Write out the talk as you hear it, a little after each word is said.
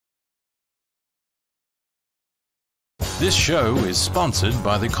This show is sponsored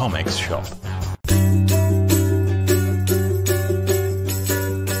by the Comics Shop.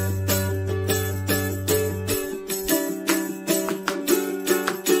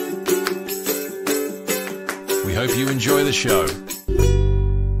 We hope you enjoy the show.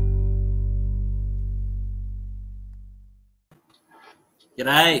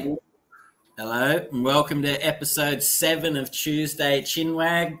 G'day. Hello and welcome to episode 7 of Tuesday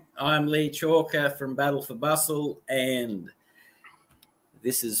Chinwag. I'm Leigh Chalker from Battle for Bustle and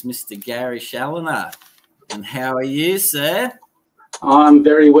this is Mr. Gary Chaloner. And how are you, sir? I'm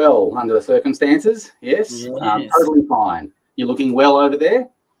very well under the circumstances, yes. Totally fine. You're looking well over there?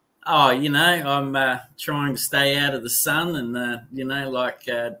 Oh, you know, I'm trying to stay out of the sun and,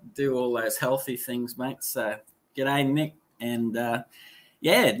 do all those healthy things, mate. So, g'day, Nick. And,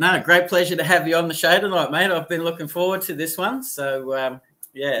 great pleasure to have you on the show tonight, mate. I've been looking forward to this one. So,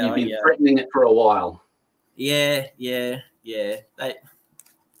 You've been threatening it for a while. Yeah.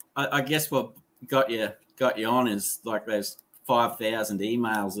 I guess what got you on is like those 5,000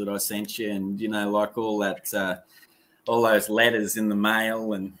 emails that I sent you, and like all those letters in the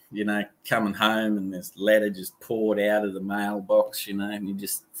mail, and coming home and this letter just poured out of the mailbox, and you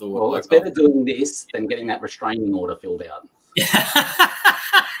just thought, well, it's better doing this than getting that restraining order filled out.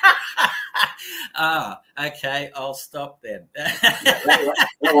 Okay, I'll stop then.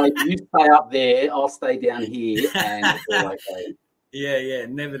 Anyway, you stay up there, I'll stay down here, and it's all okay. Yeah,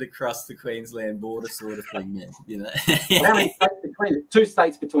 never to cross the Queensland border sort of thing, man. How many states between us? 2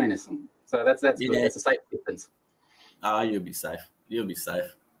 states between us, so that's good. That's a safe distance. Oh, you'll be safe.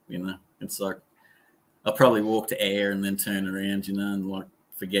 It's like I'll probably walk to air and then turn around, and like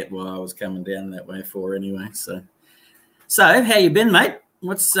forget why I was coming down that way for anyway. So how you been, mate?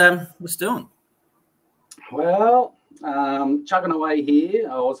 What's doing? Well, chugging away here.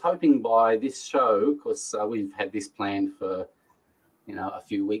 I was hoping by this show, because we've had this planned for a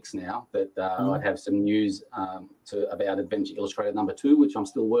few weeks now, that I'd have some news about Adventure Illustrated #2, which I'm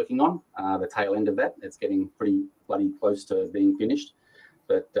still working on. The tail end of that, it's getting pretty bloody close to being finished.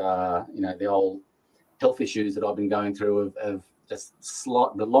 But the old health issues that I've been going through have just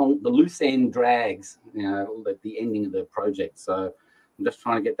the loose end drags, at the ending of the project. So I'm just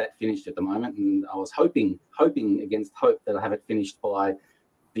trying to get that finished at the moment, and I was hoping against hope that I have it finished by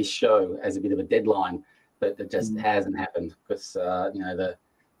this show as a bit of a deadline, but it just hasn't happened because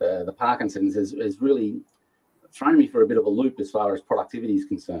the Parkinson's has really thrown me for a bit of a loop as far as productivity is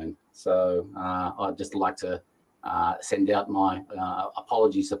concerned. So I'd just like to send out my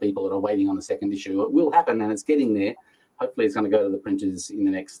apologies to people that are waiting on the second issue. It will happen, and it's getting there. Hopefully it's going to go to the printers in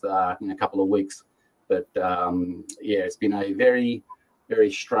the next couple of weeks. But it's been a very,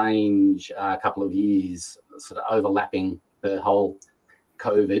 very strange couple of years, sort of overlapping the whole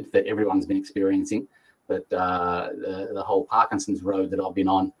COVID that everyone's been experiencing, but the whole Parkinson's road that I've been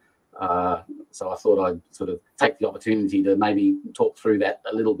on. So I thought I'd sort of take the opportunity to maybe talk through that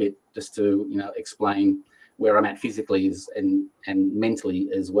a little bit, just to explain where I'm at physically and mentally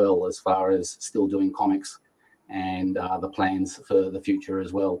as well, as far as still doing comics and the plans for the future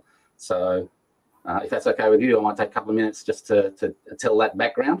as well. So if that's okay with you, I might take a couple of minutes just to tell that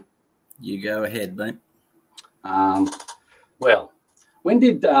background. You go ahead, mate. Well, when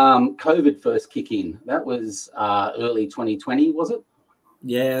did COVID first kick in? That was early 2020, was it?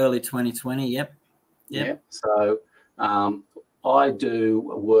 Yeah, early 2020, yep. Yeah, so I do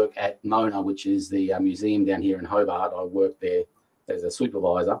work at Mona, which is the museum down here in Hobart. I work there as a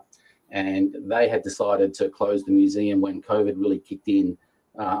supervisor, and they had decided to close the museum when COVID really kicked in.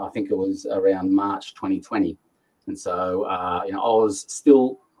 I think it was around March 2020. And so, I was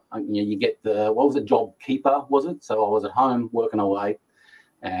still, you get the, what was it, job keeper, was it? So I was at home working away,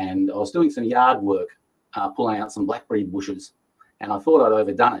 and I was doing some yard work, pulling out some blackberry bushes, and I thought I'd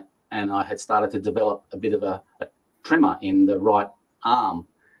overdone it. And I had started to develop a bit of a tremor in the right arm.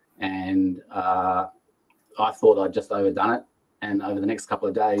 And I thought I'd just overdone it. And over the next couple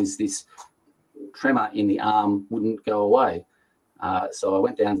of days, this tremor in the arm wouldn't go away. So I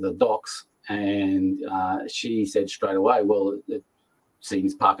went down to the docs, and she said straight away, well, it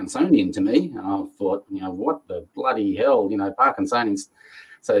seems Parkinsonian to me. And I thought, what the bloody hell, Parkinsonians.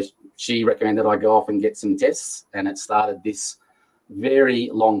 So she recommended I go off and get some tests, and it started this very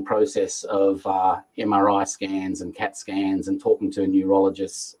long process of MRI scans and CAT scans and talking to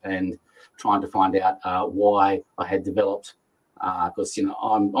neurologists and trying to find out why I had developed, because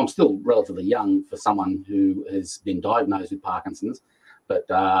I'm still relatively young for someone who has been diagnosed with Parkinson's, but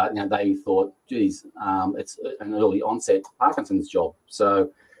they thought, geez, it's an early onset Parkinson's job.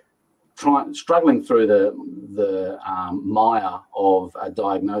 So struggling through the mire of a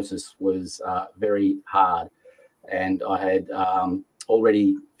diagnosis was very hard. and I had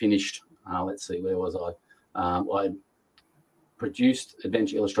already finished. Let's see, where was I? I produced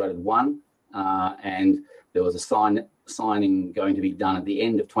Adventure Illustrated 1, and there was a signing going to be done at the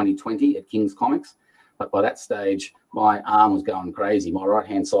end of 2020 at King's Comics. But by that stage, my arm was going crazy. My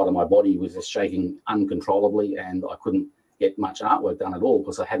right-hand side of my body was just shaking uncontrollably, and I couldn't get much artwork done at all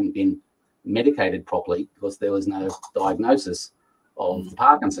because I hadn't been medicated properly, because there was no diagnosis of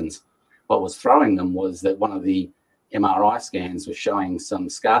Parkinson's. What was throwing them was that one of the MRI scans was showing some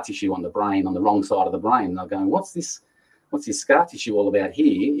scar tissue on the brain, on the wrong side of the brain. And they're going, what's this scar tissue all about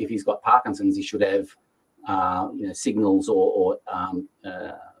here? If he's got Parkinson's, he should have signals or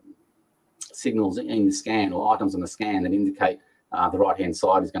signals in the scan, or items on the scan that indicate the right-hand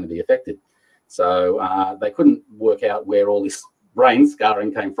side is going to be affected. So they couldn't work out where all this brain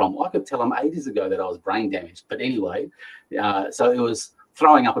scarring came from. I could tell them ages ago that I was brain damaged. But anyway, so it was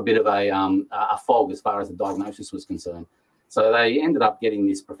throwing up a bit of a fog as far as the diagnosis was concerned. So they ended up getting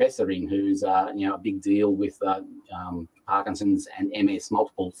this professor in who's a big deal with Parkinson's and MS,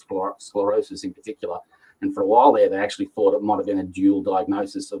 multiple sclerosis in particular. And for a while there, they actually thought it might have been a dual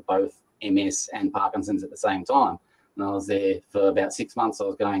diagnosis of both MS and Parkinson's at the same time. And I was there for about 6 months. I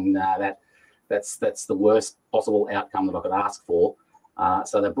was going, nah, that's the worst possible outcome that I could ask for.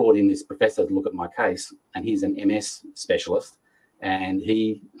 So they brought in this professor to look at my case, and he's an MS specialist. And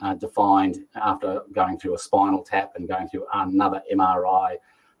he defined, after going through a spinal tap and going through another MRI,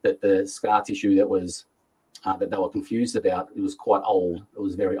 that the scar tissue that was that they were confused about, it was quite old. It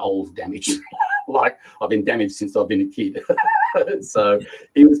was very old damage. Like, I've been damaged since I've been a kid. So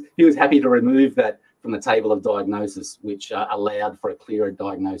he was happy to remove that from the table of diagnosis, which allowed for a clearer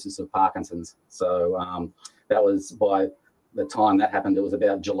diagnosis of Parkinson's. So that was, by the time that happened, it was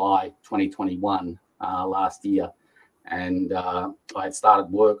about July 2021 last year. And I had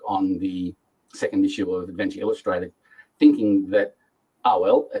started work on the second issue of Adventure Illustrated, thinking that, oh,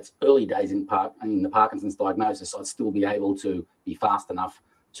 well, it's early days in the Parkinson's diagnosis. I'd still be able to be fast enough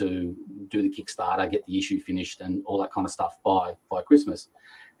to do the Kickstarter, get the issue finished and all that kind of stuff by Christmas.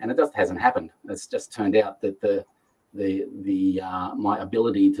 And it just hasn't happened. It's just turned out that my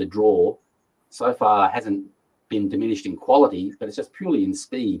ability to draw so far hasn't been diminished in quality, but it's just purely in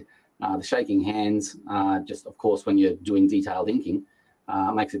speed. The shaking hands, just of course, when you're doing detailed inking,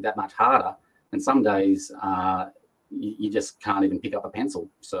 makes it that much harder. And some days you just can't even pick up a pencil.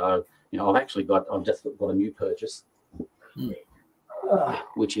 So, I've just got a new purchase,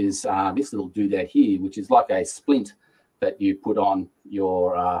 which is this little doodad here, which is like a splint that you put on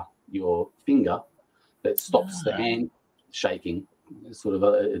your finger that stops the hand shaking. It sort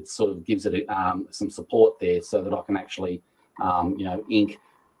of gives it some support there, so that I can actually ink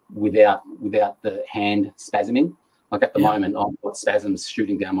without the hand spasming. Like at the moment, I've got spasms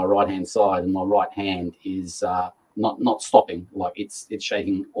shooting down my right hand side, and my right hand is not stopping. Like it's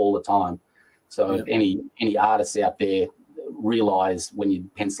shaking all the time. So if any artists out there realize when you're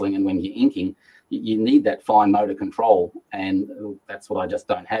penciling and when you're inking, you need that fine motor control, and that's what I just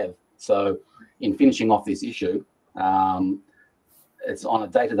don't have. So in finishing off this issue, it's on a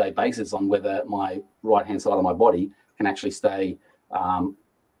day-to-day basis on whether my right-hand side of my body can actually stay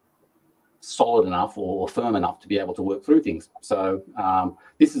solid enough or firm enough to be able to work through things. So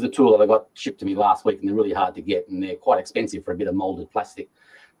this is a tool that I got shipped to me last week, and they're really hard to get, and they're quite expensive for a bit of molded plastic.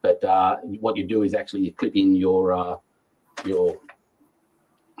 But what you do is actually you clip in your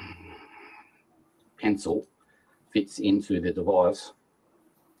pencil, fits into the device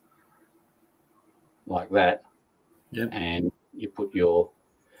like that, and you put your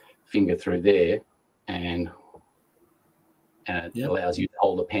finger through there, and it allows you to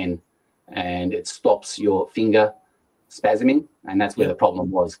hold a pen, and it stops your finger spasming, and that's where the problem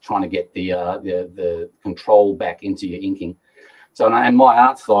was, trying to get the control back into your inking. So, and my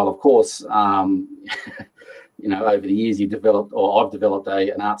art style, of course, over the years I've developed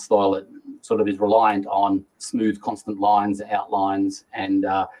an art style that sort of is reliant on smooth, constant lines, outlines, and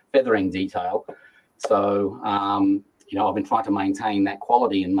feathering detail. So, I've been trying to maintain that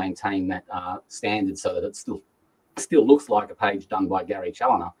quality and maintain that standard so that it still looks like a page done by Gary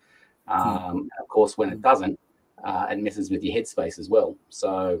Chaloner. Of course, when it doesn't, it messes with your headspace as well.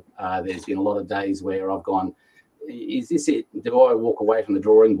 So there's been a lot of days where I've gone, is this it? Do I walk away from the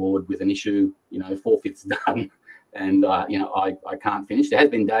drawing board with an issue, 4/5 done, and I can't finish? There has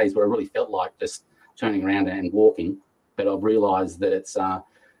been days where I really felt like just turning around and walking, but I've realised that it's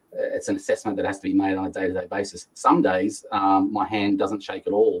an assessment that has to be made on a day-to-day basis. Some days my hand doesn't shake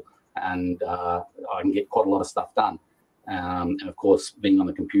at all, and I can get quite a lot of stuff done. And of course, being on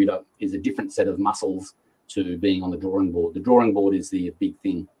the computer is a different set of muscles to being on the drawing board. The drawing board is the big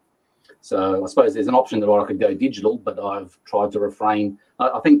thing. So I suppose there's an option that I could go digital, but I've tried to refrain.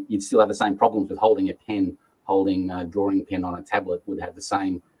 I think you'd still have the same problems with holding a pen, holding a drawing pen on a tablet would have the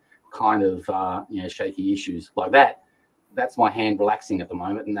same kind of shaky issues like that. That's my hand relaxing at the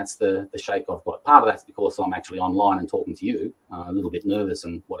moment, and that's the shake I've got. Part of that's because I'm actually online and talking to you, a little bit nervous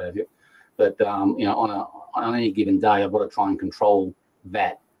and what have you. But on any given day, I've got to try and control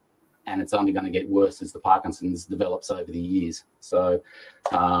that, and it's only going to get worse as the Parkinson's develops over the years. So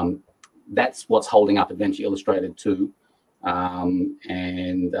that's what's holding up Adventure Illustrated 2, and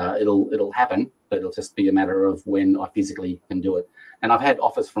it'll happen, but it'll just be a matter of when I physically can do it. And I've had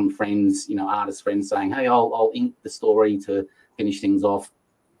offers from friends, artist friends, saying, "Hey, I'll ink the story to finish things off,"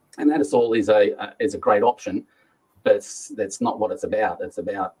 and that is all is a great option, but that's not what it's about. It's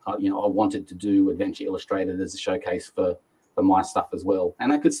about I wanted to do Adventure Illustrated as a showcase for my stuff as well,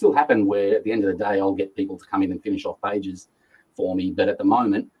 and that could still happen where at the end of the day I'll get people to come in and finish off pages for me. But at the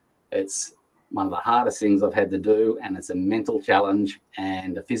moment, it's one of the hardest things I've had to do, and it's a mental challenge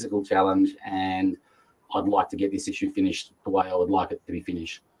and a physical challenge, and I'd like to get this issue finished the way I would like it to be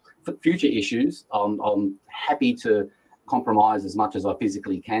finished. For future issues, I'm happy to compromise as much as I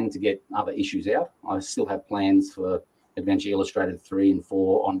physically can to get other issues out. I still have plans for Adventure Illustrated 3 and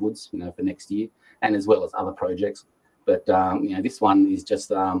 4 onwards, for next year, and as well as other projects. But this one is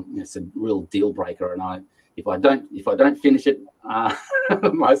just it's a real deal breaker, and if I don't finish it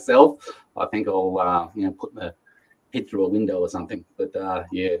myself, I think I'll put my head through a window or something. But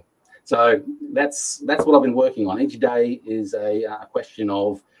yeah. So that's what I've been working on. Each day is a question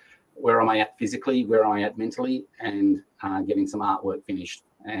of where am I at physically, where am I at mentally, and getting some artwork finished.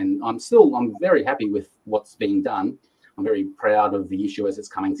 And I'm very happy with what's being done. I'm very proud of the issue as it's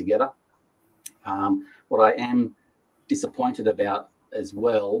coming together. What I am disappointed about as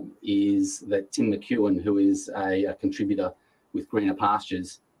well is that Tim McEwen, who is a contributor with Greener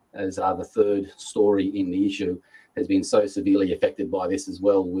Pastures as the third story in the issue, has been so severely affected by this as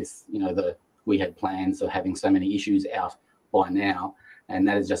well. With we had plans of having so many issues out by now, and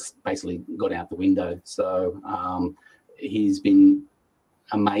that has just basically gone out the window. So he's been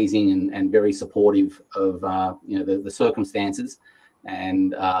amazing and very supportive of the circumstances,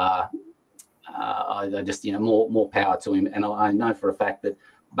 and I just more power to him. And I know for a fact that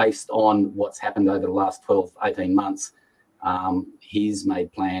based on what's happened over the last 12-18 months, he's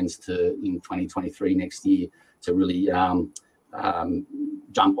made plans to in 2023 next year to really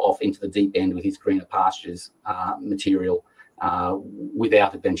jump off into the deep end with his Greener Pastures material.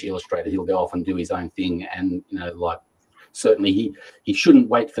 Without Adventure Illustrated, he'll go off and do his own thing. And certainly he shouldn't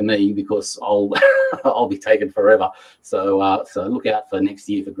wait for me, because I'll be taken forever. So look out for next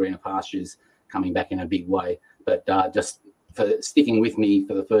year for Greener Pastures coming back in a big way. But just for sticking with me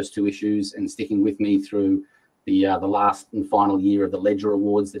for the first 2 issues and sticking with me through the last and final year of the Ledger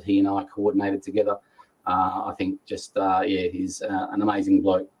Awards that he and I coordinated together. I think he's an amazing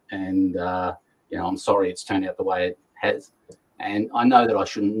bloke, and I'm sorry it's turned out the way it has. And I know that I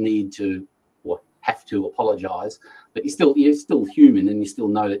shouldn't need to or have to apologise, but you're still human, and you still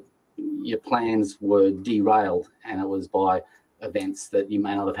know that your plans were derailed, and it was by events that you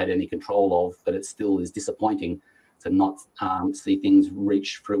may not have had any control of. But it still is disappointing to not see things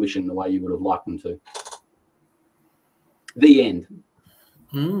reach fruition the way you would have liked them to. The end.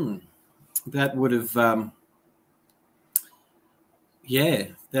 That would have,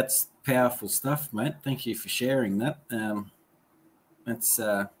 that's powerful stuff, mate. Thank you for sharing that. That's,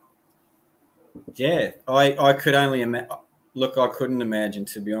 I could only imagine. Look, I couldn't imagine,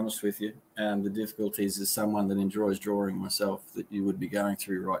 to be honest with you, the difficulties as someone that enjoys drawing myself that you would be going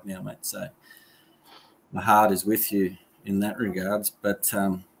through right now, mate. So my heart is with you in that regards. But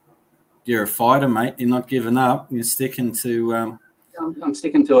you're a fighter, mate. You're not giving up. You're sticking to. I'm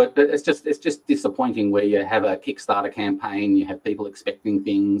sticking to it, but it's just disappointing where you have a Kickstarter campaign, you have people expecting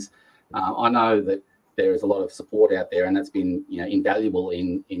things. I know that there is a lot of support out there, and that's been invaluable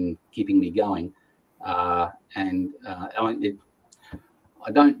in keeping me going. I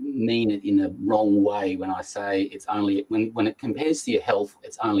don't mean it in a wrong way when I say it's only when it compares to your health,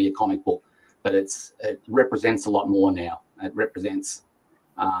 it's only a comic book, but it represents a lot more now. It represents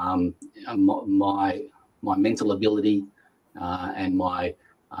my mental ability. And my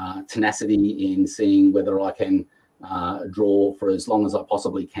tenacity in seeing whether I can draw for as long as I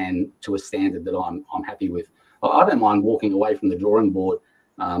possibly can to a standard that I'm happy with. I don't mind walking away from the drawing board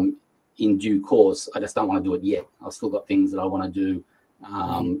in due course. I just don't want to do it yet. I've still got things that I want to do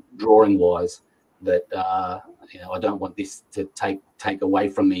drawing wise that I don't want this to take away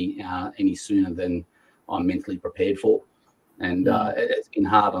from me any sooner than I'm mentally prepared for. And it's been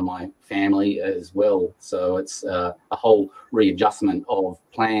hard on my family as well. So it's a whole readjustment of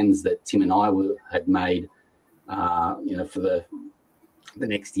plans that Tim and I had made, for the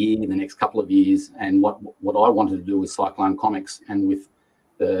next year, the next couple of years, and what I wanted to do with Cyclone Comics and with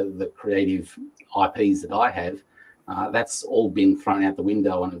the creative IPs that I have. That's all been thrown out the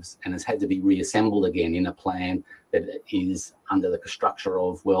window and has had to be reassembled again in a plan that is under the structure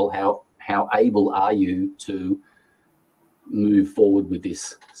of, well, how able are you to move forward with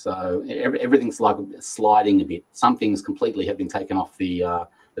this? So everything's like sliding a bit. Some things completely have been taken off the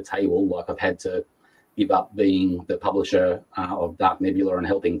table. Like I've had to give up being the publisher of Dark Nebula and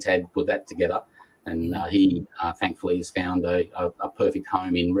helping Tad put that together. And he thankfully has found a perfect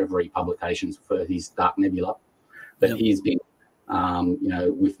home in Reverie Publications for his Dark Nebula. But he's been,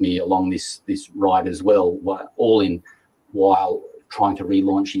 with me along this ride as well, while trying to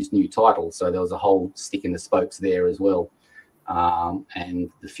relaunch his new title. So there was a whole stick in the spokes there as well. And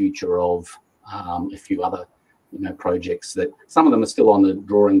the future of a few other, projects that some of them are still on the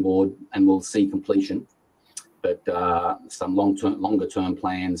drawing board and will see completion. But some longer term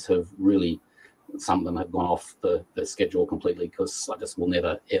plans have really, some of them have gone off the schedule completely because I just will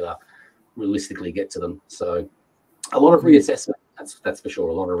never, ever realistically get to them. So a lot of reassessment, that's for sure,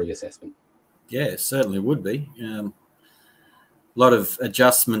 a lot of reassessment. Yeah, it certainly would be. A lot of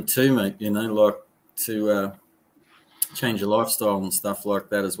adjustment too, mate, like to change your lifestyle and stuff like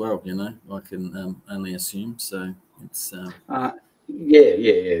that as well, I can only assume. So it's...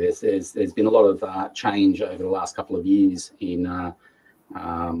 There's been a lot of change over the last couple of years in a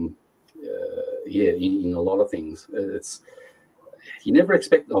lot of things. It's you never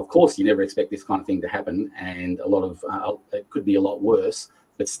expect this kind of thing to happen, and a lot of it could be a lot worse.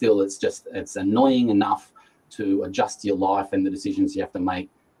 But still, it's annoying enough to adjust your life and the decisions you have to make,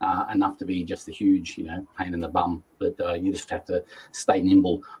 enough to be just a huge pain in the bum. But you just have to stay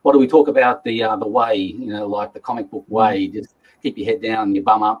nimble. What do we talk about the way? Like the comic book way. Just keep your head down, your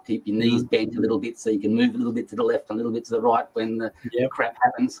bum up, keep your knees bent a little bit so you can move a little bit to the left, a little bit to the right when the crap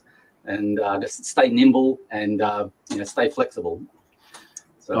happens, and just stay nimble and stay flexible.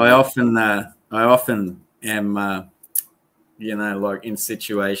 So I often am, like in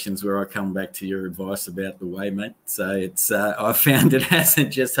situations where I come back to your advice about the way, mate. So it's I found it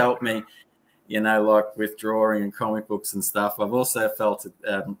hasn't just helped me, like with drawing and comic books and stuff. I've also felt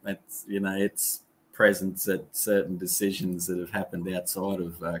it's presence at certain decisions that have happened outside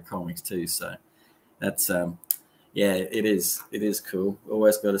of comics too. So that's it is cool.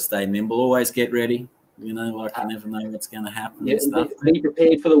 Always got to stay nimble, always get ready, like you never know what's going to happen. Yeah, and stuff. Be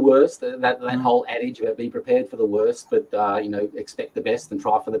prepared for the worst, that whole adage about be prepared for the worst, but expect the best and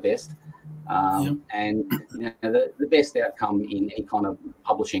try for the best. And the best outcome in any kind of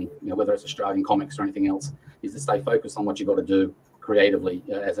publishing, whether it's Australian comics or anything else, is to stay focused on what you've got to do creatively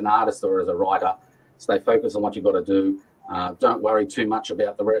as an artist or as a writer. Stay focused on what you've got to do. Don't worry too much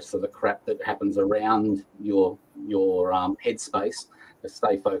about the rest of the crap that happens around your headspace. Just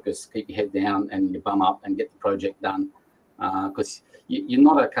stay focused, keep your head down and your bum up and get the project done. Because you're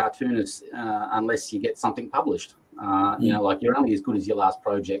not a cartoonist unless you get something published. Like you're only as good as your last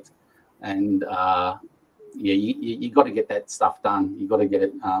project. And you got to get that stuff done. You got to get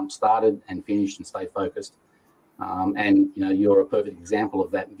it started and finished and stay focused. And you're a perfect example of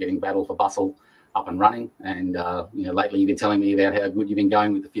that, getting Battle for Bustle up and running. And lately you've been telling me about how good you've been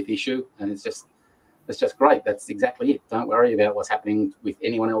going with the 5th issue, and it's just great. That's exactly it. Don't worry about what's happening with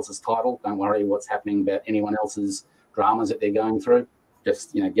anyone else's title. Don't worry what's happening about anyone else's dramas that they're going through.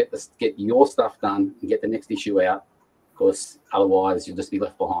 Just get your stuff done and get the next issue out, because otherwise you'll just be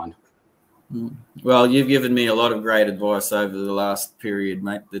left behind. Well, you've given me a lot of great advice over the last period,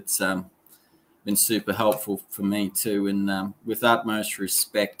 mate. That's been super helpful for me too, and with utmost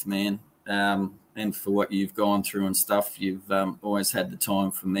respect, man. And for what you've gone through and stuff, you've always had the time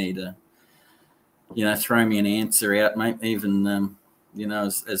for me to, throw me an answer out, mate. Even,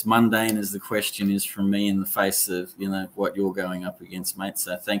 as mundane as the question is from me in the face of, what you're going up against, mate.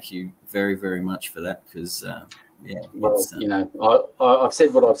 So thank you very, very much for that. Because, I've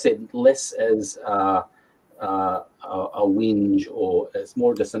said what I've said, less as a whinge, or it's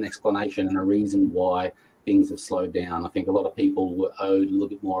more just an explanation and a reason why things have slowed down. I think a lot of people were owed a little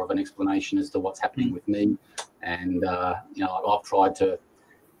bit more of an explanation as to what's happening with me. And, I've tried to,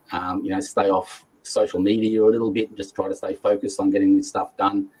 stay off social media a little bit and just try to stay focused on getting this stuff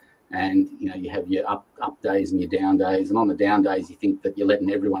done. And, you have your up days and your down days. And on the down days, you think that you're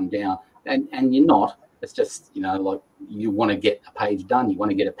letting everyone down. And you're not. It's just, like you want to get a page done. You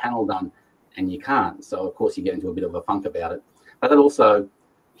want to get a panel done, and you can't. So, of course, you get into a bit of a funk about it. But that also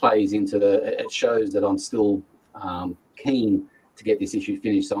plays into it shows that I'm still keen to get this issue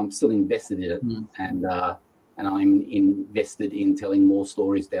finished. So I'm still invested in it, and I'm invested in telling more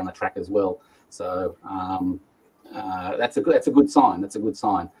stories down the track as well. So that's a good sign. That's a good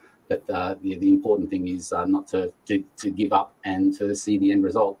sign. But the important thing is not to give up and to see the end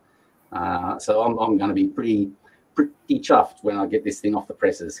result. So I'm going to be pretty chuffed when I get this thing off the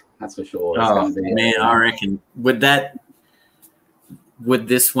presses. That's for sure. It's going to be, man, I reckon would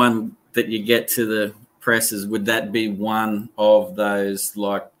this one that you get to the presses, would that be one of those,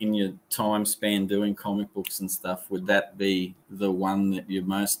 like in your time span doing comic books and stuff, would that be the one that you're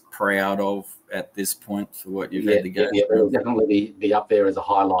most proud of at this point for what you've had to go through? It'll through? definitely be up there as a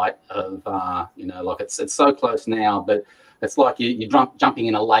highlight of like it's so close now, but it's like you're jumping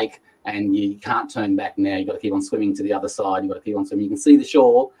in a lake and you can't turn back now. You've got to keep on swimming to the other side. You've got to keep on swimming. You can see the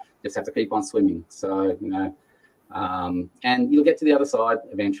shore, just have to keep on swimming. So and you'll get to the other side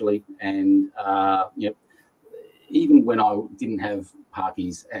eventually. And even when I didn't have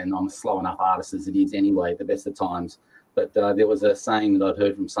parkies, and I'm a slow enough artist as it is anyway, the best of times. But there was a saying that I'd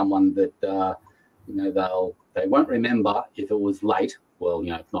heard from someone that they won't remember if it was late. Well,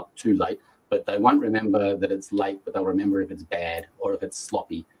 not too late, but they won't remember that it's late. But they'll remember if it's bad, or if it's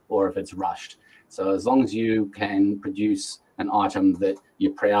sloppy, or if it's rushed. So as long as you can produce an item that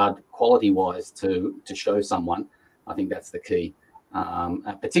you're proud quality-wise to show someone, I think that's the key,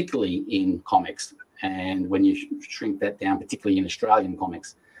 particularly in comics. And when you shrink that down, particularly in Australian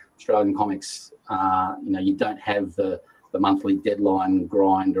comics, you don't have the monthly deadline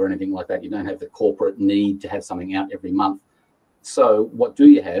grind or anything like that. You don't have the corporate need to have something out every month. So what do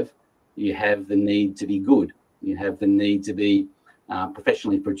you have? You have the need to be good. You have the need to be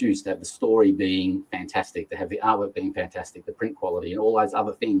professionally produced, to have the story being fantastic, to have the artwork being fantastic, the print quality, and all those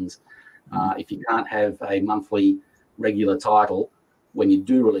other things. If you can't have a monthly regular title, when you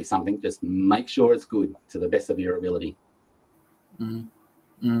do release something, just make sure it's good to the best of your ability. And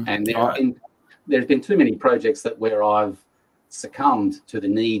there's been too many projects where I've succumbed to the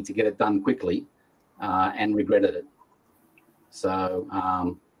need to get it done quickly and regretted it. So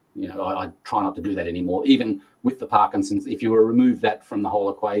I try not to do that anymore. Even with the Parkinson's, if you were to remove that from the whole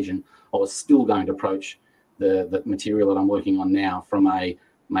equation, I was still going to approach the material that I'm working on now from a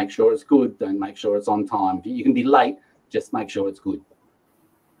make sure it's good, don't make sure it's on time. You can be late, just make sure it's good.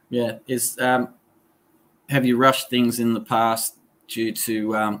 Yeah. Have you rushed things in the past due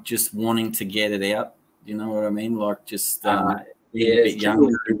to just wanting to get it out? You know what I mean? Like just being a bit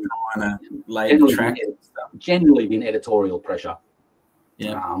younger and trying to lay the track. Generally been editorial pressure.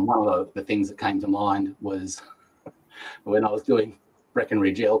 Yeah. One of the things that came to mind was when I was doing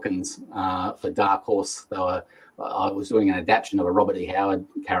Breckenridge Elkins for Dark Horse. I was doing an adaptation of a Robert E. Howard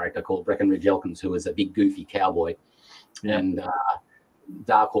character called Breckenridge Elkins, who was a big goofy cowboy. Yeah. And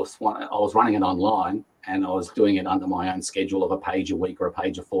Dark Horse, I was running it online, and I was doing it under my own schedule of a page a week or a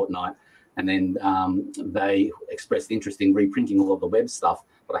page a fortnight. And then they expressed interest in reprinting all of the web stuff,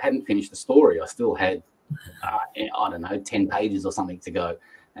 but I hadn't finished the story. I still had, 10 pages or something to go.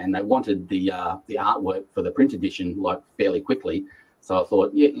 And they wanted the artwork for the print edition like fairly quickly. So I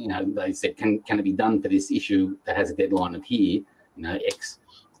thought, they said, can it be done for this issue that has a deadline of here, X?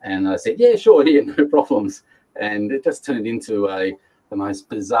 And I said, yeah, sure, here, no problems. And it just turned into the most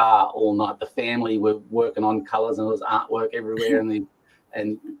bizarre all night. The family were working on colours, and there was artwork everywhere.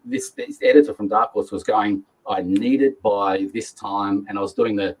 And this editor from Dark Horse was going, I need it by this time. And I was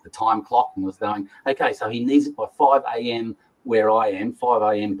doing the time clock, and was going, okay, so he needs it by 5 a.m. where I am, 5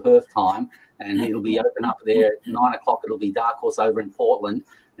 a.m. Perth time. And it'll be open up there at 9 o'clock. It'll be Dark Horse over in Portland.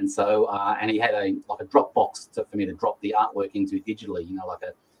 And so, and he had a drop box for me to drop the artwork into digitally, like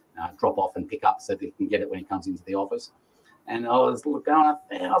a drop off and pick up so that he can get it when he comes into the office. And I was going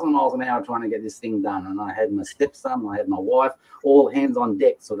 1,000 miles an hour trying to get this thing done. And I had my stepson, I had my wife, all hands on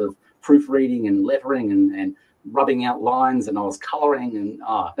deck, sort of proofreading and lettering and rubbing out lines. And I was colouring, and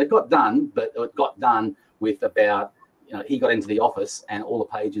it got done, but it got done with about, he got into the office and all the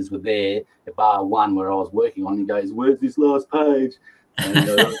pages were there, bar one where I was working on. He goes, where's this last page? And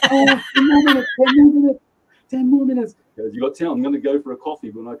I was like, 10 more minutes. He goes, you got 10, I'm going to go for a coffee.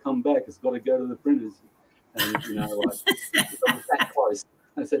 When I come back, it's got to go to the printers. And, it was that close.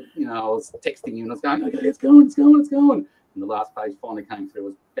 And I said, I was texting you and I was going, okay, it's going. And the last page finally came through. It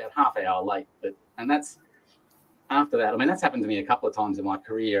was about half an hour late. And that's, after that, that's happened to me a couple of times in my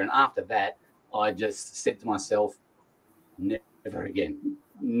career. And after that, I just said to myself, never again.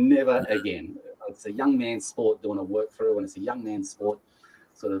 It's a young man's sport doing a work through, and it's a young man's sport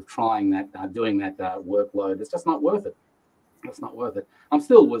sort of trying that, doing that workload. It's just not worth it. It's not worth it. I'm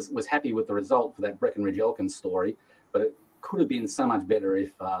still was happy with the result for that Breckenridge Elkins story, but could have been so much better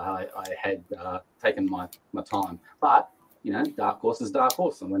if I had taken my time. But you know, dark horse is dark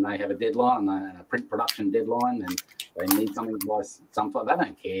horse, and when they have a deadline and a print production deadline, and they need something by sometime, they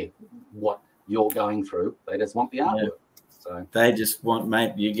don't care what you're going through. They just want the artwork. So they just want,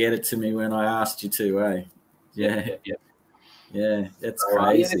 mate, you get it to me when I asked you to, eh? Yeah, that's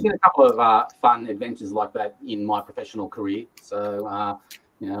crazy. Yeah, there's been a couple of fun adventures like that in my professional career. So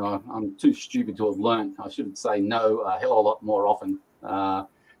you know, I'm too stupid to have learned. I should say no a hell of a lot more often.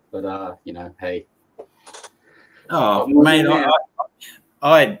 But you know, hey. Oh, mate,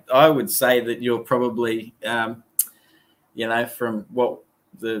 I would say that you're probably, you know, from what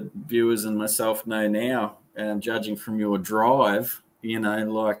the viewers and myself know now, judging from your drive, you know,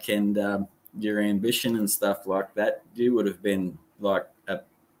 like, and your ambition and stuff like that, you would have been like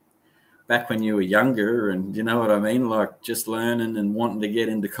back when you were younger, and you know what I mean, like just learning and wanting to get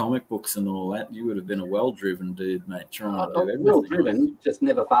into comic books and all that, you would have been a well-driven dude, mate, trying to do everything. Well-driven, just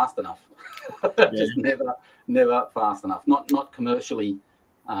never fast enough. Just never fast enough. Not commercially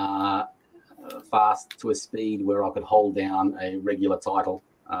fast to a speed where I could hold down a regular title.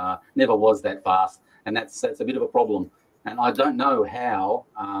 Never was that fast, and that's a bit of a problem. And I don't know how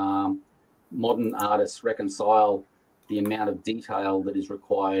modern artists reconcile the amount of detail that is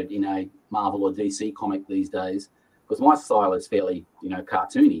required in a Marvel or DC comic these days, because my style is fairly, you know,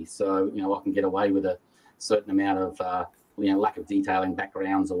 cartoony. So, you know, I can get away with a certain amount of, you know, lack of detail in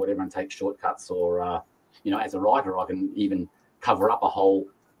backgrounds or whatever and take shortcuts, or, you know, as a writer, I can even cover up a whole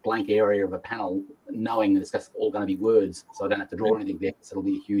blank area of a panel knowing that it's just all going to be words. So I don't have to draw anything there, because it'll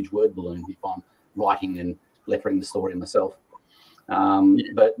be a huge word balloon if I'm writing and lettering the story myself.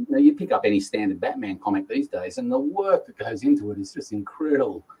 But you know, you pick up any standard Batman comic these days, and the work that goes into it is just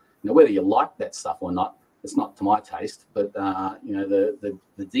incredible. You know, whether you like that stuff or not, it's not to my taste. But you know,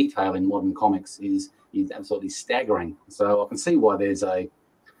 the detail in modern comics is absolutely staggering. So I can see why there's a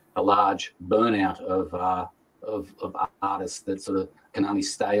large burnout of artists that sort of can only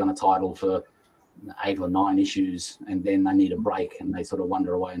stay on a title for 8 or 9 issues, and then they need a break and they sort of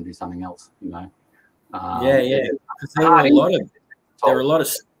wander away and do something else. You know. Because there were a lot of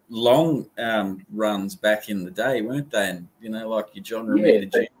long runs back in the day, weren't they? And you know, like your John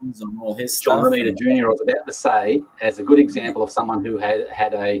Romita Jr. and all his stuff. John Romita Jr. I was about to say, as a good example of someone who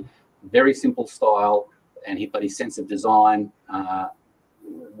had a very simple style, but his sense of design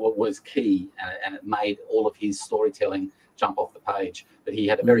was key, and it made all of his storytelling jump off the page. But he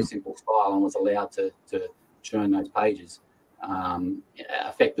had a very simple style and was allowed to churn those pages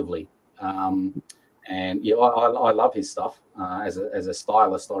effectively. And yeah, I love his stuff as a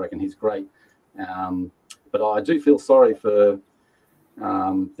stylist. I reckon he's great. But I do feel sorry for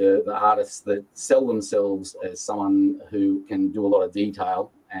the artists that sell themselves as someone who can do a lot of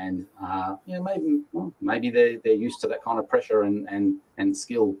detail, and you know, maybe they're used to that kind of pressure and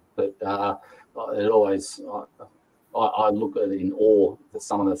skill. But it always, I look at it in awe at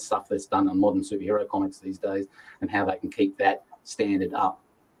some of the stuff that's done on modern superhero comics these days, and how they can keep that standard up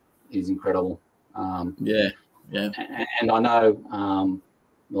is incredible. And I know,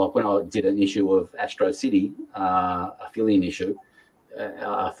 like when I did an issue of Astro City, a fill-in issue,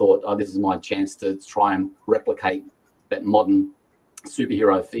 I thought, oh, this is my chance to try and replicate that modern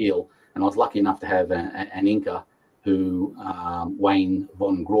superhero feel. And I was lucky enough to have an inker who, Wayne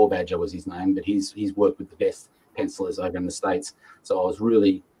Von Grawbadger was his name, but he's worked with the best pencilers over in the States. So I was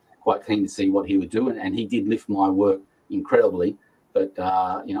really quite keen to see what he would do, and he did lift my work incredibly. But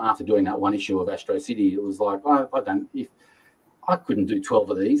you know, after doing that one issue of Astro City, it was like, oh, if I couldn't do 12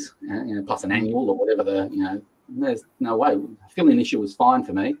 of these, you know, plus an annual or whatever, you know, there's no way. Fill-in issue was fine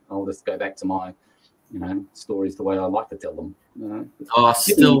for me. I'll just go back to my, you know, stories the way I like to tell them. You know,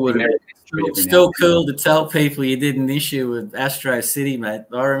 still cool to tell people you did an issue with Astro City, mate.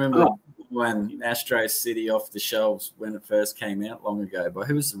 I remember when Astro City off the shelves when it first came out long ago. But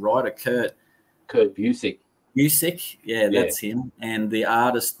who was the writer? Kurt Busiek. Yeah, that's him. And the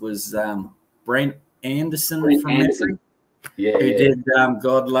artist was Brent Anderson who did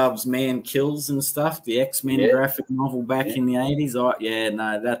God Loves Man Kills and stuff, the X-Men graphic novel back in the 80s.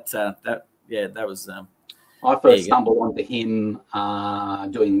 That was I first stumbled onto him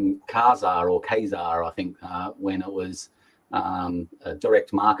doing Kazar or Kazar, I think, when it was a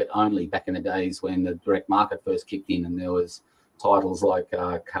direct market only back in the days when the direct market first kicked in, and there was titles like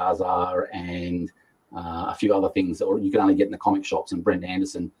Kazar and a few other things that you could only get in the comic shops, and Brent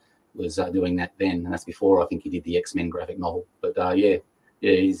Anderson was doing that then, and that's before I think he did the X-Men graphic novel. But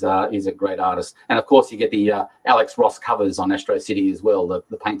he's a great artist, and of course you get the Alex Ross covers on Astro City as well, the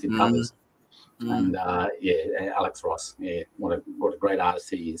painted covers, and Alex Ross, what a great artist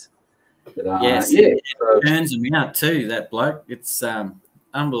he is. But, yes, yeah, it turns them out too. That bloke, it's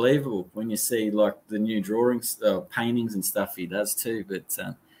unbelievable when you see like the new drawings, paintings and stuff he does too. But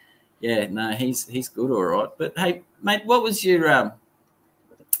yeah, no, he's good, all right. But hey, mate, what was your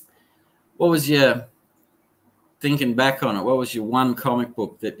thinking back on it? What was your one comic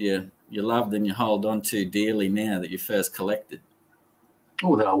book that you loved and you hold on to dearly now that you first collected?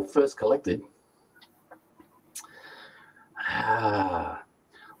 Oh, that I first collected.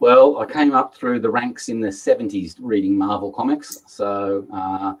 Well, I came up through the ranks in the 70s reading Marvel comics. So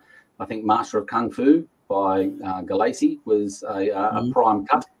I think Master of Kung Fu by Galassi was a prime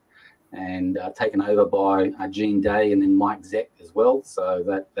cut, and taken over by Gene Day and then Mike Zeck as well.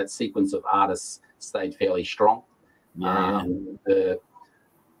 So that sequence of artists stayed fairly strong. Yeah.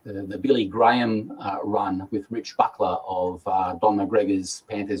 The Billy Graham run with Rich Buckler of Don McGregor's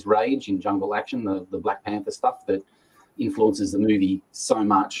Panther's Rage in Jungle Action, the Black Panther stuff that influences the movie so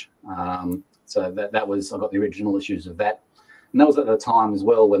much. So that was, I got the original issues of that. And that was at the time as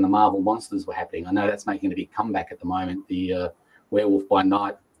well when the Marvel Monsters were happening. I know that's making a big comeback at the moment. The Werewolf by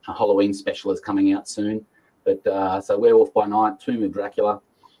Night Halloween special is coming out soon. But so Werewolf by Night, Tomb of Dracula,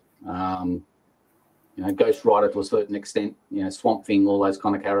 Ghost Rider to a certain extent, Swamp Thing, all those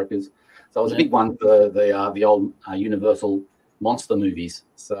kind of characters. So it was a big one for the old Universal monster movies.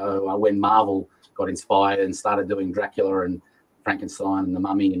 So when Marvel got inspired and started doing Dracula and Frankenstein and the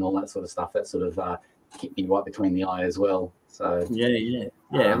Mummy and all that sort of stuff, that sort of hit me right between the eye as well. So yeah.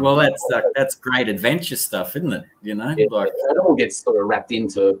 Well, that's great adventure stuff, isn't it? Like it all gets sort of wrapped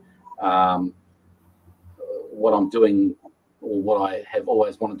into what I'm doing, or what I have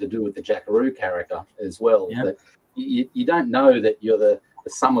always wanted to do with the Jackaroo character as well. Yep. That you don't know that you're the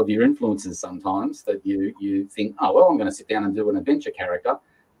sum of your influences sometimes, that you think, oh, well, I'm going to sit down and do an adventure character.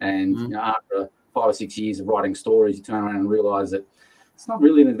 And after 5 or 6 years of writing stories, you turn around and realize that it's not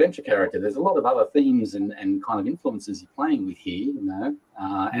really an adventure character. There's a lot of other themes and kind of influences you're playing with here,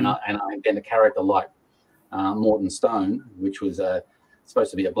 And I get a character like Morton Stone, which was supposed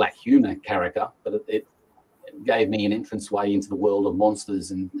to be a black humor character, but it gave me an entranceway into the world of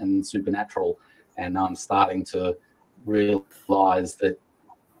monsters and supernatural. And I'm starting to realize that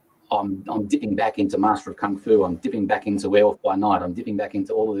I'm dipping back into Master of Kung Fu. I'm dipping back into Werewolf by Night. I'm dipping back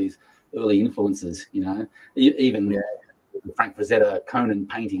into all of these early influences, even Frank Frazetta, Conan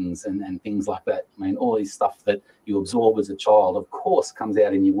paintings and things like that. I mean, all these stuff that you absorb as a child, of course, comes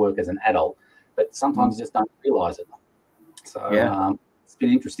out in your work as an adult, but sometimes you just don't realize it. So it's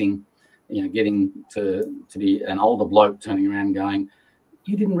been interesting, getting to be an older bloke turning around going,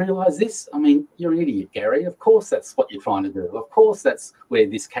 you didn't realize this? I mean, you're an idiot, Gary. Of course that's what you're trying to do. Of course that's where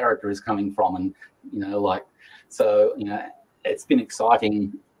this character is coming from. And, it's been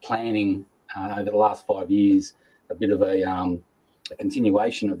exciting planning over the last 5 years, a bit of a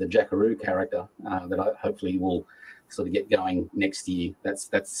continuation of the Jackaroo character that I hopefully will sort of get going next year.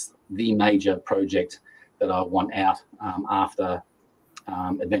 That's the major project that I want out after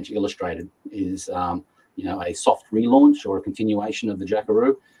Adventure Illustrated is, a soft relaunch or a continuation of the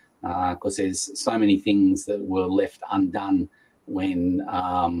Jackaroo, because there's so many things that were left undone when,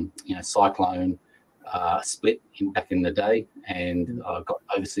 Cyclone split back in the day, and I got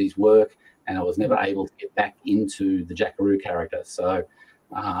overseas work and I was never able to get back into the Jackaroo character. So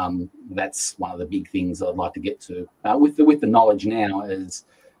that's one of the big things I'd like to get to with the knowledge now as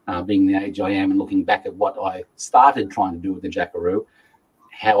being the age I am and looking back at what I started trying to do with the Jackaroo,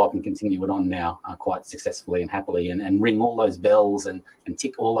 how I can continue it on now quite successfully and happily and ring all those bells and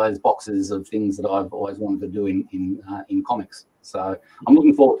tick all those boxes of things that I've always wanted to do in comics. So I'm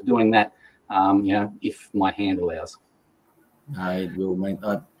looking forward to doing that, if my hand allows. I will, mate.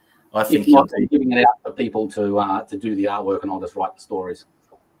 I think if not, I'm giving it out for people to do the artwork and I'll just write the stories.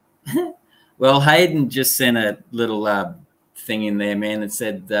 Well, Hayden just sent a little thing in there, man, that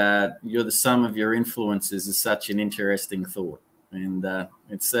said you're the sum of your influences is such an interesting thought. And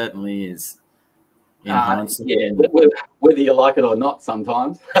it certainly is. Yeah, whether you like it or not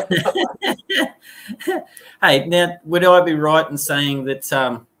sometimes. Hey, now, would I be right in saying that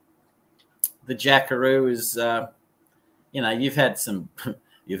the Jackaroo is, you've had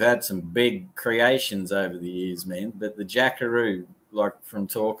some big creations over the years, man, but the Jackaroo, like from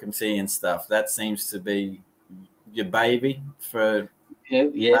talking to you and stuff, that seems to be your baby for...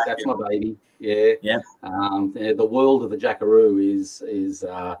 Yeah, that's my baby. Yeah. The world of the Jackaroo is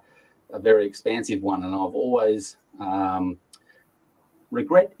a very expansive one, and I've always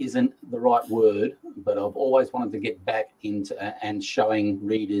regret isn't the right word, but I've always wanted to get back into and showing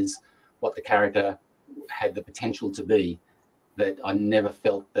readers what the character had the potential to be, that I never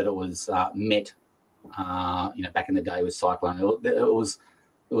felt that it was met. Back in the day with Cyclone, it was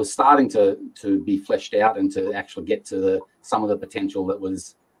was starting to be fleshed out and to actually get to some of the potential that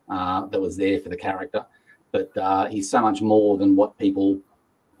was there for the character. But he's so much more than what people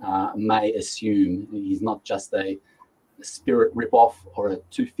may assume. He's not just a spirit ripoff or a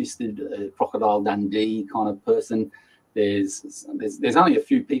two-fisted Crocodile Dundee kind of person. There's only a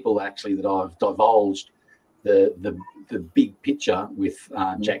few people actually that I've divulged the big picture with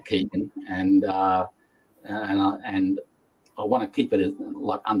Jack Keegan, and I want to keep it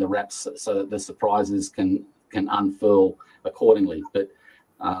like under wraps so that the surprises can unfurl accordingly. But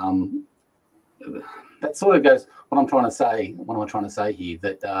that sort of goes what I'm trying to say. What am I trying to say here?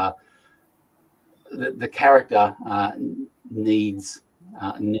 That the character needs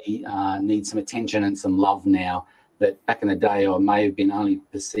some attention and some love now. That back in the day I may have been only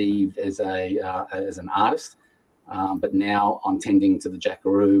perceived as an artist, but now I'm tending to the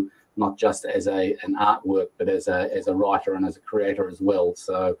Jackaroo not just as an artwork, but as a writer and as a creator as well.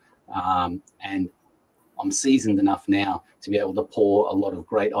 So and I'm seasoned enough now to be able to pour a lot of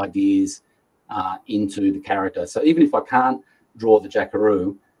great ideas into the character. So even if I can't draw the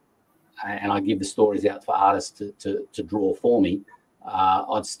Jackaroo, and I give the stories out for artists to draw for me,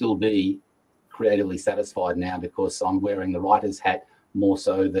 I'd still be creatively satisfied now because I'm wearing the writer's hat more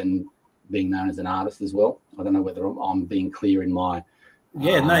so than being known as an artist as well. I don't know whether I'm being clear in my...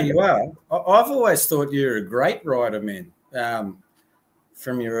 Yeah, no, you are. I've always thought you're a great writer, man,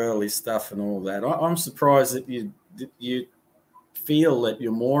 from your early stuff and all that. I'm surprised that you feel that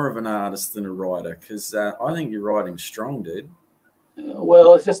you're more of an artist than a writer, because I think your writing's strong, dude.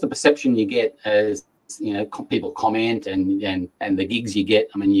 Well, it's just the perception you get as, you know, people comment and the gigs you get.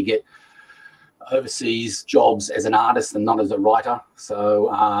 I mean, you get overseas jobs as an artist and not as a writer.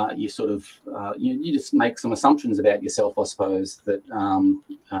 So you sort of, you just make some assumptions about yourself, I suppose, that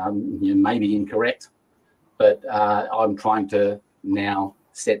you may be incorrect. But I'm trying to now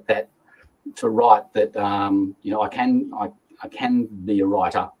set that to right, that, you know, I can be a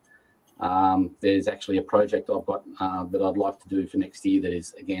writer. There's actually a project I've got that I'd like to do for next year that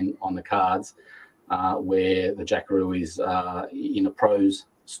is, again, on the cards, where the Jackaroo is in a prose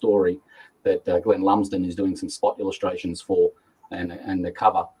story that Glenn Lumsden is doing some spot illustrations for and the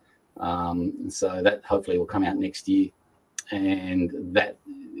cover. So that hopefully will come out next year. And that,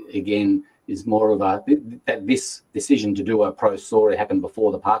 again, is more of that this decision to do a prose story happened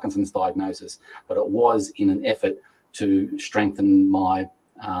before the Parkinson's diagnosis, but it was in an effort to strengthen my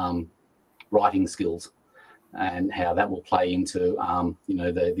writing skills, and how that will play into you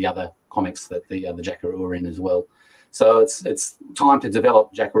know, the other comics that the Jackaroo are in as well. So it's time to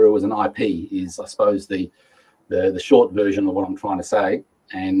develop Jackaroo as an IP is, I suppose, the short version of what I'm trying to say,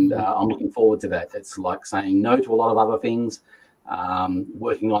 and I'm looking forward to that. It's like saying no to a lot of other things,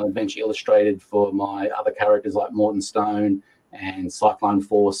 working on Adventure Illustrated for my other characters like Morton Stone and Cyclone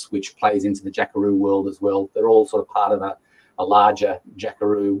Force, which plays into the Jackaroo world as well. They're all sort of part of a larger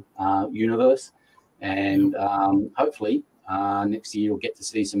Jackaroo universe, and hopefully next year we'll get to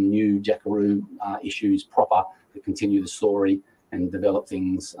see some new Jackaroo issues proper to continue the story and develop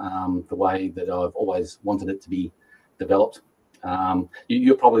things the way that I've always wanted it to be developed.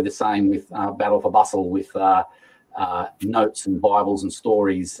 You're probably the same with Battle for Bustle, with notes and Bibles and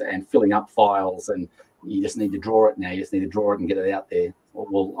stories and filling up files, and you just need to draw it now. You just need to draw it and get it out there.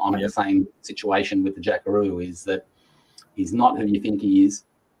 Well, I'm in the same situation with the Jackaroo, is that he's not who you think he is.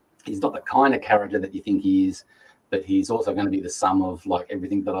 He's not the kind of character that you think he is, but he's also going to be the sum of like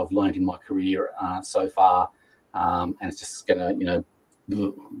everything that I've learned in my career so far. And it's just going to, you know,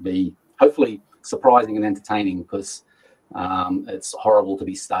 be hopefully surprising and entertaining, because it's horrible to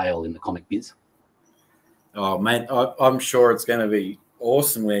be stale in the comic biz. Oh, mate, I'm sure it's going to be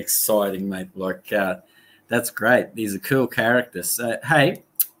awesomely exciting, mate. Like, that's great. These are cool characters. Hey,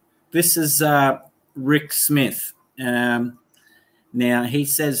 this is Rick Smith. Now, he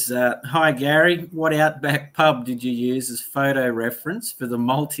says, hi, Gary. What Outback pub did you use as photo reference for the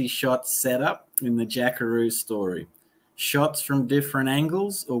multi-shot setup in the Jackaroo story? Shots from different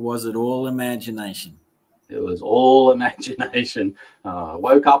angles, or was it all imagination? It was all imagination. I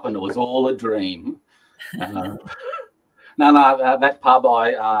woke up and it was all a dream. No, that pub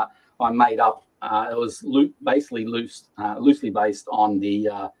I made up. It was basically loosely based on the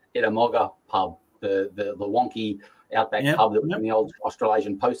Edamogga pub, the wonky Outback pub that was in the old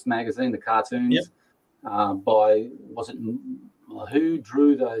Australasian Post magazine, the cartoons. Who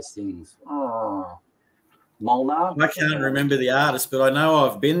drew those things? Oh, Molnar. I can't remember the artist, but I know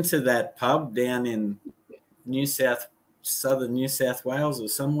I've been to that pub down in southern New South Wales or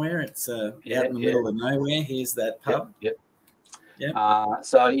somewhere. It's out in the middle of nowhere. Here's that pub. Yep.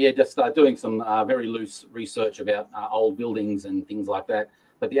 So just doing some very loose research about old buildings and things like that.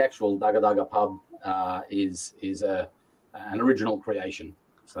 but the actual Dugga Dugga pub is an original creation.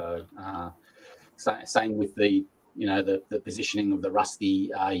 So same with the the positioning of the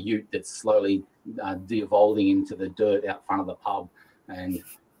rusty ute that's slowly de-evolving into the dirt out front of the pub. And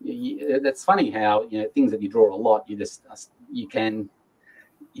that's funny how things that you draw a lot, you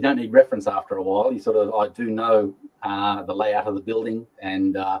don't need reference after a while. I do know the layout of the building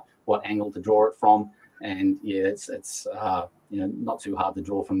and what angle to draw it from, and it's not too hard to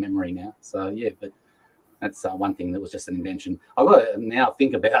draw from memory now. So but that's one thing that was just an invention. I've got to now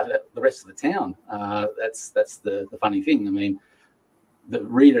think about it, the rest of the town. That's the funny thing. I mean, the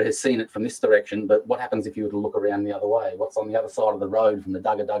reader has seen it from this direction, but what happens if you were to look around the other way? What's on the other side of the road from the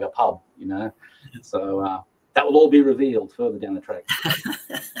Dugga Dugga pub? So that will all be revealed further down the track.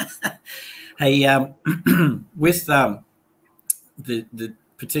 Hey, with the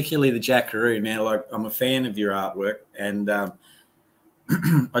particularly the Jackaroo. Now, like, I'm a fan of your artwork, and I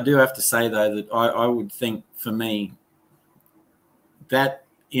do have to say though that I would think, for me, that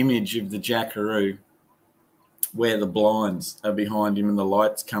image of the Jackaroo, where the blinds are behind him and the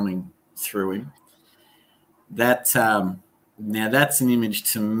light's coming through him, that now that's an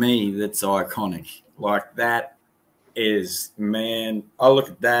image to me that's iconic. Like, that is, man, I look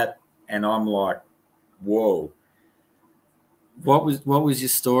at that and I'm like, whoa. What was your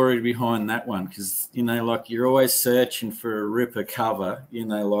story behind that one? Because like, you're always searching for a ripper cover,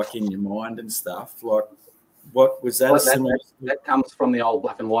 like in your mind and stuff. Like, what was that? Well, that comes from the old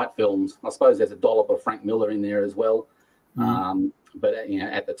black and white films. I suppose there's a dollop of Frank Miller in there as well. But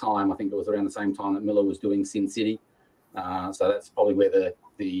at the time, I think it was around the same time that Miller was doing Sin City. So that's probably where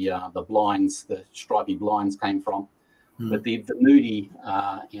the blinds, the stripy blinds, came from. But the moody,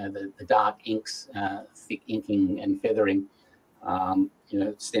 the dark inks, thick inking and feathering,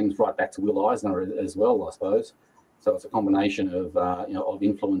 stems right back to Will Eisner as well, I suppose. So it's a combination of of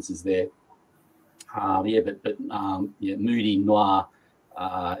influences there. But moody noir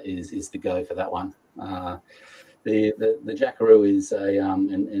is the go for that one. The Jackaroo is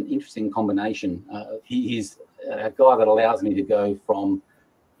an interesting combination. He's a guy that allows me to go from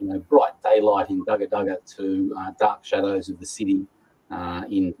bright daylight in Dugga Dugga to dark shadows of the city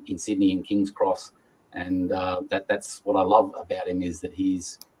in Sydney and King's Cross. And that's what I love about him, is that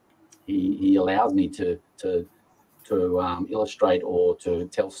he allows me to illustrate or to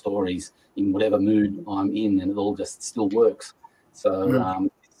tell stories in whatever mood I'm in, and it all just still works. So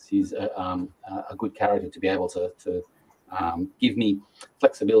he's a good character to be able to give me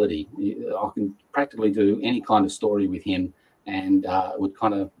flexibility. I can practically do any kind of story with him, and it would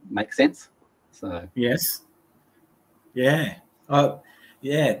kind of make sense. So yes, yeah.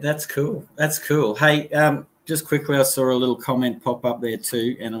 Yeah, that's cool. That's cool. Hey, just quickly, I saw a little comment pop up there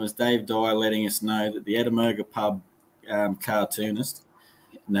too, and it was Dave Dyer letting us know that the Edinburgh pub cartoonist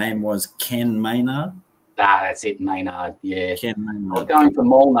name was Ken Maynard. That's it, Maynard. Yeah, Ken Maynard. I was going for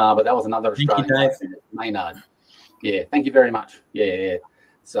Molnar, but that was another Australian. Thank you, Dave. Maynard. Yeah, thank you very much. Yeah.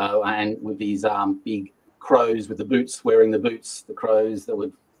 So, and with these big crows with the boots, wearing the boots, the crows that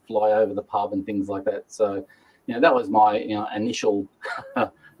would fly over the pub and things like that. So, that was my initial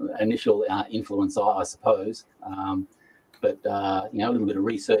influence, I suppose. But a little bit of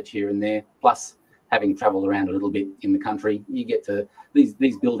research here and there, plus having travelled around a little bit in the country, you get to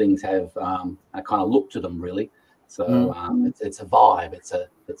these buildings have a kind of look to them, really. So it's a vibe, it's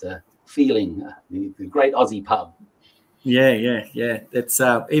a feeling. The great Aussie pub. Yeah. It's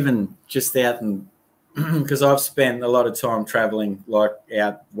even just out in, because I've spent a lot of time traveling, like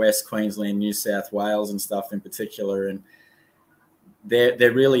out West Queensland, New South Wales and stuff in particular, and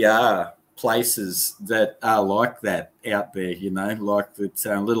there really are places that are like that out there, like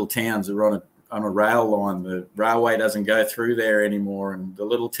that little towns are on a rail line. The railway doesn't go through there anymore, and the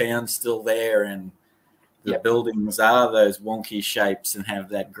little town's still there, and the buildings are those wonky shapes and have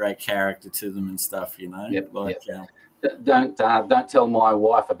that great character to them and stuff, Don't tell my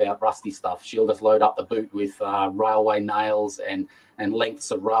wife about rusty stuff. She'll just load up the boot with railway nails and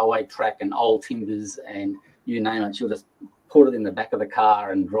lengths of railway track and old timbers and you name it. She'll just put it in the back of the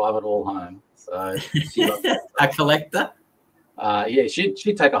car and drive it all home. So a collector. Yeah, she'd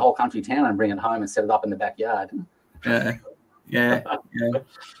take a whole country town and bring it home and set it up in the backyard. Yeah.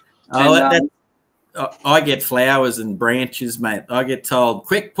 And, I get flowers and branches, mate. I get told,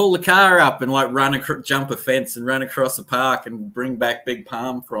 quick, pull the car up and jump a fence and run across a park and bring back big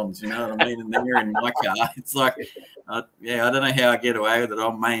palm fronds, you know what I mean? And they're in my car. It's like, I don't know how I get away with it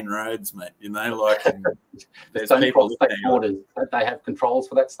on main roads, mate. There's people orders. Don't they have controls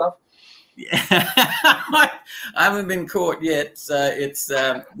for that stuff? Yeah, I haven't been caught yet, so it's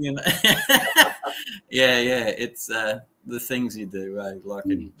the things you do, like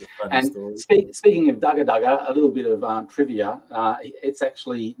the funny And stories. speaking of Dugga Dugga, a little bit of trivia. It's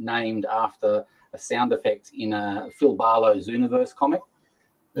actually named after a sound effect in a Phil Barlow's Zooniverse comic.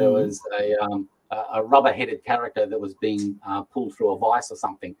 There was a rubber-headed character that was being pulled through a vice or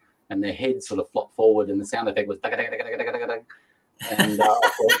something, and their head sort of flopped forward, and the sound effect was Dugga Dugga Dugga Dugga Dugga Dugga.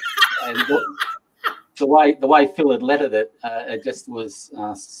 And the way Phil had lettered it, it just was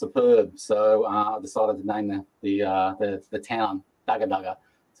superb. So I decided to name the town Dugga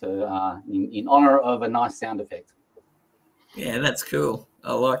Dugga in honor of a nice sound effect. Yeah, that's cool.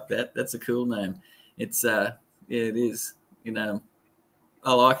 I like that. That's a cool name. It's yeah, it is. You know,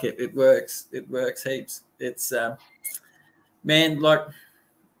 I like it. It works. It works heaps. It's man, like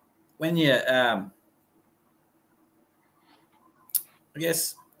when you I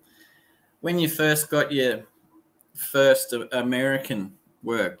guess when you first got your first American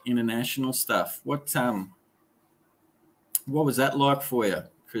work, international stuff, what was that like for you?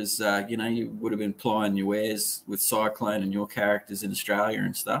 Because you know, you would have been plying your wares with Cyclone and your characters in Australia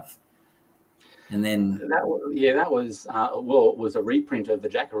and stuff. And then that was well, it was a reprint of the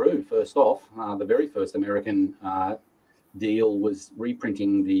Jackaroo. First off, the very first American deal was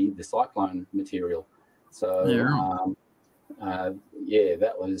reprinting the Cyclone material. So yeah,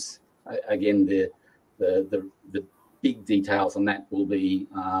 that was again the big details on that will be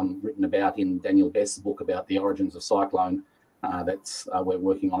written about in Daniel Best's book about the origins of Cyclone. That's we're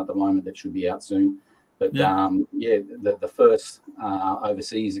working on at the moment. That should be out soon. But yeah, the first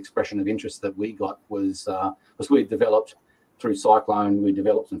overseas expression of interest that we got was we developed through Cyclone. We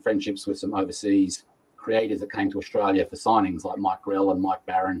developed some friendships with some overseas creators that came to Australia for signings, like Mike Grell and Mike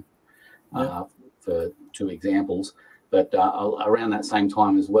Barron, for two examples. But around that same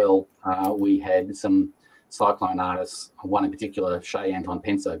time as well, we had some Cyclone artists. One in particular, Shay Anton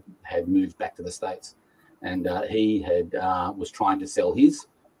Pencer, had moved back to the States, and he had was trying to sell his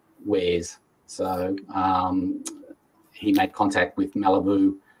wares. So he made contact with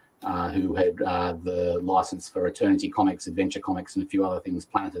Malibu, who had the license for Eternity Comics, Adventure Comics, and a few other things,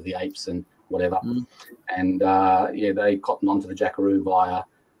 Planet of the Apes and whatever. And yeah, they cottoned onto the Jackaroo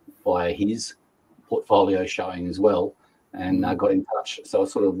via his portfolio showing as well, and got in touch. So I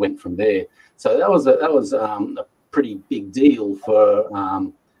sort of went from there. So that was a pretty big deal for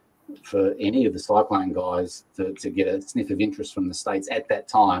any of the Cyclone guys to get a sniff of interest from the States at that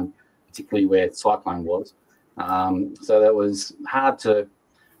time, particularly where Cyclone was. So that was hard to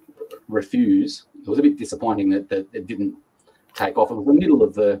refuse. It was a bit disappointing that it didn't take off. It was the middle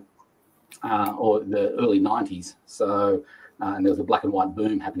of the early 90s. So and there was a black and white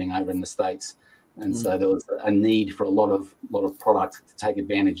boom happening over in the States. And so there was a need for a lot of product to take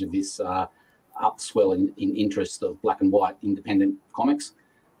advantage of this upswell in interest of black and white independent comics.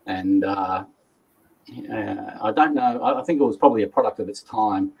 And I don't know. I think it was probably a product of its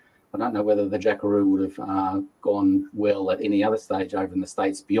time. I don't know whether the Jackaroo would have gone well at any other stage over in the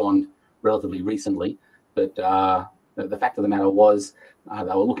States beyond relatively recently. But the fact of the matter was they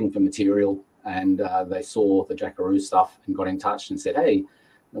were looking for material, and they saw the Jackaroo stuff and got in touch and said, hey,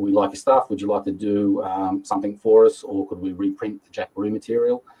 we like your stuff. Would you like to do something for us, or could we reprint the Jackaroo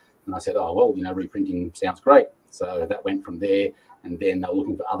material? And I said, oh, well, you know, reprinting sounds great. So that went from there. And then they were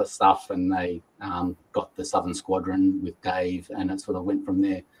looking for other stuff, and they got the Southern Squadron with Dave, and it sort of went from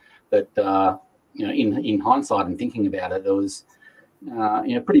there. But you know, in hindsight and thinking about it, it was you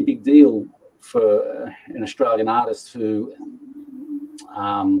know, a pretty big deal for an Australian artist who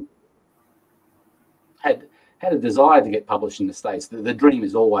had a desire to get published in the States. The dream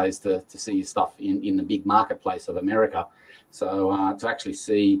is always to see your stuff in the big marketplace of America. So to actually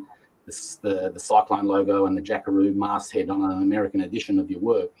see the Cyclone logo and the Jackaroo masthead on an American edition of your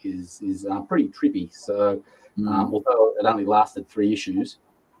work is pretty trippy. So although it only lasted 3 issues,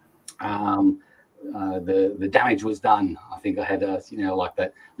 the damage was done. I think I had like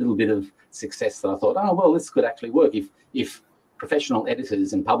that little bit of success that I thought, oh well, this could actually work. If professional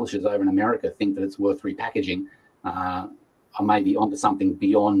editors and publishers over in America think that it's worth repackaging, I may be onto something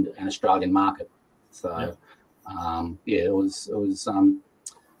beyond an Australian market. So yeah, it was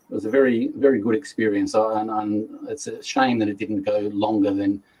a very, very good experience. And it's a shame that it didn't go longer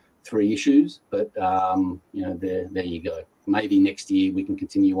than 3 issues, but you know, there you go. Maybe next year we can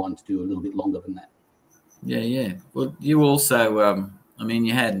continue on to do a little bit longer than that. Yeah. Well, you also, I mean,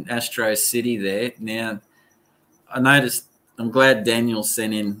 you had Astro City there. Now, I noticed, I'm glad Daniel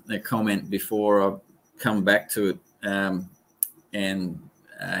sent in a comment before I come back to it. And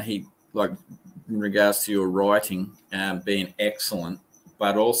he, like, in regards to your writing being excellent,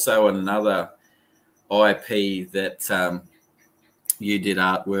 but also another IP that you did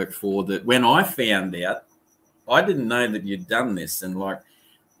artwork for, that when I found out, I didn't know that you'd done this, and like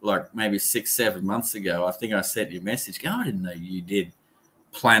maybe 6-7 months ago, I think I sent you a message. I didn't know you did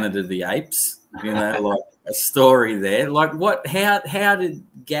Planet of the Apes. You know, like a story there. Like what? How did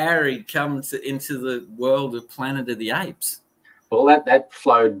Gary come into the world of Planet of the Apes? Well, that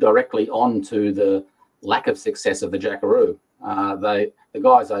flowed directly on to the lack of success of the Jackaroo. The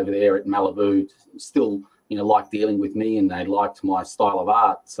guys over there at Malibu still, like dealing with me, and they liked my style of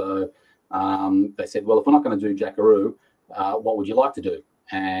art. So they said, well, if we're not going to do Jackaroo, what would you like to do?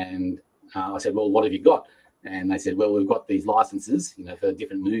 And I said, well, what have you got? And they said, well, we've got these licenses, for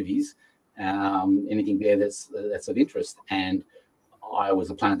different movies. Anything there that's of interest. And I was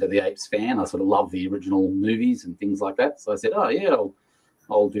a Planet of the Apes fan. I sort of love the original movies and things like that. So I said, oh yeah,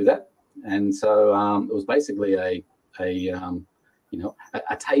 I'll do that. And so it was basically a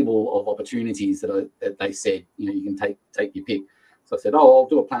table of opportunities that they said, you can take your pick. So I said, oh, I'll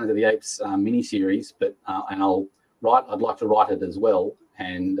do a Planet of the Apes mini series, but and I'd like to write it as well,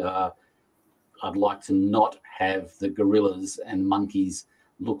 and I'd like to not have the gorillas and monkeys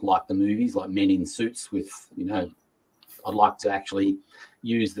look like the movies, like men in suits with, I'd like to actually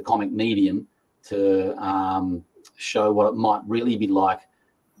use the comic medium to show what it might really be like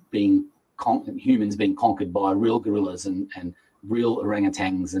being humans being conquered by real gorillas and real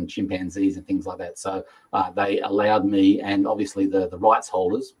orangutans and chimpanzees and things like that. So they allowed me, and obviously the rights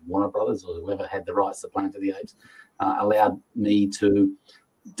holders, Warner Brothers or whoever had the rights to Planet of the Apes, allowed me to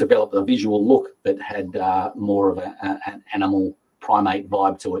develop a visual look that had more of an animal primate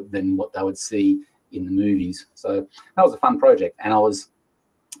vibe to it than what they would see in the movies. So that was a fun project, and I was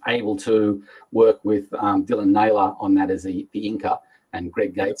able to work with Dylan Naylor on that as the inker, and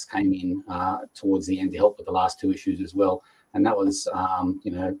Greg Gates came in towards the end to help with the last 2 issues as well. And that was, I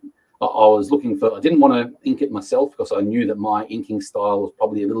was looking for, I didn't want to ink it myself because I knew that my inking style was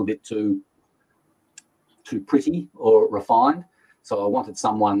probably a little bit too pretty or refined. So I wanted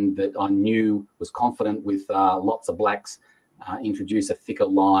someone that I knew was confident with lots of blacks, introduce a thicker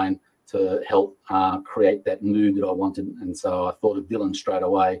line to help create that mood that I wanted. And so I thought of Dylan straight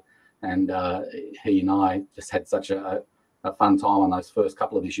away, and he and I just had such a fun time on those first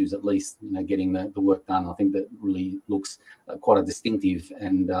couple of issues, at least, getting the work done. I think that really looks quite a distinctive,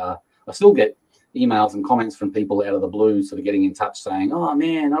 and I still get emails and comments from people out of the blue sort of getting in touch saying, oh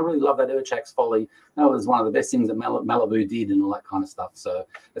man, I really love that Urchak's Folly. That was one of the best things that Malibu did, and all that kind of stuff. So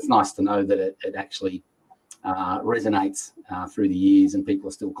it's nice to know that it actually resonates through the years, and people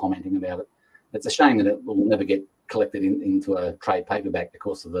are still commenting about it. It's a shame that it will never get collected into a trade paperback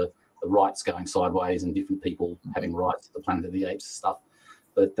because of the rights going sideways and different people having rights to the Planet of the Apes stuff.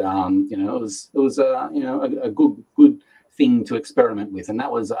 But it was a good thing to experiment with, and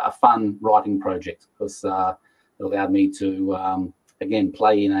that was a fun writing project because it allowed me to again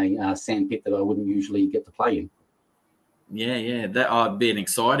play in a sandpit that I wouldn't usually get to play in. Yeah, that would be an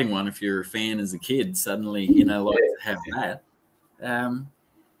exciting one if you're a fan as a kid. Suddenly, to have that.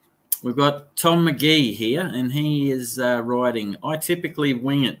 We've got Tom McGee here, and he is writing, I typically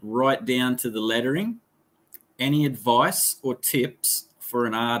wing it right down to the lettering. Any advice or tips for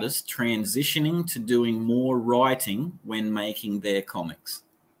an artist transitioning to doing more writing when making their comics?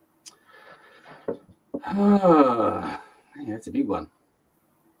 That's a big one.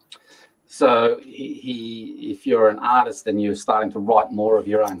 So if you're an artist and you're starting to write more of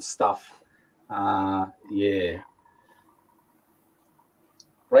your own stuff,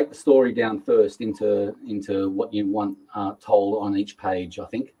 break the story down first into what you want told on each page, I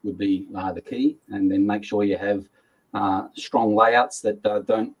think would be the key, and then make sure you have strong layouts that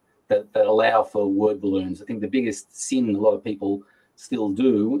allow for word balloons. I think the biggest sin a lot of people still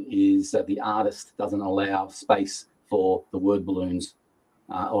do is that the artist doesn't allow space for the word balloons,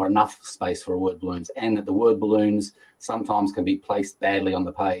 or enough space for word balloons, and that the word balloons sometimes can be placed badly on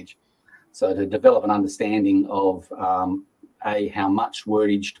the page. So to develop an understanding of how much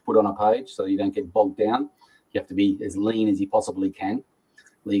wordage to put on a page so you don't get bogged down, you have to be as lean as you possibly can.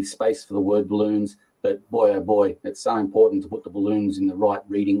 Leave space for the word balloons, but boy, oh boy, it's so important to put the balloons in the right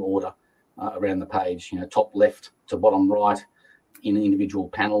reading order around the page, top left to bottom right in an individual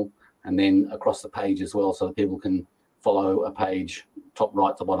panel, and then across the page as well, so that people can follow a page top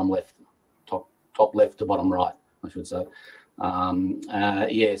right to bottom left, top left to bottom right, I should say.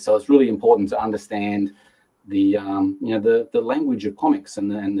 So it's really important to understand the language of comics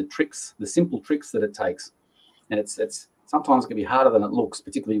and the tricks, the simple tricks that it takes. And it's sometimes it can be harder than it looks,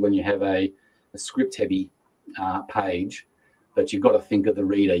 particularly when you have a script heavy page. But you've got to think of the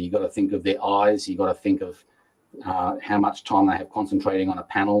reader, you've got to think of their eyes, you've got to think of how much time they have concentrating on a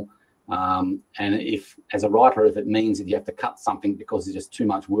panel. And if, as a writer, if it means that you have to cut something because there's just too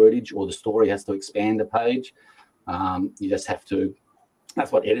much wordage, or the story has to expand a page, You just have to.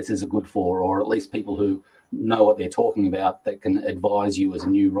 That's what editors are good for, or at least people who know what they're talking about that can advise you as a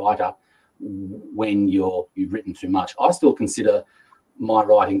new writer when you've written too much. I still consider my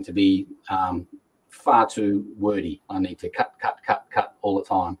writing to be far too wordy. I need to cut all the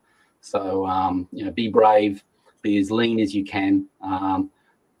time. So be brave, be as lean as you can,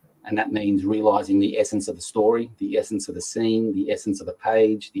 and that means realizing the essence of the story, the essence of the scene, the essence of the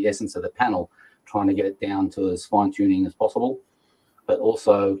page, the essence of the panel, trying to get it down to as fine-tuning as possible, but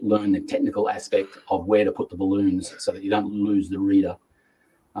also learn the technical aspect of where to put the balloons so that you don't lose the reader.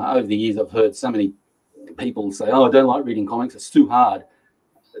 Over the years, I've heard so many people say, oh, I don't like reading comics, it's too hard.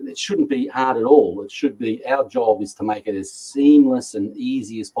 It shouldn't be hard at all. It should be, our job is to make it as seamless and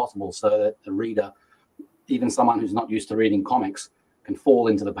easy as possible so that the reader, even someone who's not used to reading comics, can fall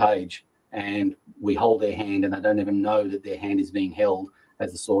into the page and we hold their hand and they don't even know that their hand is being held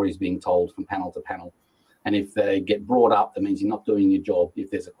as the story is being told from panel to panel. And if they get brought up, that means you're not doing your job. If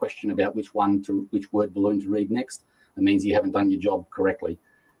there's a question about which word balloon to read next, that means you haven't done your job correctly.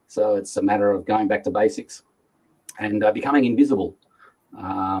 So it's a matter of going back to basics and becoming invisible.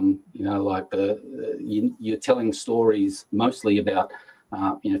 You're telling stories mostly about,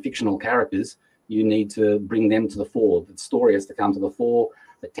 fictional characters. You need to bring them to the fore. The story has to come to the fore.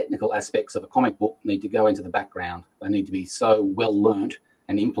 The technical aspects of a comic book need to go into the background. They need to be so well learnt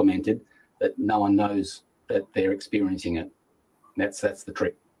and implemented that no one knows that they're experiencing it. That's the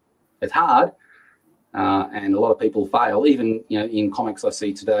trick. It's hard, and a lot of people fail. Even in comics I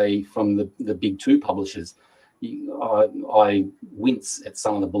see today from the big two publishers, I wince at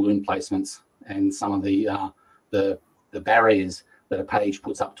some of the balloon placements and some of the barriers that a page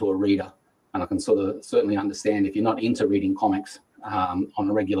puts up to a reader. And I can certainly understand, if you're not into reading comics on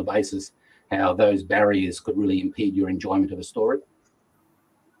a regular basis, how those barriers could really impede your enjoyment of a story.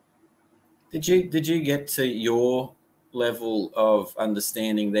 Did you get to your level of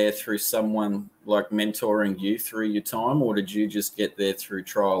understanding there through someone like mentoring you through your time, or did you just get there through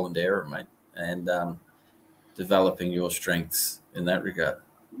trial and error, mate, and developing your strengths in that regard?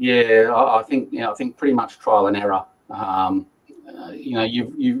 Yeah, I think pretty much trial and error.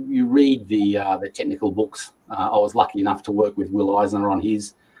 You read the technical books. I was lucky enough to work with Will Eisner on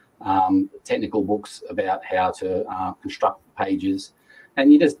his technical books about how to construct pages,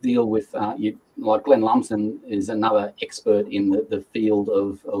 and you just deal with like Glenn Lumsden is another expert in the field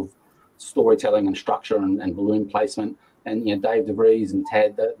of storytelling and structure and balloon placement, and Dave DeVries and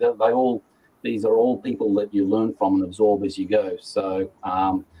Tad. These are all people that you learn from and absorb as you go. So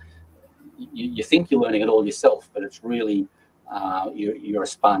you think you're learning it all yourself, but it's really you're a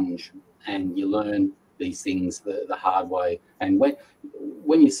sponge and you learn these things the hard way. And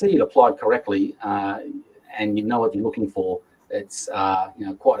when you see it applied correctly and you know what you're looking for, it's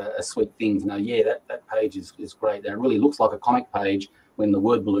quite a sweet thing to know. Yeah, that page is great. It really looks like a comic page when the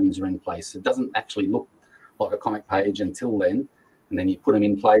word balloons are in place. It doesn't actually look like a comic page until then. And then you put them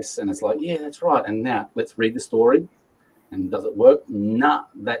in place and it's like, yeah, that's right. And now let's read the story. And does it work? Nah,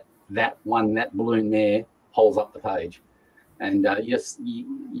 that balloon there holds up the page. And yes,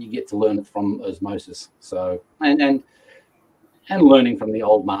 you get to learn it from osmosis. So and learning from the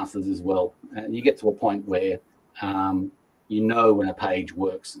old masters as well. And you get to a point where you know when a page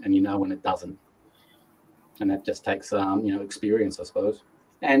works and you know when it doesn't. And that just takes experience, I suppose.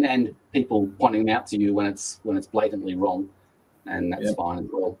 And people pointing out to you when it's blatantly wrong. And that's fine as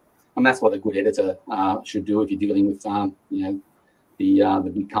well. And that's what a good editor should do if you're dealing with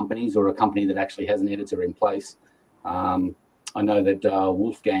the big companies or a company that actually has an editor in place. I know that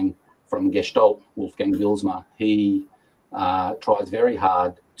Wolfgang from Gestalt, Wolfgang Wilsma, he tries very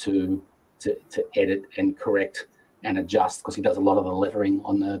hard to edit and correct and adjust, because he does a lot of the lettering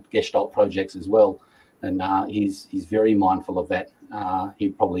on the Gestalt projects as well. And he's very mindful of that.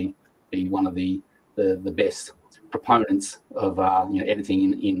 He'd probably be one of the best proponents of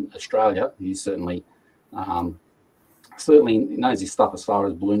editing in Australia. He's certainly knows his stuff as far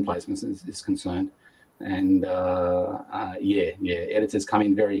as balloon placements is concerned. And editors come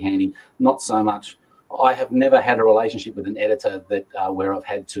in very handy. Not so much. I have never had a relationship with an editor that where I've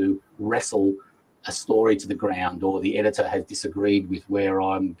had to wrestle a story to the ground, or the editor has disagreed with where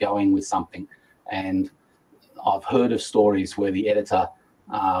I'm going with something. And I've heard of stories where the editor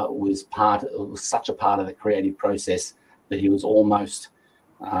was such a part of the creative process that he was almost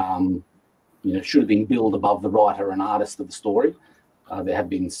should have been billed above the writer and artist of the story. There have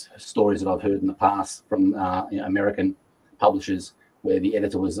been stories that I've heard in the past from American publishers where the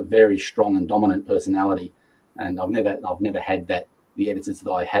editor was a very strong and dominant personality, and I've never had that. The editors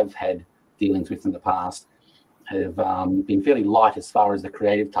that I have had dealings with in the past have been fairly light as far as the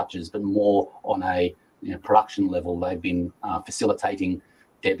creative touches, but more on a production level, they've been facilitating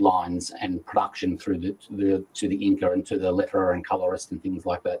deadlines and production through to the inker and to the letterer and colorist and things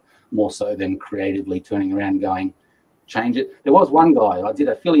like that, more so than creatively turning around and going, change it. There was one guy, I did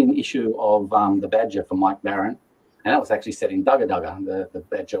a fill-in issue of The Badger for Mike Barron, and that was actually set in Dugga Dugga. The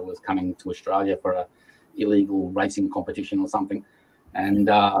Badger was coming to Australia for a illegal racing competition or something, and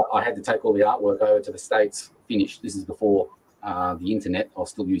I had to take all the artwork over to the States, finished. This is before the internet. I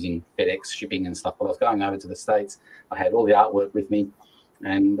was still using FedEx shipping and stuff, but I was going over to the States. I had all the artwork with me,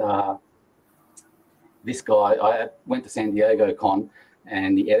 and this guy, I went to San Diego Con,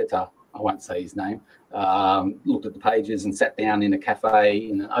 and the editor, I won't say his name, looked at the pages and sat down in a cafe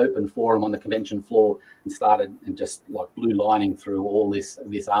in an open forum on the convention floor and started and just like blue lining through all this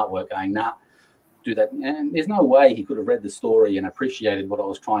artwork, going, nah, do that. And there's no way he could have read the story and appreciated what I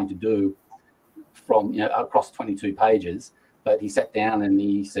was trying to do from across 22 pages. But he sat down and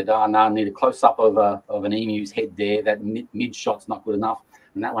he said, oh, no, I need a close-up of an emu's head there. That mid shot's not good enough.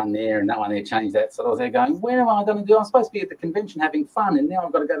 And that one there and that one there, change that. So I was there going, where am I going to do? I'm supposed to be at the convention having fun, and now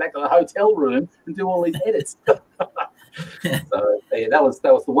I've got to go back to the hotel room and do all these edits. So yeah, that was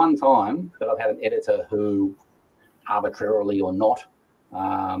the one time that I've had an editor who, arbitrarily or not,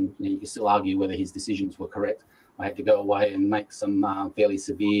 you can still argue whether his decisions were correct. I had to go away and make some fairly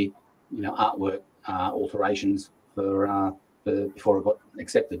severe, artwork alterations for before it got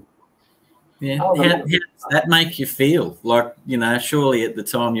accepted. Yeah, how does that make you feel? Like, surely at the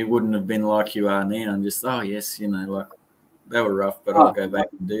time you wouldn't have been like you are now and just, oh, yes, like they were rough, but I'll go back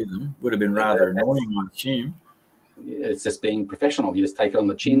and do them. Would have been rather annoying, I assume. It's just being professional. You just take it on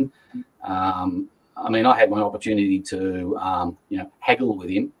the chin. I mean, I had my opportunity to, haggle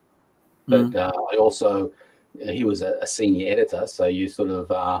with him, but I also, he was a senior editor, so you sort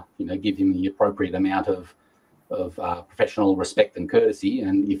of, give him the appropriate amount of professional respect and courtesy.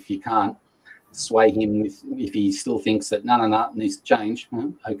 And if you can't sway him, if he still thinks that no, it needs to change,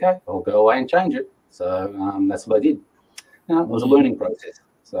 okay, I'll go away and change it. So that's what I did. It was a learning process.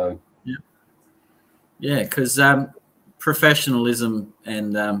 So yeah, because professionalism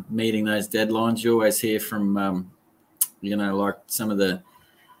and meeting those deadlines, you always hear from like some of the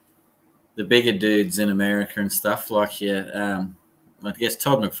bigger dudes in America and stuff, like I guess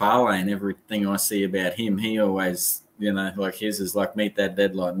Todd McFarlane, everything I see about him, he always, like his is like meet that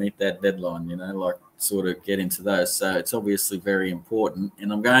deadline, like sort of get into those. So it's obviously very important.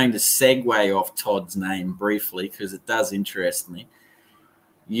 And I'm going to segue off Todd's name briefly because it does interest me.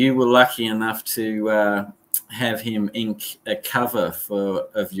 You were lucky enough to have him ink a cover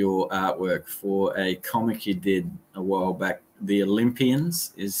of your artwork for a comic you did a while back, The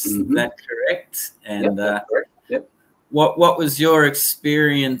Olympians. Is that correct? And that's correct. Yep. What was your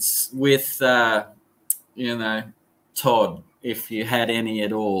experience with, Todd, if you had any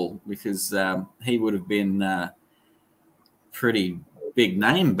at all? Because he would have been a pretty big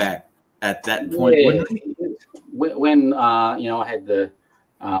name back at that point, wouldn't he? When I had the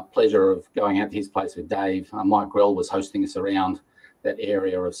pleasure of going out to his place with Dave, Mike Grell was hosting us around that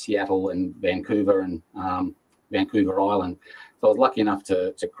area of Seattle and Vancouver and Vancouver Island. So I was lucky enough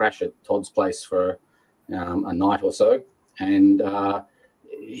to crash at Todd's place for a night or so, and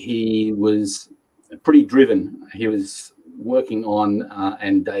he was pretty driven. He was working on,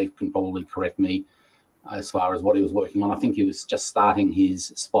 and Dave can probably correct me as far as what he was working on. I think he was just starting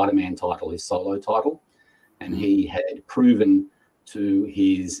his Spider-Man title, his solo title, and he had proven to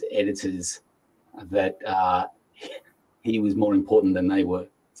his editors that he was more important than they were.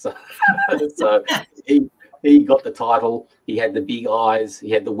 So, so he got the title. He had the big eyes. He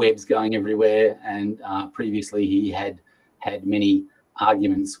had the webs going everywhere. And previously he had many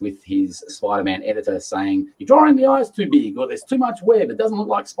arguments with his Spider-Man editor saying, you're drawing the eyes too big, or there's too much web. It doesn't look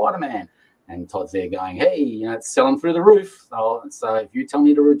like Spider-Man. And Todd's there going, hey, it's selling through the roof. So if you tell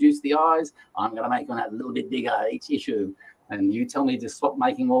me to reduce the eyes, I'm going to make them a little bit bigger each issue. And you tell me to stop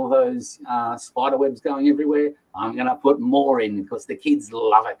making all those spider webs going everywhere, I'm going to put more in because the kids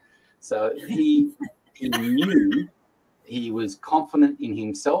love it. So he knew, he was confident in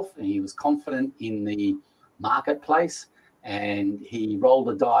himself and he was confident in the marketplace. And he rolled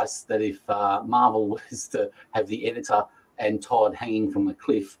the dice that if Marvel was to have the editor and Todd hanging from a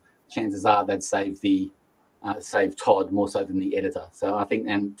cliff, chances are they'd save Todd more so than the editor. So I think,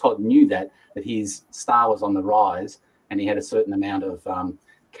 and Todd knew that his star was on the rise, and he had a certain amount of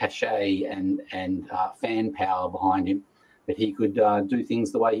cachet and fan power behind him that he could do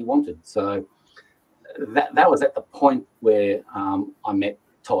things the way he wanted. So that was at the point where I met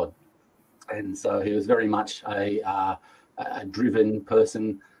Todd, and so he was very much a driven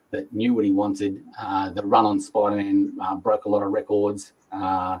person that knew what he wanted. The run on Spider-Man broke a lot of records,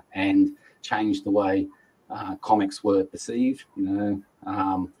 and changed the way comics were perceived.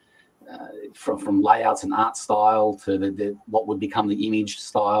 From layouts and art style to what would become the image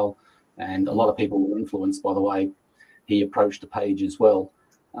style, and a lot of people were influenced by the way he approached the page as well.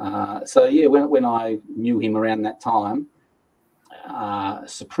 So yeah, when I knew him around that time,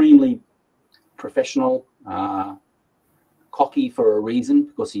 supremely professional, cocky for a reason,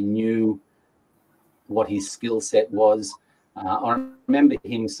 because he knew what his skill set was. I remember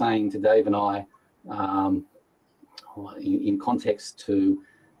him saying to Dave and I, in context to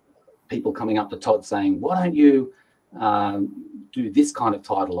people coming up to Todd saying, why don't you do this kind of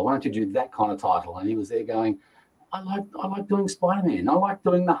title, or why don't you do that kind of title? And he was there going, I like doing Spider-Man. I like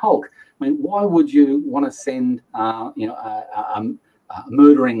doing the Hulk. I mean, why would you want to send a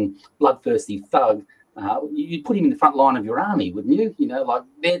murdering, bloodthirsty thug? You'd put him in the front line of your army, wouldn't you? Like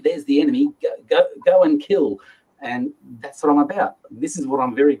there's the enemy. Go and kill. And that's what I'm about. This is what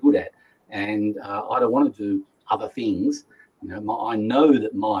I'm very good at. And I don't want to do other things. I know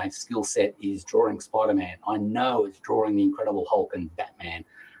that my skill set is drawing Spider-Man. I know it's drawing the Incredible Hulk and Batman.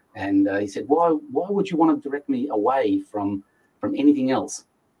 And he said, why would you want to direct me away from anything else?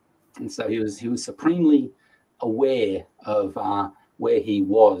 And so he was supremely aware of where he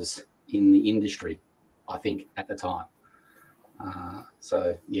was in the industry, I think, at the time.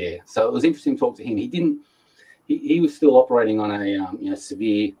 So yeah, so it was interesting to talk to him. He was still operating on a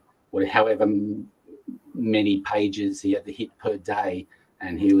severe, however many pages he had to hit per day,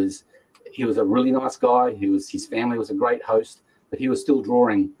 and he was a really nice guy. His family was a great host. But he was still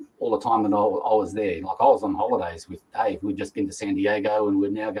drawing all the time that I was there. Like I was on holidays with Dave. We'd just been to San Diego, and we're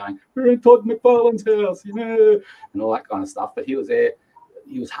now going, we're in Todd McFarlane's house, and all that kind of stuff. But he was there.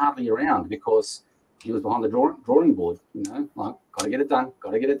 He was hardly around because he was behind the drawing board, like, got to get it done.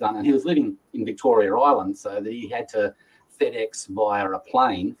 And he was living in Victoria Island, so that he had to FedEx via a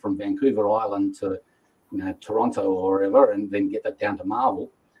plane from Vancouver Island to, Toronto or wherever, and then get that down to Marvel.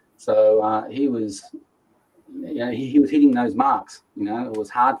 So he was... he was hitting those marks. It was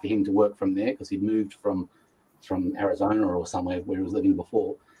hard for him to work from there because he'd moved from Arizona or somewhere where he was living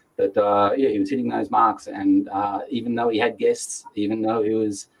before. But he was hitting those marks. And even though he had guests, even though he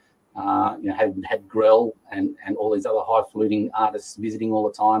was had Grell and all these other highfalutin artists visiting all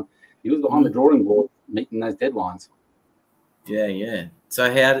the time, he was behind the drawing board meeting those deadlines. Yeah.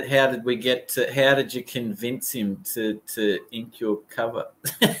 So how did we get to? How did you convince him to ink your cover?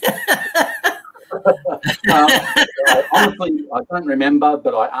 Honestly, I don't remember,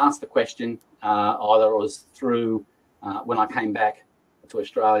 but I asked the question. Either it was through when I came back to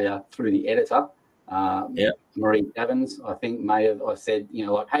Australia through the editor, Marie Evans, I think may have. I said,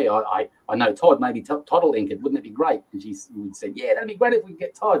 hey, I know Todd. Maybe Todd will ink it. Wouldn't it be great? And she would say, yeah, that'd be great if we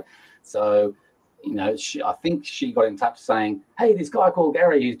get Todd. So, I think she got in touch saying, hey, this guy called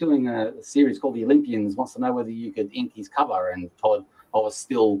Gary who's doing a series called The Olympians wants to know whether you could ink his cover. And Todd, I was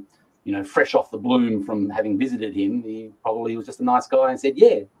still, fresh off the bloom from having visited him. He probably was just a nice guy and said,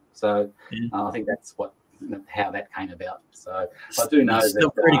 yeah. So I think that's how that came about. So I do know it's still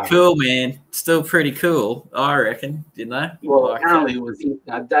pretty cool, man. Still pretty cool, I reckon. Well, apparently it was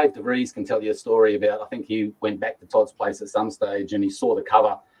Dave DeVries can tell you a story about. I think he went back to Todd's place at some stage and he saw the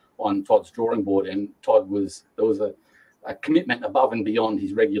cover on Todd's drawing board, and there was a commitment above and beyond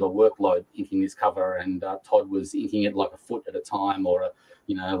his regular workload inking this cover, and Todd was inking it like a foot at a time, or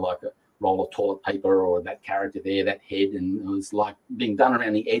like a roll of toilet paper, or that character there, that head, and it was like being done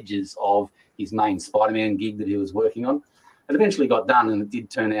around the edges of his main Spider-Man gig that he was working on. It eventually got done, and it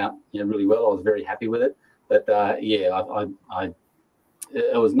did turn out really well. I was very happy with it, but it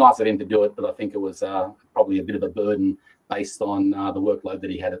was nice of him to do it, but I think it was probably a bit of a burden based on the workload that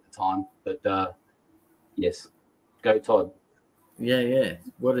he had at the time. But yes, go Todd. Yeah.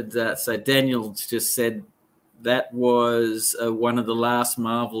 What did that? So Daniel just said that was one of the last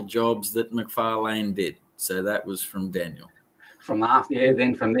Marvel jobs that McFarlane did. So that was from Daniel.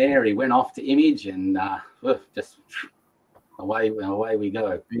 Then from there he went off to Image, and just away we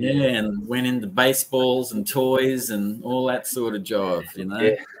go. Yeah, and went into baseballs and toys and all that sort of jive,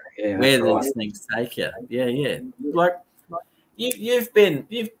 Yeah, where these things take you. Yeah. Like you've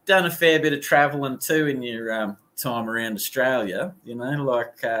done a fair bit of traveling too in your time around Australia,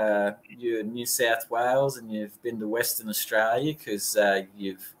 like you're in New South Wales, and you've been to Western Australia because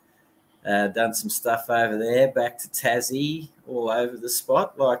you've done some stuff over there, back to Tassie, all over the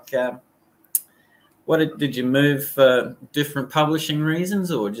spot. Like, did you move for different publishing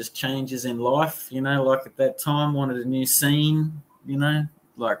reasons, or just changes in life? Like at that time, wanted a new scene.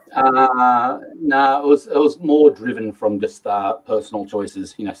 Like no, it was more driven from just personal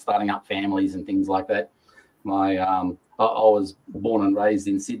choices. Starting up families and things like that. I was born and raised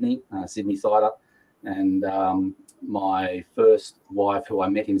in Sydney, Sydney Sider, and my first wife, who I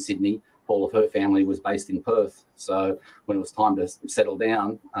met in Sydney, all of her family was based in Perth. So when it was time to settle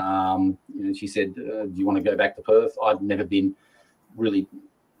down, she said, "Do you want to go back to Perth?" I'd never been really,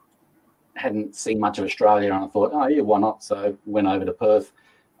 hadn't seen much of Australia, and I thought, oh yeah, why not? So went over to Perth,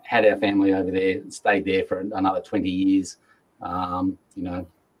 had our family over there, stayed there for another 20 years.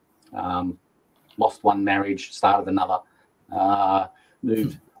 Lost one marriage, started another,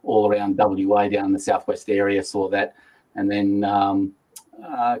 moved all around WA, down in the southwest area, saw that, and then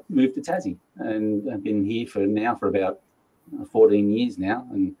moved to Tassie, and I've been here for about 14 years now,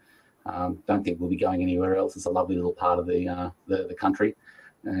 and don't think we'll be going anywhere else. It's a lovely little part of the country,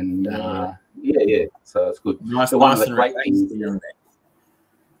 and yeah, so it's good. Nice, so one of the great things,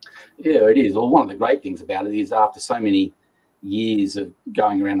 yeah, it is. Well, one of the great things about it is after so many years of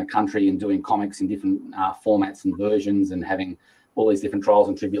going around the country and doing comics in different formats and versions, and having all these different trials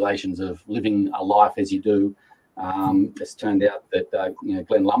and tribulations of living a life as you do, it's turned out that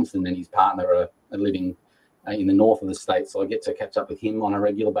Glenn Lumsden and his partner are living in the north of the state, so I get to catch up with him on a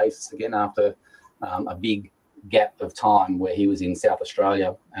regular basis again after a big gap of time where he was in South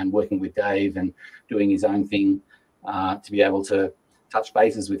Australia and working with Dave and doing his own thing, to be able to touch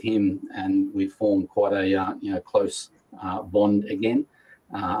bases with him, and we've formed quite a close bond again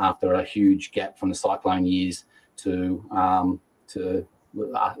after a huge gap from the cyclone years to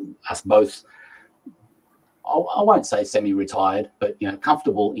us both. I won't say semi-retired, but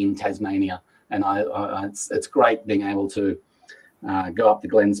comfortable in Tasmania, and it's great being able to go up to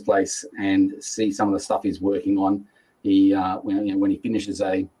Glenn's place and see some of the stuff he's working on. He when he finishes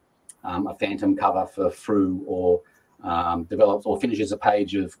a Phantom cover for Frew, or develops or finishes a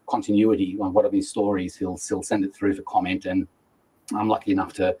page of continuity on one of his stories, he'll send it through for comment, and I'm lucky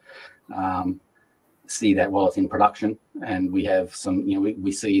enough to see that while it's in production. And we have some,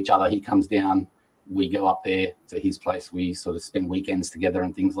 we see each other. He comes down, we go up there to his place, we sort of spend weekends together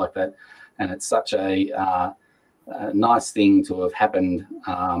and things like that. And it's such a nice thing to have happened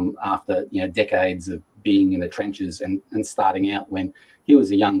after decades of being in the trenches and starting out when he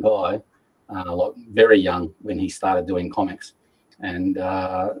was a young guy, very young when he started doing comics, and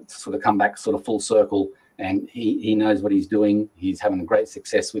sort of come back sort of full circle, and he knows what he's doing. He's having great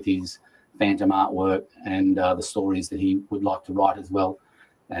success with his Phantom artwork and the stories that he would like to write as well.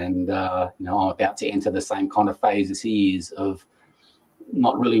 And I'm about to enter the same kind of phase as he is, of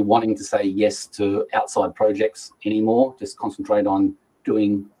not really wanting to say yes to outside projects anymore, just concentrate on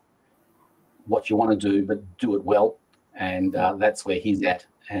doing what you want to do, but do it well. And that's where he's at.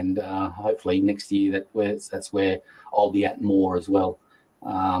 And hopefully next year that's where I'll be at more as well,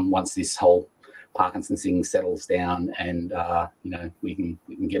 once this whole Parkinson's thing settles down, and we can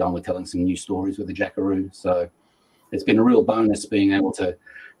get on with telling some new stories with the Jackaroo. So it's been a real bonus being able to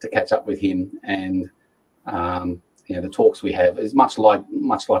catch up with him, and the talks we have is much like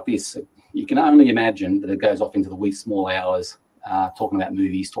this. You can only imagine that it goes off into the wee small hours, talking about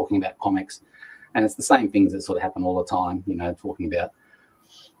movies, talking about comics, and it's the same things that sort of happen all the time. Talking about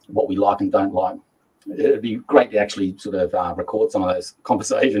what we like and don't like. It'd be great to actually sort of record some of those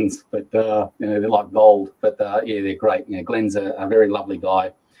conversations, but they're like gold. But yeah, they're great. Glenn's a very lovely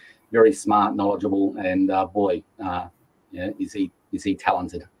guy, very smart, knowledgeable, and boy, is he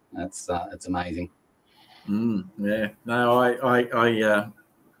talented. It's amazing. Yeah, no, I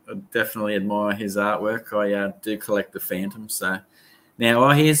definitely admire his artwork. I do collect the Phantom. So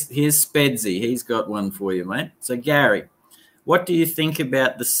now, here's Spedsy. He's got one for you, mate. So Gary, what do you think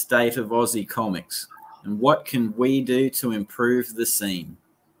about the state of Aussie comics, and what can we do to improve the scene?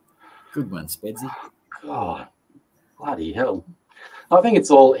 Good one, Spedsy. God, bloody hell! I think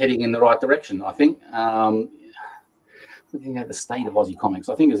it's all heading in the right direction. I think looking at the state of Aussie comics,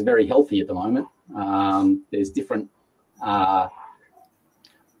 I think it's very healthy at the moment. There's different.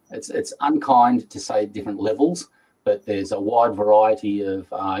 It's unkind to say different levels, but there's a wide variety of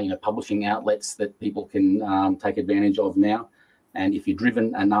publishing outlets that people can take advantage of now. And if you're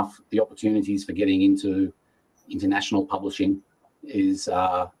driven enough, the opportunities for getting into international publishing is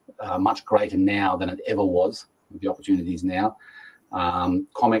much greater now than it ever was. The opportunities now.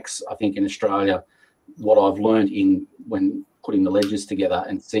 Comics, I think in Australia, what I've learned when putting the ledgers together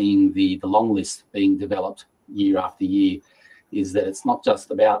and seeing the long list being developed year after year, is that it's not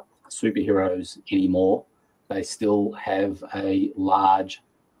just about superheroes anymore. They still have a large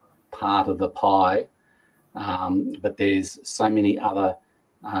part of the pie, but there's so many other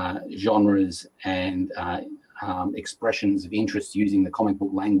genres and expressions of interest using the comic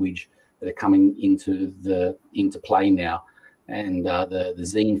book language that are coming into play now. and the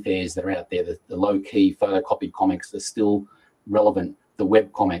zine fairs that are out there, the low-key photocopied comics are still relevant. The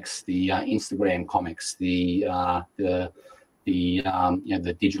web comics, the Instagram comics, the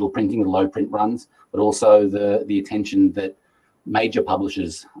digital printing, the low print runs, but also the attention that major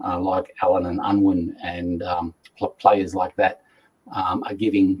publishers like Allen and Unwin and players like that are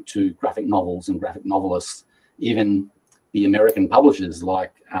giving to graphic novels and graphic novelists. Even the American publishers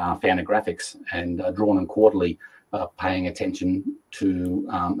like Fantagraphics and Drawn and Quarterly are paying attention to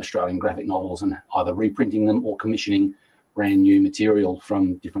Australian graphic novels and either reprinting them or commissioning brand new material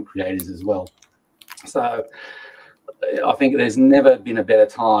from different creators as well. So I think there's never been a better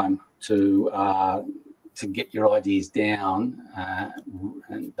time to get your ideas down.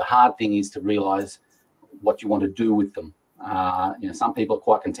 And the hard thing is to realise what you want to do with them. Some people are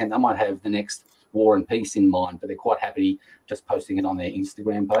quite content. They might have the next War and Peace in mind, but they're quite happy just posting it on their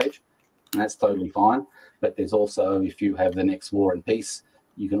Instagram page, and that's totally fine. But there's also, if you have the next War and Peace,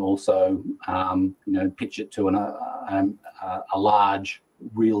 you can also pitch it to a large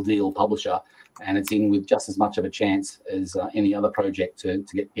real deal publisher, and it's in with just as much of a chance as any other project to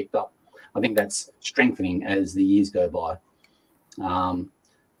get picked up. I think that's strengthening as the years go by.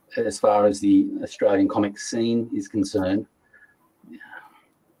 As far as the Australian comic scene is concerned,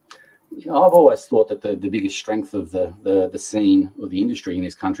 I've always thought that the biggest strength of the scene or the industry in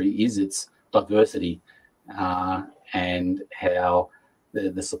this country is its diversity, and how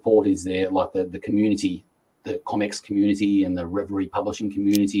the support is there, like the community, the comics community and the Reverie publishing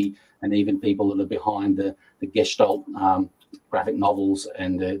community, and even people that are behind the Gestalt graphic novels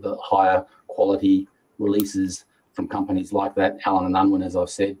and the higher quality releases from companies like that, Allen and Unwin, as I've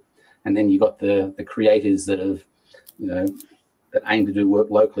said. And then you've got the creators that have, that aim to do work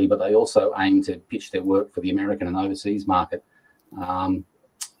locally, but they also aim to pitch their work for the American and overseas market.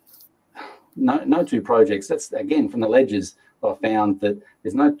 No two projects, that's again from the ledgers, I found that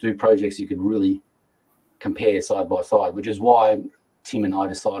there's no two projects you could really compare side by side, which is why Tim and I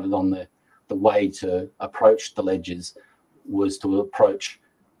decided on the way to approach the ledgers was to approach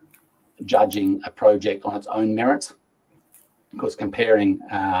judging a project on its own merits, because comparing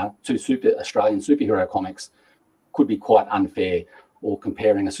two Australian superhero comics could be quite unfair, or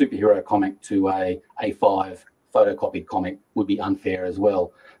comparing a superhero comic to a A5 photocopied comic would be unfair as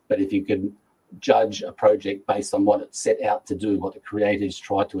well. But if you could judge a project based on what it set out to do, what the creators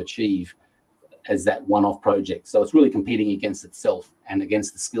tried to achieve as that one-off project, so it's really competing against itself and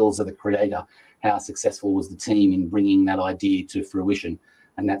against the skills of the creator. How successful was the team in bringing that idea to fruition?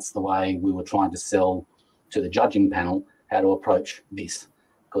 And that's the way we were trying to sell to the judging panel how to approach this,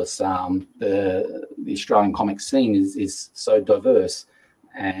 because the Australian comic scene is so diverse,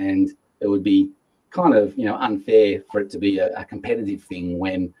 and it would be kind of unfair for it to be a competitive thing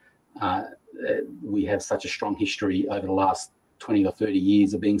when we have such a strong history over the last 20 or 30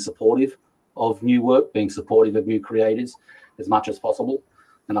 years of being supportive of new work, being supportive of new creators as much as possible.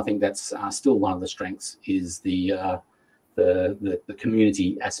 And I think that's still one of the strengths, is the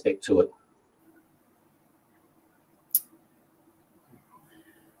community aspect to it.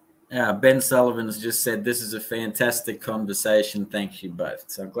 Ben Sullivan's just said, this is a fantastic conversation. Thank you both.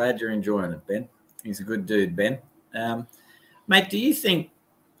 So I'm glad you're enjoying it, Ben. He's a good dude, Ben. Mate, do you think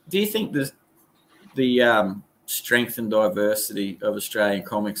the strength and diversity of Australian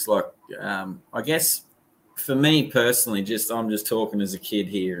comics, like I guess for me personally, I'm just talking as a kid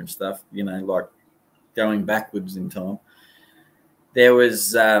here and stuff, like going backwards in time, there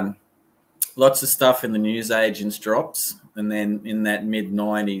was lots of stuff in the newsagents drops. And then in that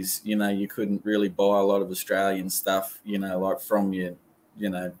mid-90s, you couldn't really buy a lot of Australian stuff, like from your,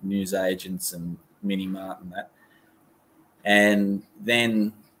 newsagents and Mini-Mart and that. And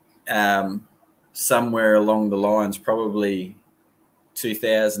then somewhere along the lines, probably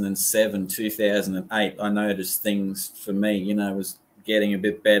 2007, 2008, I noticed things for me, was getting a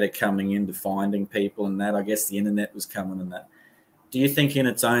bit better coming into finding people and that. I guess the internet was coming and that. Do you think in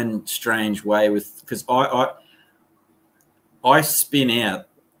its own strange way because I spin out,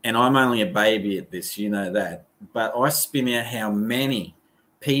 and I'm only a baby at this, that, but I spin out how many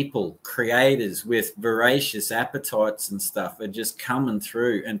people, creators with voracious appetites and stuff are just coming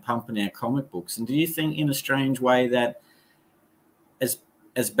through and pumping out comic books. And do you think in a strange way that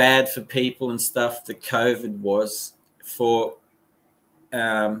as bad for people and stuff that COVID was for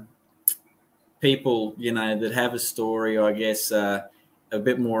people, that have a story, I guess, a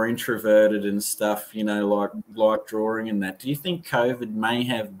bit more introverted and stuff, like drawing and that. Do you think COVID may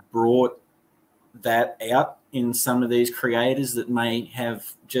have brought that out in some of these creators that may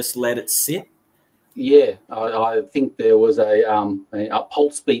have just let it sit? Yeah, I think there was a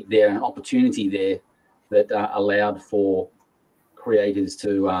pulse beat there, an opportunity there that allowed for creators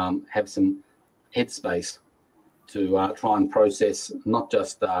to have some headspace to try and process not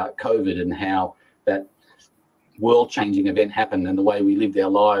just COVID and how that world-changing event happened and the way we lived our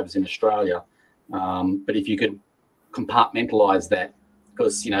lives in Australia. But if you could compartmentalize that,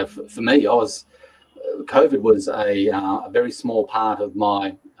 because, you know, for me, COVID was a very small part of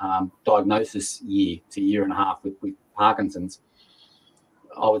my diagnosis year to year and a half with Parkinson's.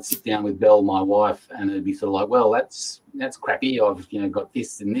 I would sit down with Belle, my wife, and it'd be sort of like, well, that's crappy. I've, you know, got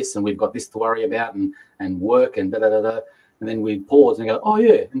this and this, and we've got this to worry about, and work and da da da da. And then we'd pause and go, oh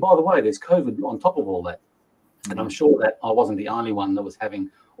yeah, and by the way, there's COVID on top of all that. And I'm sure that I wasn't the only one that was having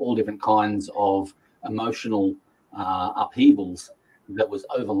all different kinds of emotional upheavals that was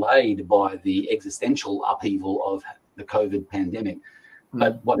overlaid by the existential upheaval of the COVID pandemic.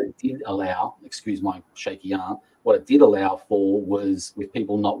 But what it did allow, excuse my shaky arm, what it did allow for was, with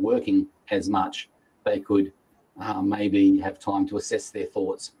people not working as much, they could maybe have time to assess their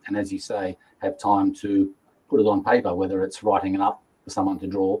thoughts. And as you say, have time to put it on paper, whether it's writing it up for someone to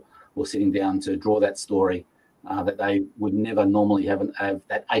draw or sitting down to draw that story that they would never normally have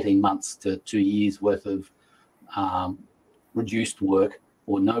that 18 months to 2 years worth of reduced work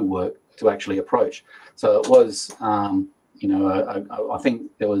or no work to actually approach. So it was, you know, I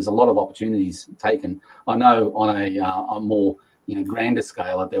think there was a lot of opportunities taken. I know on a more, you know, grander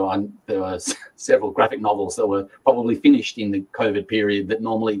scale, there were several graphic novels that were probably finished in the COVID period that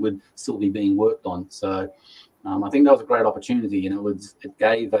normally would still be being worked on. So I think that was a great opportunity, and it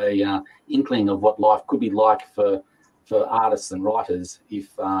gave a inkling of what life could be like for artists and writers if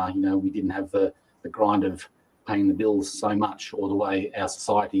you know, we didn't have the grind of paying the bills so much, or the way our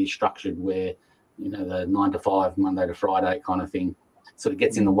society is structured, where, you know, the 9 to 5, Monday to Friday kind of thing sort of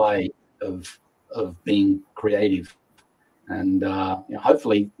gets in the way of being creative. And you know,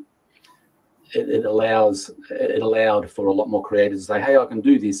 hopefully it allowed for a lot more creators to say, hey, I can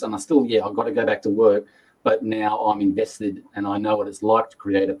do this, and I've got to go back to work, but now I'm invested and I know what it's like to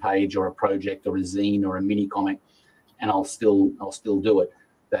create a page or a project or a zine or a mini comic, and I'll still do it.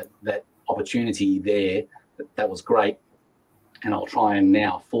 That opportunity there, that was great. And I'll try and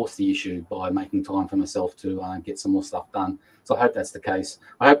now force the issue by making time for myself to get some more stuff done. So I hope that's the case.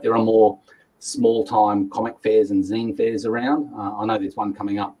 I hope there are more small-time comic fairs and zine fairs around. I know there's one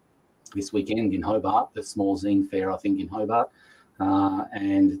coming up this weekend in Hobart, the small zine fair, I think, in Hobart.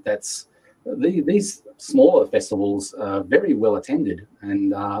 And that's these smaller festivals are very well attended,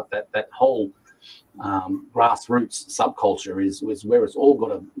 and that whole grassroots subculture is where it's all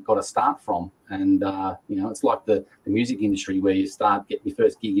got to start from. And you know, it's like the music industry, where you get your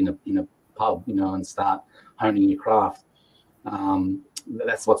first gig in a pub, you know, and start honing your craft.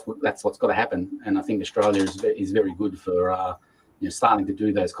 That's what's got to happen. And I think Australia is very good for you know, starting to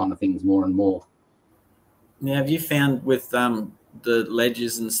do those kind of things more and more. Now, have you found with the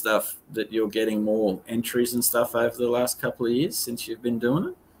ledgers and stuff that you're getting more entries and stuff over the last couple of years since you've been doing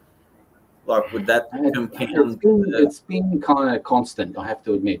it? Like, would that compound? It's been kind of constant, I have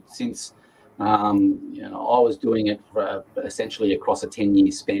to admit, since you know, I was doing it for essentially across a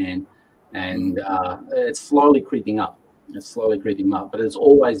 10-year span, and it's slowly creeping up. It's slowly creeping up, but it's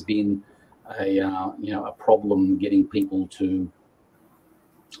always been a you know, a problem getting people to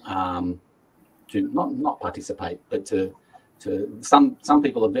not participate, but to some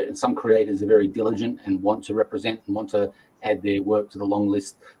people some creators are very diligent and want to represent and want to add their work to the long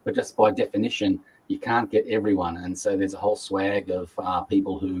list, but just by definition you can't get everyone. And so there's a whole swag of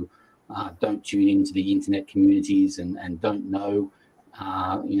people who don't tune into the internet communities and don't know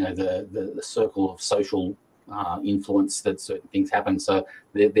you know, the circle of social influence that certain things happen, so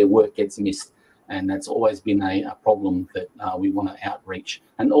their work gets missed. And that's always been a problem that we want to outreach.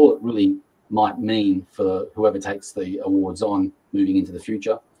 And all it really might mean for whoever takes the awards on moving into the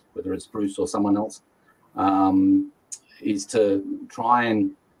future, whether it's Bruce or someone else, is to try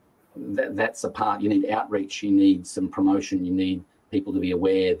and that's a part. You need outreach, you need some promotion, you need people to be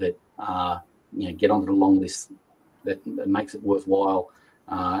aware that you know, get onto the long list, that makes it worthwhile.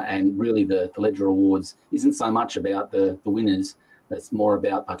 And really the Ledger Awards isn't so much about the winners, it's more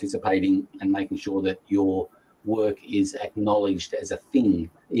about participating and making sure that your work is acknowledged as a thing.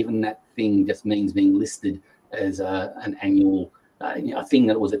 Even that thing just means being listed as an annual, you know, a thing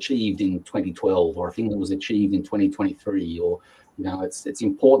that was achieved in 2012 or a thing that was achieved in 2023, or, you know, it's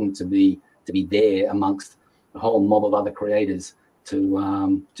important to be there amongst a whole mob of other creators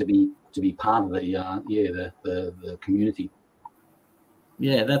to be part of the community.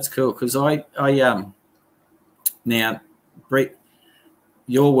 Yeah, that's cool, because I now, Brett,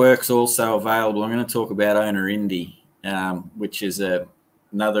 your work's also available. I'm going to talk about Owner Indie, which is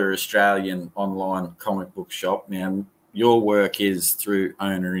another Australian online comic book shop. Now, your work is through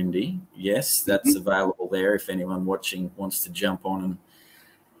Owner Indie. Yes, that's available there if anyone watching wants to jump on and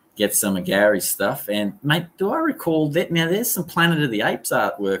get some of Gary's stuff. And, mate, do I recall that now there's some Planet of the Apes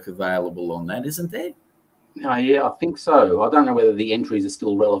artwork available on that, isn't there? Yeah, I think so. I don't know whether the entries are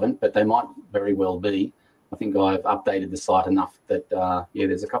still relevant, but they might very well be. I think I've updated the site enough that, yeah,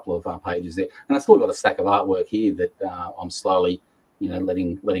 there's a couple of pages there. And I've still got a stack of artwork here that I'm slowly, you know,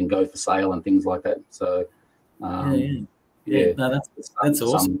 letting go for sale and things like that. So, yeah. No, that's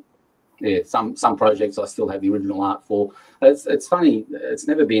awesome. Some projects I still have the original art for. It's funny. It's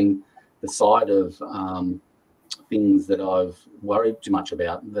never been the side of things that I've worried too much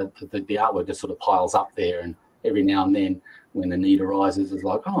about. The artwork just sort of piles up there, and every now and then, when the need arises, it's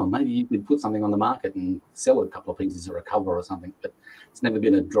like, oh, maybe you could put something on the market and sell a couple of pieces or a cover or something. But it's never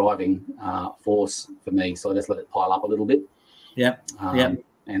been a driving force for me, so I just let it pile up a little bit. Yeah,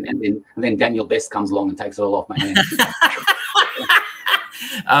 And then Daniel Best comes along and takes it all off my hands.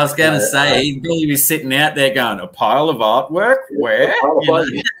 I was going to say, he'd probably be sitting out there going, a pile of artwork? Where?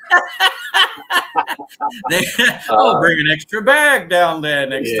 I'll bring an extra bag down there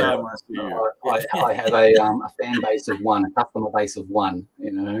next time I see you. I have a fan base of one, a customer base of one,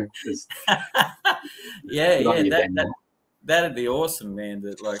 you know. That'd be awesome, man,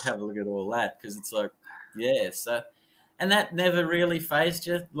 to like have a look at all that, because it's like, so, and that never really phased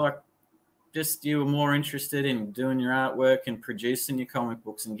you, like, just you were more interested in doing your artwork and producing your comic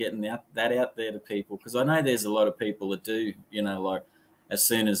books and getting that out there to people, because I know there's a lot of people that do, you know, like, as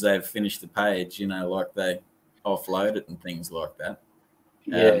soon as they've finished the page, you know, like they offload it and things like that.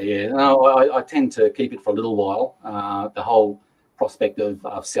 No, I tend to keep it for a little while. The whole prospect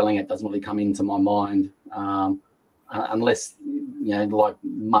of selling it doesn't really come into my mind unless, you know, like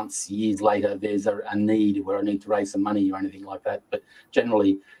months, years later, there's a need where I need to raise some money or anything like that. But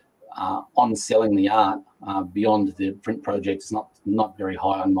generally, on selling the art beyond the print project is not very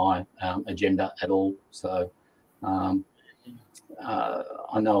high on my agenda at all. So.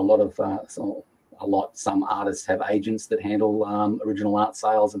 I know some artists have agents that handle original art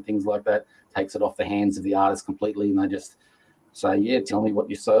sales and things like that. Takes it off the hands of the artist completely, and they just say, "Yeah, tell me what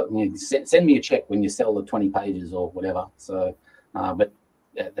you sell. You know, send me a check when you sell the 20 pages or whatever." So, but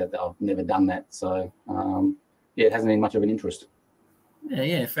I've never done that. So, it hasn't been much of an interest.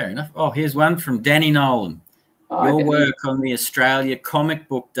 Yeah, fair enough. Oh, here's one from Danny Nolan. Your work on the Australia comic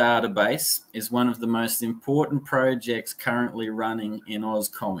book database is one of the most important projects currently running in Oz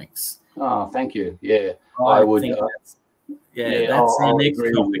Comics. Oh, thank you. Yeah, I would. That's our next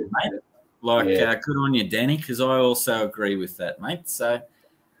topic, mate. Like, good on you, Danny, because I also agree with that, mate. So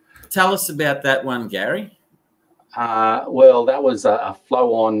tell us about that one, Gary. Well, that was a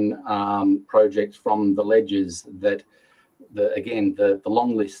flow-on project from the ledgers that, the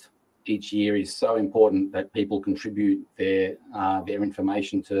long list each year is so important that people contribute their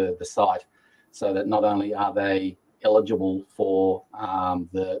information to the site, so that not only are they eligible for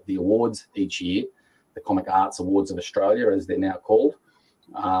the awards each year, the Comic Arts Awards of Australia, as they're now called,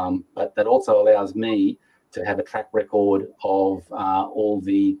 but that also allows me to have a track record of all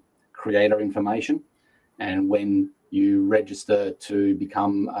the creator information. And when you register to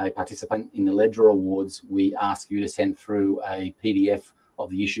become a participant in the Ledger Awards, we ask you to send through a PDF of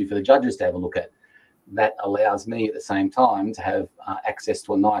the issue for the judges to have a look at. That allows me at the same time to have access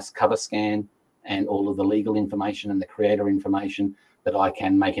to a nice cover scan and all of the legal information and the creator information that I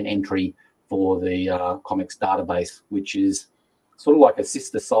can make an entry for the comics database, which is sort of like a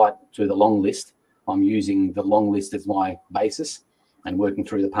sister site to the long list. I'm using the long list as my basis and working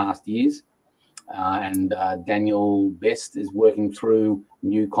through the past years. And Daniel Best is working through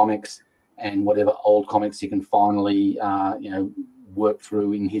new comics and whatever old comics he can finally, work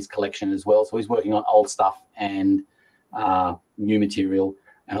through in his collection as well. So he's working on old stuff and new material,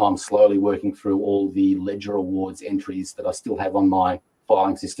 and I'm slowly working through all the Ledger Awards entries that I still have on my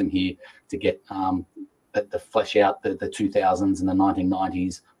filing system here to get to flesh out the 2000s and the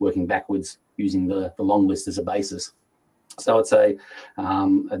 1990s, working backwards using the long list as a basis. So it's a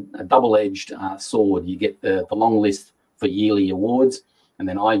double-edged sword. You get the long list for yearly awards, and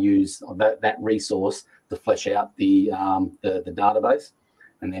then I use that resource to flesh out the database,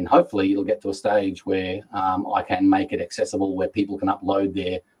 and then hopefully it'll get to a stage where I can make it accessible, where people can upload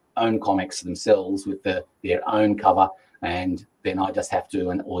their own comics themselves with their own cover, and then I just have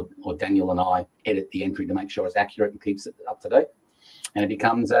to, or Daniel and I edit the entry to make sure it's accurate and keeps it up to date, and it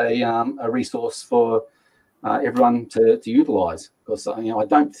becomes a resource for everyone to utilize. Because I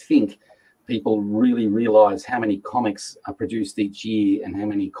don't think people really realize how many comics are produced each year and how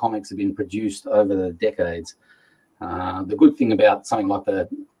many comics have been produced over the decades. The good thing about something like the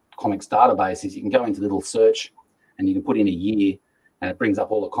comics database is you can go into the little search and you can put in a year, and it brings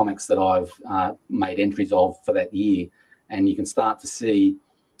up all the comics that I've made entries of for that year, and you can start to see,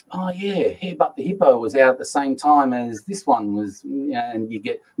 oh yeah, Here But the Hippo was out at the same time as this one was, and you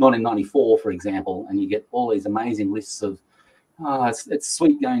get 1994, for example, and you get all these amazing lists of, it's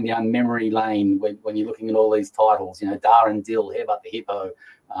sweet going down memory lane when you're looking at all these titles, Darren Dill, Here But the Hippo,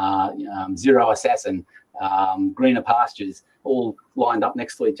 Zero Assassin, Greener Pastures, all lined up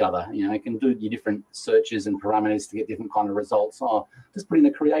next to each other. You can do your different searches and parameters to get different kind of results. Just put in the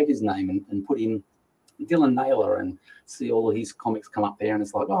creator's name and put in Dylan Naylor and see all of his comics come up there, and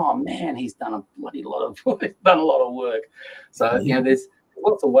it's like, oh man, he's done a bloody lot of work. So there's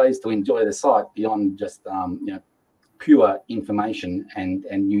lots of ways to enjoy the site beyond just pure information and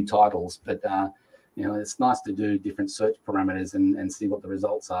new titles, but it's nice to do different search parameters and see what the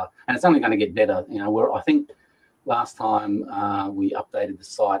results are, and it's only going to get better. I think last time we updated the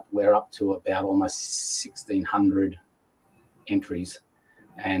site, we're up to about almost 1,600 entries,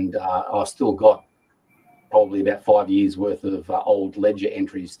 and I've still got probably about 5 years worth of old ledger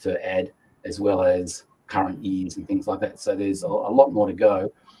entries to add, as well as current years and things like that. So there's a lot more to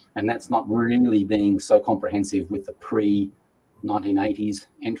go, and that's not really being so comprehensive with the pre-1980s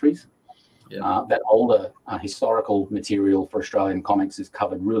entries. That older historical material for Australian comics is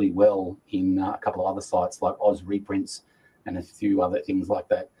covered really well in a couple of other sites like Oz Reprints and a few other things like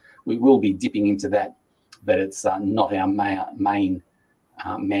that. We will be dipping into that, but it's not our main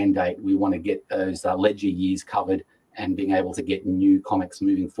mandate. We want to get those ledger years covered and being able to get new comics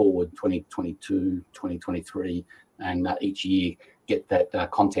moving forward, 2022, 2023, and each year get that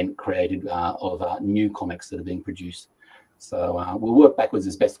content created of new comics that are being produced. So we'll work backwards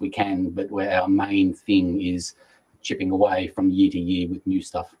as best we can, but where our main thing is chipping away from year to year with new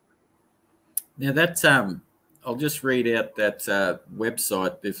stuff. Now that's I'll just read out that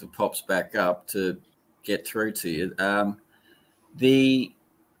website if it pops back up to get through to you.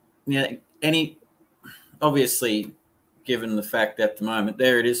 Obviously, given the fact at the moment,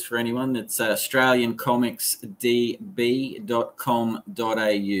 there it is for anyone. It's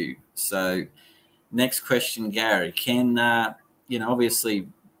australiancomicsdb.com.au. So next question, Gary, can, obviously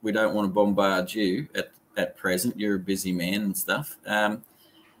we don't want to bombard you at present. You're a busy man and stuff.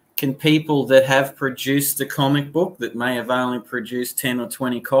 Can people that have produced a comic book that may have only produced 10 or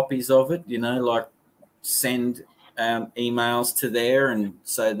 20 copies of it, send emails to there? And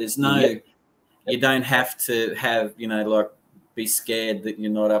so there's no, you don't have to have, be scared that you're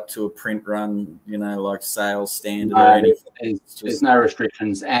not up to a print run, sales standard or anything. There's no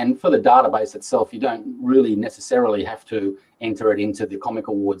restrictions. And for the database itself, you don't really necessarily have to enter it into the Comic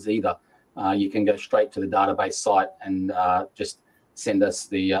Awards either. You can go straight to the database site and just send us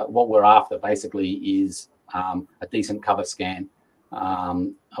the, what we're after basically is a decent cover scan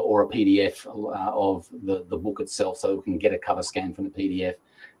or a PDF of the book itself, so we can get a cover scan from the PDF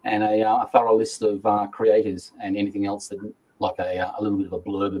and a thorough list of creators and anything else that, like a little bit of a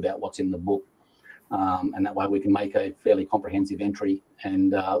blurb about what's in the book. And that way we can make a fairly comprehensive entry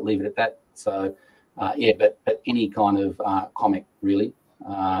and leave it at that. So, but any kind of comic, really,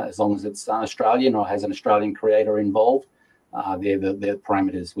 as long as it's Australian or has an Australian creator involved, they're the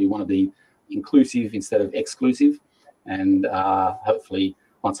parameters. We want to be inclusive instead of exclusive. And hopefully,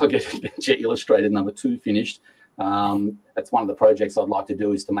 once I get Jet Illustrated #2 finished, that's one of the projects I'd like to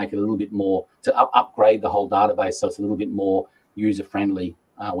do, is to make it a little bit more, to upgrade the whole database so it's a little bit more user-friendly,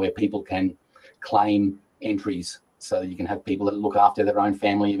 where people can claim entries. So you can have people that look after their own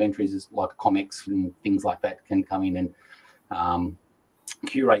family of entries, like comics and things like that, can come in and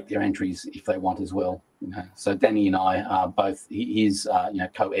curate their entries if they want as well. So Danny and I are both, he's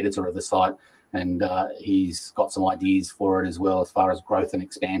co-editor of the site, and he's got some ideas for it as well as far as growth and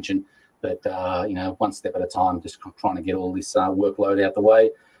expansion. But one step at a time, just trying to get all this workload out the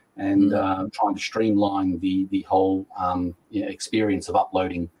way, and trying to streamline the whole experience of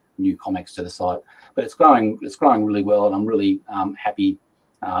uploading new comics to the site. But it's growing really well, and I'm really happy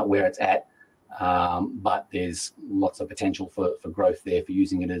where it's at. But there's lots of potential for growth there, for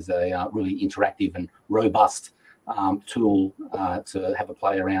using it as a really interactive and robust tool to have a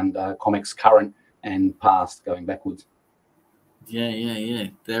play around comics current and past, going backwards. Yeah.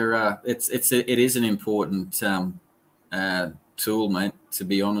 It is an important tool, mate, to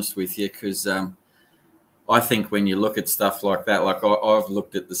be honest with you, because I think when you look at stuff like that, like I've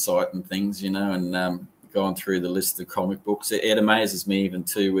looked at the site and things, and gone through the list of comic books, it amazes me even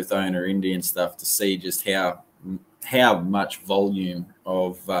too with Owner Indie and stuff to see just how much volume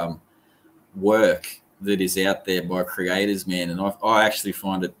of work that is out there by creators, man. And I actually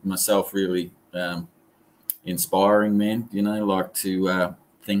find it myself really inspiring, man, like to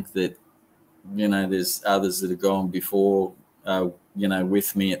think that you know, there's others that have gone before, you know,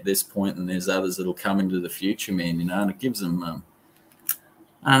 with me at this point, and there's others that'll come into the future, man. You know, and it gives them,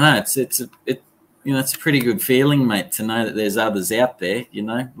 I don't know, you know, it's a pretty good feeling, mate, to know that there's others out there, you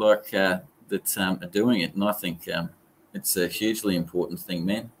know, like that are doing it, and I think it's a hugely important thing,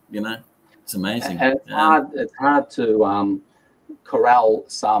 man. You know, it's amazing. And it's hard to corral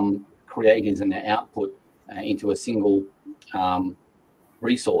some creators and their output into a single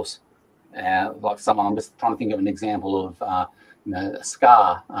resource. Like I'm just trying to think of an example of, you know,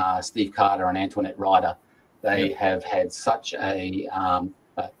 Scar, Steve Carter and Antoinette Ryder. They have had such a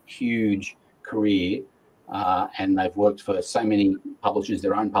huge career, and they've worked for so many publishers,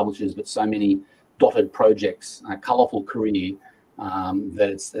 their own publishers, but so many dotted projects, a colourful career,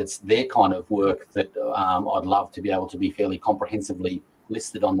 that it's their kind of work that I'd love to be able to be fairly comprehensively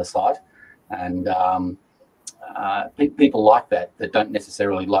listed on the site. And people like that don't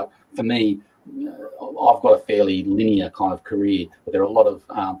necessarily like, for me, I've got a fairly linear kind of career, but there are a lot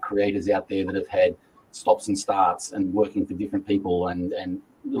of creators out there that have had stops and starts and working for different people and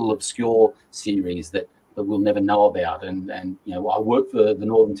little obscure series that we'll never know about. And you know, I worked for the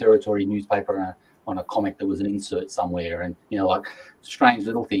Northern Territory newspaper on a comic that was an insert somewhere, and you know, like strange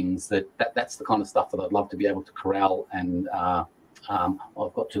little things that's the kind of stuff that I'd love to be able to corral. And I've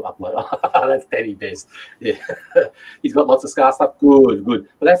got to upload. That's Danny Best. Yeah, he's got lots of Scar stuff. Good. But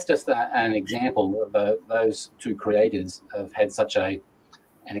that's just an example of those two creators have had such an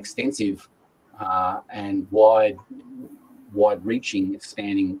extensive and wide-reaching,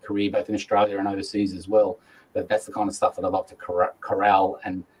 expanding career, both in Australia and overseas as well. But that's the kind of stuff that I'd love to corral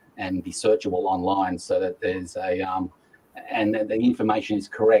and be searchable online, so that there's a and the information is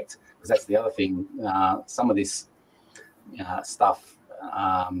correct, because that's the other thing. Some of this stuff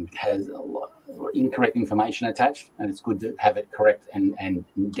has a lot of incorrect information attached, and it's good to have it correct and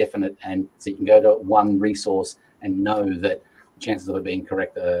definite, and so you can go to one resource and know that the chances of it being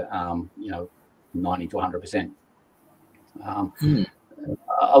correct are, you know, 90 to 100%.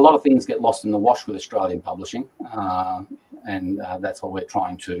 A lot of things get lost in the wash with Australian publishing, and that's what we're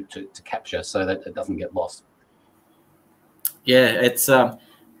trying to capture, so that it doesn't get lost. Yeah, it's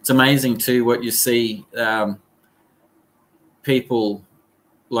amazing too what you see people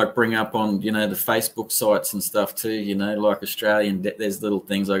like bring up on, you know, the Facebook sites and stuff too. You know, like Australian, there's little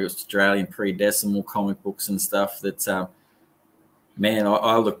things like Australian pre-decimal comic books and stuff that man,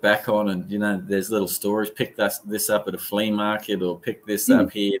 I look back on, and you know, there's little stories. Pick this up at a flea market, or pick this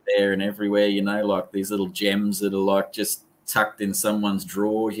up here, there, and everywhere. You know, like these little gems that are like just tucked in someone's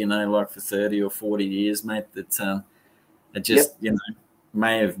drawer. You know, like for 30 or 40 years, mate. That it just you know,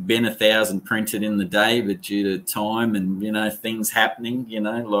 may have been 1,000 printed in the day, but due to time and, you know, things happening, you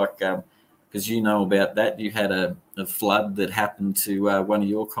know, like because you know about that, you had a flood that happened to one of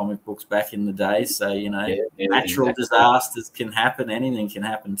your comic books back in the day. So, you know, natural disasters can happen. Anything can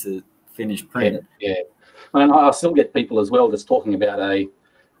happen to finished print. Yeah. And I still get people as well just talking about the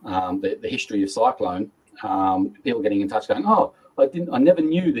history of Cyclone. People getting in touch going, oh, I never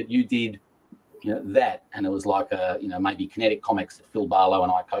knew that you did, you know, that. And it was like you know, maybe Kinetic Comics that Phil Barlow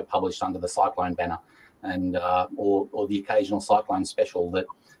and I co-published under the Cyclone banner, and or the occasional Cyclone special that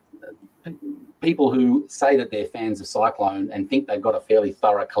people who say that they're fans of Cyclone and think they've got a fairly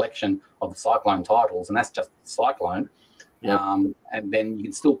thorough collection of the Cyclone titles, and that's just Cyclone. And then you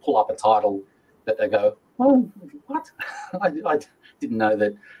can still pull up a title that they go, oh, what? I didn't know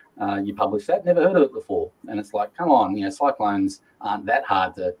that you published that, never heard of it before. And it's like, come on, you know, Cyclones aren't that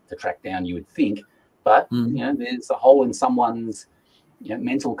hard to track down, you would think. But, you know, there's a hole in someone's, you know,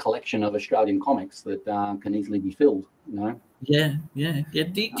 mental collection of Australian comics that can easily be filled, you know? Yeah. Do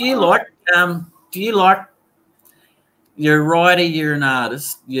you like you're a writer, you're an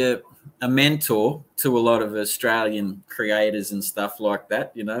artist, you're a mentor to a lot of Australian creators and stuff like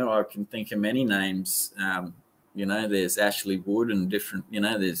that. You know, I can think of many names. You know, there's Ashley Wood and different, you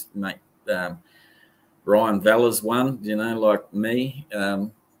know, there's Ryan Vella's one, you know, like me.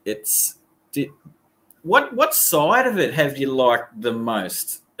 What side of it have you liked the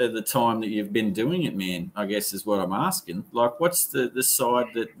most at the time that you've been doing it, man? I guess is what I'm asking. Like, what's the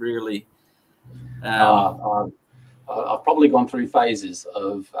side that really? I've probably gone through phases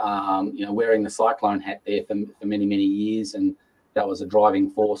of, you know, wearing the Cyclone hat there for many, many years, and that was a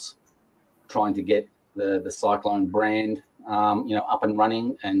driving force trying to get the Cyclone brand, you know, up and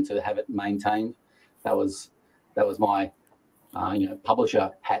running and to have it maintained. That was my, you know,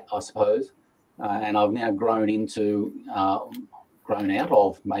 publisher hat, I suppose. And I've now grown out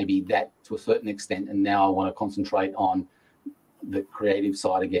of maybe that to a certain extent, and now I want to concentrate on the creative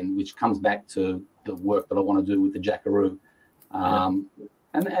side again, which comes back to the work that I want to do with the Jackaroo.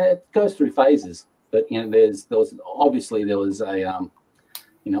 and it goes through phases. But you know, there was a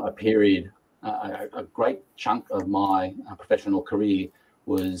you know, a period, a great chunk of my professional career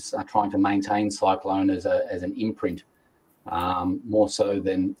was trying to maintain Cyclone as an imprint, more so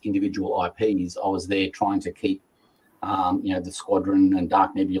than individual IPs. I was there trying to keep, you know, the Squadron and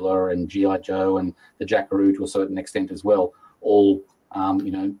Dark Nebula and G.I. Joe and the Jackaroo to a certain extent as well, all,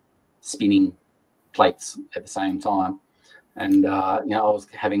 you know, spinning plates at the same time. And, you know, I was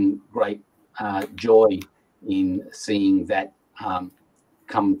having great joy in seeing that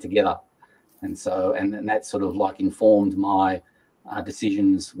come together. And so, and that sort of like informed my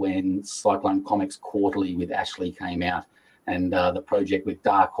decisions when Cyclone Comics Quarterly with Ashley came out, and the project with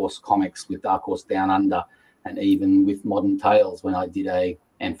Dark Horse Comics, with Dark Horse Down Under, and even with Modern Tales when I did a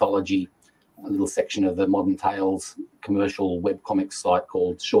anthology, a little section of the Modern Tales commercial webcomics site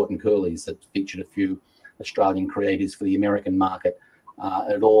called Short and Curlies that featured a few Australian creators for the American market.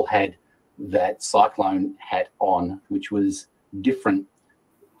 It all had that Cyclone hat on, which was different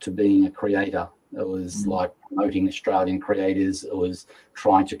to being a creator. It was like promoting Australian creators. It was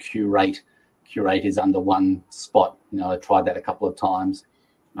trying to curate curators under one spot. You know, I tried that a couple of times.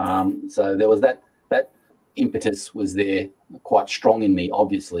 So there was that impetus was there, quite strong in me,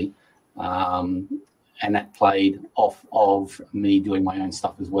 obviously. And that played off of me doing my own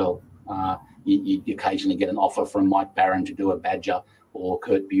stuff as well. You occasionally get an offer from Mike Barron to do a Badger, or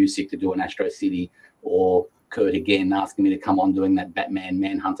Kurt Busiek to do an Astro City, or Kurt again asking me to come on doing that Batman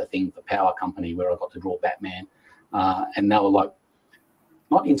Manhunter thing for Power Company, where I got to draw Batman. And they were like,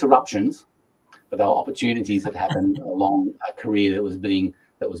 not interruptions, but they were opportunities that happened along a career that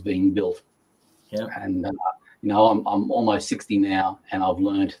was being built. Yeah. And you know, I'm almost 60 now, and I've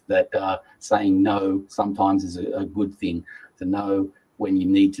learned that saying no sometimes is a good thing. To know when you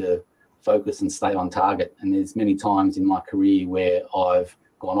need to focus and stay on target. And there's many times in my career where I've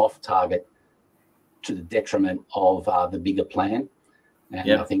gone off target to the detriment of the bigger plan.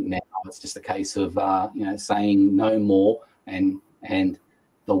 And I think now it's just a case of you know, saying no more, and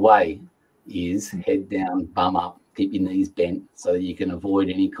the way is head down, bum up, keep your knees bent so that you can avoid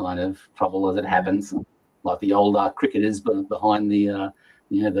any kind of trouble as it happens, like the old cricketers behind the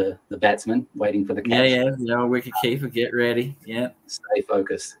you know, the batsman waiting for the catch. Yeah, wicket keeper, get ready. Stay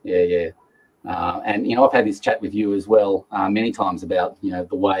focused. And you know, I've had this chat with you as well many times about, you know,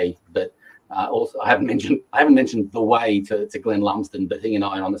 the way, but also I haven't mentioned the way to Glenn Lumsden, but he and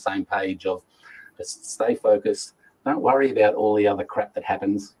I are on the same page of just stay focused. Don't worry about all the other crap that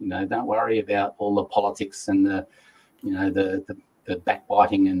happens. You know, don't worry about all the politics and the, you know, the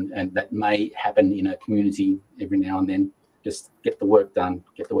backbiting and that may happen in a community every now and then. Just get the work done.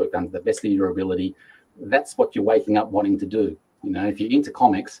 Get the work done to the best of your ability. That's what you're waking up wanting to do. You know, if you're into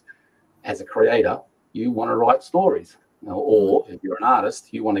comics as a creator, you want to write stories. You know, or if you're an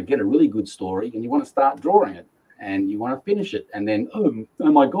artist, you want to get a really good story and you want to start drawing it and you want to finish it. And then, oh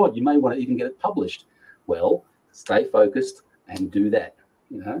my God, you may want to even get it published. Well, stay focused and do that.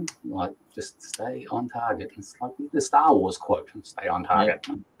 You know, like just stay on target. It's like the Star Wars quote, stay on target.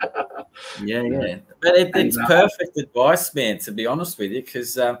 Yeah. But it's perfect advice, man, to be honest with you,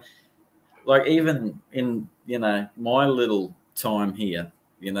 because like even in, you know, my little time here,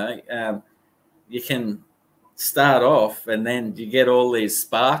 you know, you can start off and then you get all these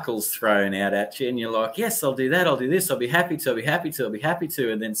sparkles thrown out at you and you're like, yes, I'll do that, I'll do this, I'll be happy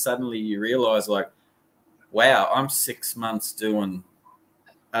to, and then suddenly you realize, like, wow, I'm 6 months doing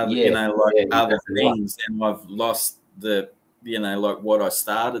you know, like other things, and I've lost the, you know, like what I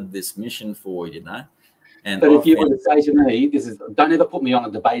started this mission for, you know. And but if you were to say to me, don't ever put me on a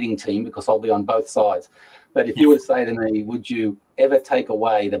debating team because I'll be on both sides. But if you were to say to me, would you ever take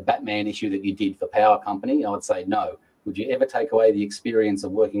away the Batman issue that you did for Power Company? I would say no. Would you ever take away the experience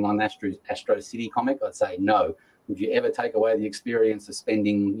of working on Astro City comic? I'd say no. Would you ever take away the experience of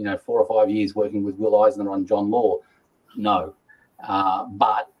spending, you know, 4 or 5 years working with Will Eisner on John Law? No.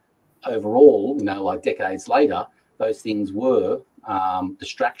 But overall, you know, like decades later, those things were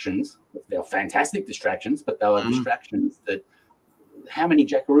distractions. They were fantastic distractions, but they were distractions that, how many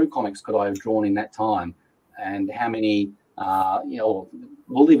Jackaroo comics could I have drawn in that time? And how many, you know,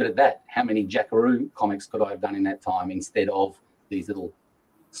 we'll leave it at that. How many Jackaroo comics could I have done in that time instead of these little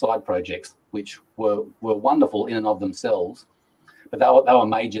side projects, which were wonderful in and of themselves, but they were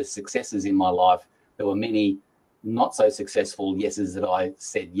major successes in my life. There were many not so successful yeses that I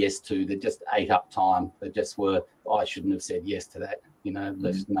said yes to that just ate up time. That just were, I shouldn't have said yes to that. You know,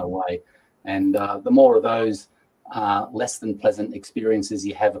 there's no way. And the more of those less than pleasant experiences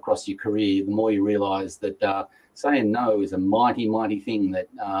you have across your career, the more you realize that saying no is a mighty, mighty thing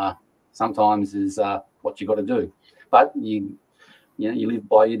that sometimes is what you got to do. But you you live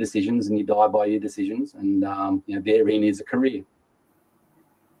by your decisions and you die by your decisions, and therein is a career.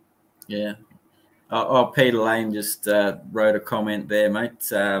 Yeah. Oh, Peter Lane just wrote a comment there,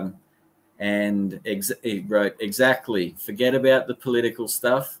 mate. And he wrote, exactly, forget about the political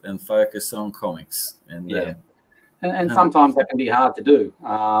stuff and focus on comics. And yeah, and sometimes that can be hard to do.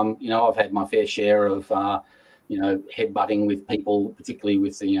 I've had my fair share of headbutting with people, particularly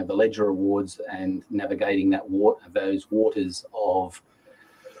with the Ledger Awards, and navigating those waters of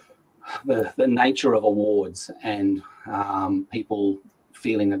the nature of awards, and people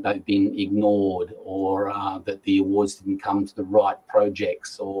feeling that they've been ignored, or that the awards didn't come to the right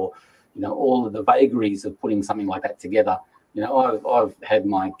projects, or all of the vagaries of putting something like that together. I've had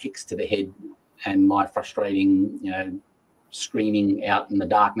my kicks to the head and my frustrating, screaming out in the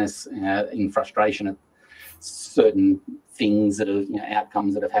darkness in frustration at certain things that have,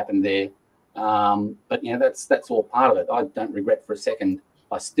 outcomes that have happened there. But that's all part of it. I don't regret for a second.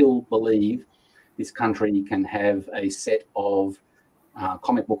 I still believe this country can have a set of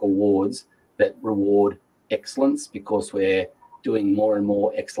comic book awards that reward excellence, because we're doing more and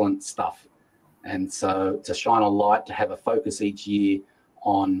more excellent stuff. And so to shine a light, to have a focus each year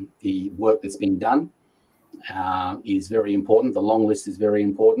on the work that's been done is very important. The long list is very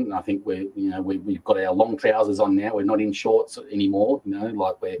important. And I think we've got our long trousers on now. We're not in shorts anymore.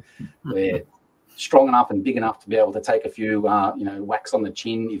 Like we're strong enough and big enough to be able to take a few whacks on the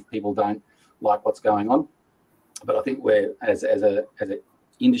chin if people don't like what's going on. But I think we're as an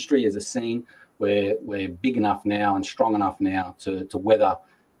industry, as a scene, we're big enough now and strong enough now to weather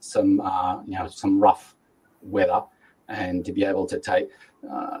some rough weather, and to be able to take.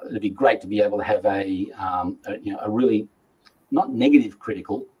 It'd be great to be able to have a really not negative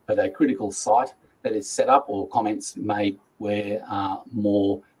critical, but a critical site that is set up, or comments made, where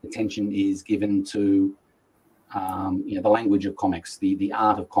more attention is given to the language of comics, the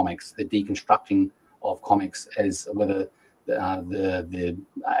art of comics, the deconstructing of comics, as whether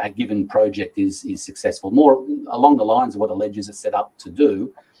a given project is successful, more along the lines of what the Ledgers are set up to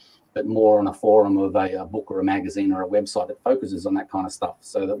do, but more on a forum of a book or a magazine or a website that focuses on that kind of stuff,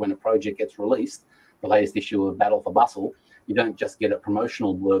 so that when a project gets released, the latest issue of Battle for Bustle, you don't just get a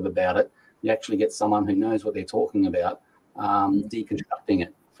promotional blurb about it, you actually get someone who knows what they're talking about, deconstructing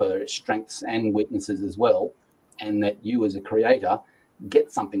it for its strengths and weaknesses as well, and that you as a creator get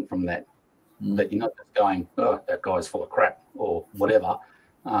something from that. That you're not just going, oh, that guy's full of crap or whatever.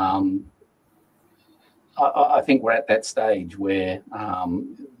 I think we're at that stage where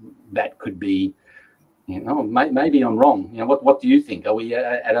that could be, maybe I'm wrong. What do you think? Are we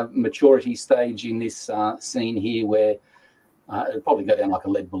at a maturity stage in this scene here where it'll probably go down like a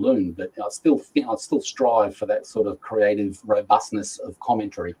lead balloon, but I still strive for that sort of creative robustness of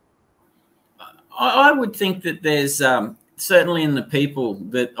commentary? I would think that there's certainly in the people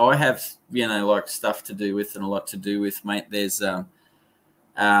that I have, like stuff to do with and a lot to do with, mate, there's an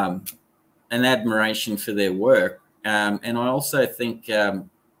admiration for their work. And I also think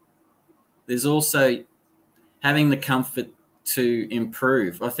there's also having the comfort to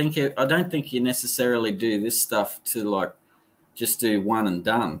improve. I don't think you necessarily do this stuff to like just do one and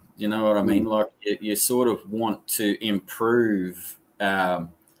done. You know what I mean? Like you sort of want to improve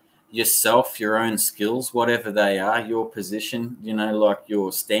yourself, your own skills, whatever they are, your position, like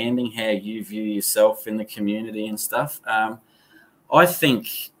your standing, how you view yourself in the community and stuff. I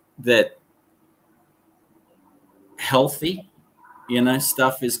think that healthy,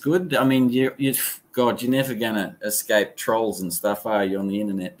 stuff is good. I mean, God, you're never going to escape trolls and stuff, are you, on the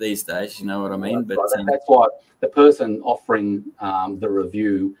internet these days? You know what I mean? But that's why the person offering the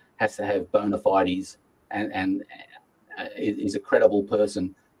review has to have bona fides and is a credible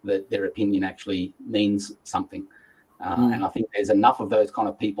person, that their opinion actually means something. And I think there's enough of those kind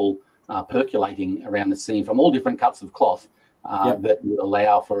of people percolating around the scene from all different cuts of cloth that would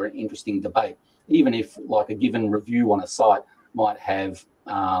allow for an interesting debate. Even if like a given review on a site might have,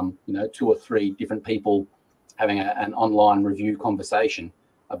 2 or 3 different people having an online review conversation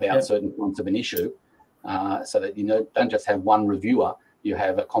about certain points of an issue, so that, don't just have one reviewer, you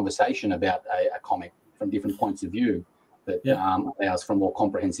have a conversation about a comic from different points of view, that allows for a more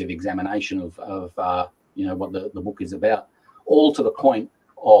comprehensive examination of what the book is about, all to the point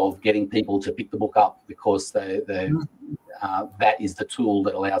of getting people to pick the book up, because that is the tool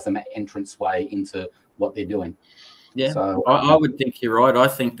that allows them an entrance way into what they're doing. Yeah, so I would think you're right. I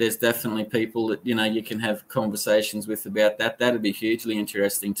think there's definitely people that you can have conversations with about that. That'd be hugely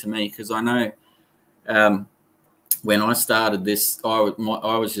interesting to me, because I know when I started this, I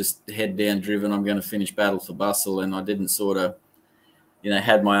was just head down driven. I'm going to finish Battle for Bustle, and I didn't sort of you know,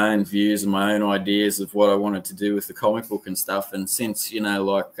 had my own views and my own ideas of what I wanted to do with the comic book and stuff. And since, you know,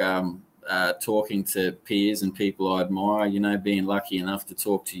 like talking to peers and people I admire, you know, being lucky enough to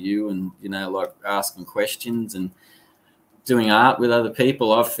talk to you and, you know, like asking questions and doing art with other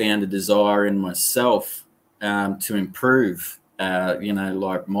people, I've found a desire in myself to improve, you know,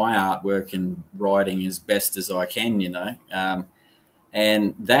 like my artwork and writing as best as I can, you know.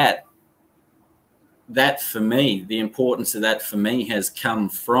 And that for me, the importance of that for me has come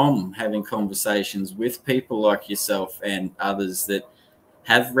from having conversations with people like yourself and others that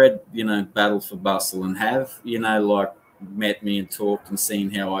have read, you know, Battle for Bustle and have, you know, like met me and talked and seen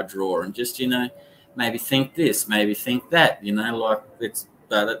how I draw and just, you know, maybe think this, maybe think that, you know, like it's,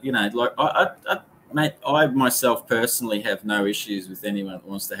 but, you know, like mate, I myself personally have no issues with anyone that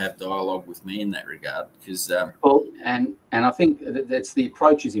wants to have dialogue with me in that regard, because well, and I think that's the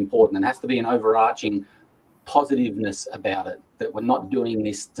approach is important, and has to be an overarching positiveness about it, that we're not doing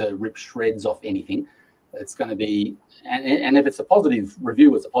this to rip shreds off anything. It's going to be, and if it's a positive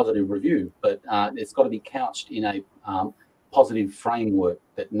review, it's a positive review, but it's got to be couched in a positive framework,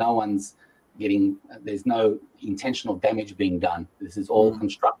 that no one's getting, there's no intentional damage being done. This is all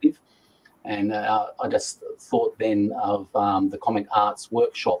constructive. And I just thought then of the Comic Arts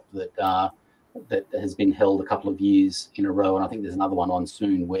Workshop that has been held a couple of years in a row, and I think there's another one on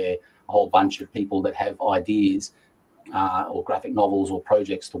soon, where a whole bunch of people that have ideas or graphic novels or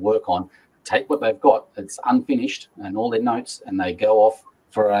projects to work on take what they've got, it's unfinished, and all their notes, and they go off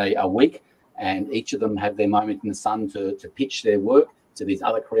for a week, and each of them have their moment in the sun to pitch their work to these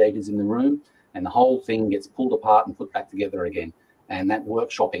other creators in the room, and the whole thing gets pulled apart and put back together again. And that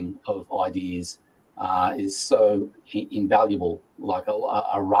workshopping of ideas is so invaluable. Like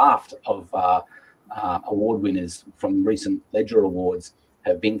a raft of award winners from recent Ledger Awards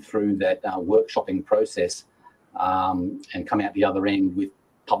have been through that workshopping process and come out the other end with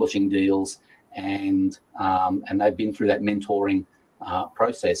publishing deals, and they've been through that mentoring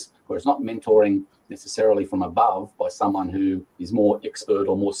process, where it's not mentoring necessarily from above by someone who is more expert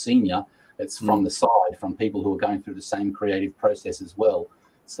or more senior. It's from the side, from people who are going through the same creative process as well.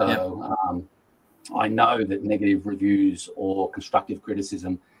 So I know that negative reviews or constructive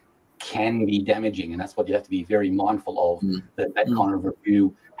criticism can be damaging, and that's what you have to be very mindful of. That kind of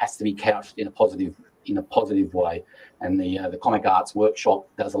review has to be couched in a positive way. And the Comic Arts Workshop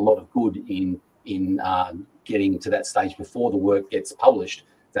does a lot of good in getting to that stage before the work gets published.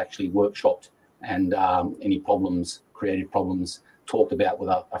 It's actually workshopped, and any problems, creative problems, talked about with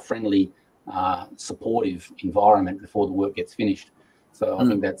a friendly, supportive environment before the work gets finished. So I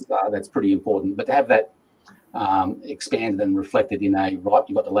think that's pretty important. But to have that expanded and reflected in you've got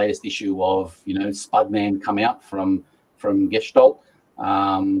the latest issue of, you know, Spudman come out from Gestalt.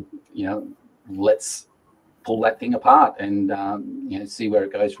 You know, let's pull that thing apart and you know, see where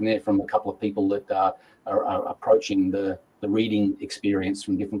it goes from there, from a couple of people that are approaching the reading experience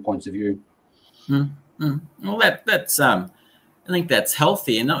from different points of view. Well, that's I think that's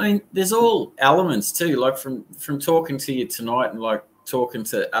healthy. And I mean, there's all elements too, like from talking to you tonight and like talking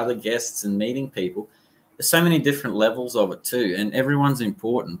to other guests and meeting people, there's so many different levels of it too, and everyone's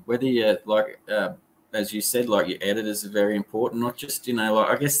important. Whether you're like as you said, like your editors are very important, not just, you know, like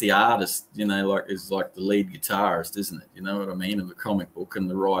I guess the artist, you know, like is like the lead guitarist, isn't it? You know what I mean? Of the comic book, and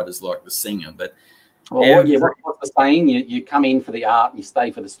the writer's like the singer. But well, what's the saying? You come in for the art and you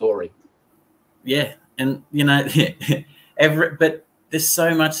stay for the story. Yeah, and you know, but there's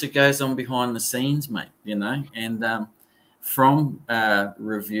so much that goes on behind the scenes, mate. You know, and from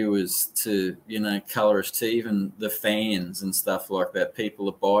reviewers to, you know, colorists to even the fans and stuff like that, people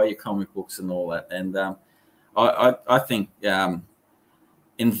that buy your comic books and all that. And I think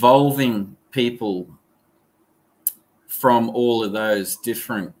involving people from all of those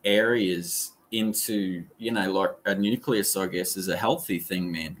different areas into, you know, like a nucleus, I guess, is a healthy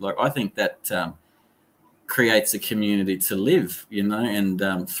thing, man. Like I think that creates a community to live, you know,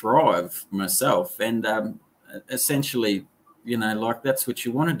 and thrive myself. And essentially, you know, like that's what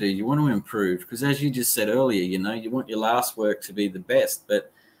you want to do. You want to improve, because as you just said earlier, you know, you want your last work to be the best.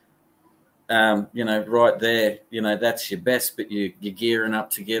 But you know, right there, you know, that's your best, but you're gearing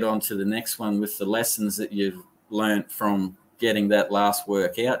up to get on to the next one with the lessons that you've learnt from getting that last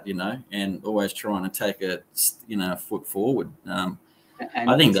work out, you know, and always trying to take a, you know, a foot forward. And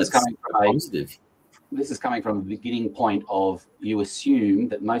I think that's coming from positive. This is coming from a beginning point of, you assume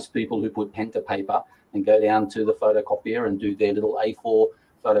that most people who put pen to paper and go down to the photocopier and do their little A4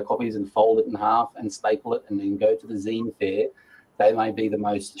 photocopies and fold it in half and staple it and then go to the zine fair, they may be the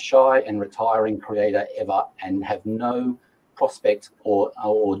most shy and retiring creator ever and have no prospect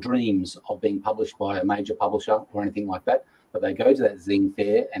or dreams of being published by a major publisher or anything like that. but they go to that zine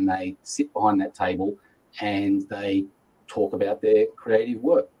fair and they sit behind that table and they talk about their creative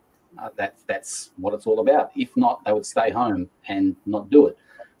work. That's what it's all about. If not, they would stay home and not do it.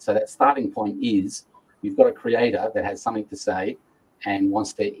 So that starting point is you've got a creator that has something to say and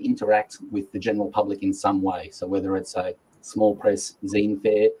wants to interact with the general public in some way. So whether it's a small press zine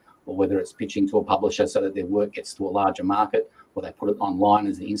fair, or whether it's pitching to a publisher so that their work gets to a larger market, or they put it online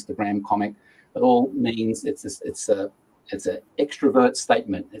as an Instagram comic, it all means it's an extrovert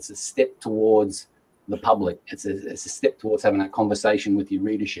statement. It's a step towards the public. It's a step towards having a conversation with your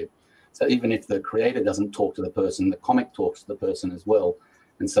readership. So even if the creator doesn't talk to the person, the comic talks to the person as well.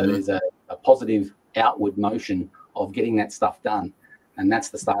 And so there's a positive outward motion of getting that stuff done. And that's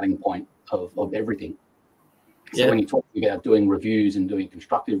the starting point of everything. So when you talk about doing reviews and doing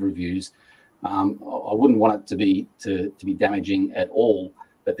constructive reviews, I wouldn't want it to be damaging at all.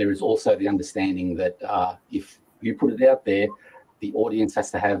 But there is also the understanding that if you put it out there, the audience has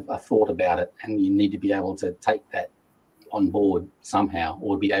to have a thought about it, and you need to be able to take that on board somehow,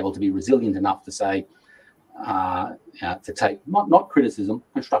 or be able to be resilient enough to say, to take not criticism,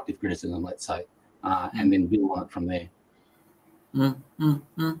 constructive criticism, let's say, and then build on it from there.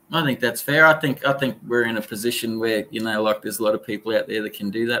 I think that's fair. I think we're in a position where, like there's a lot of people out there that can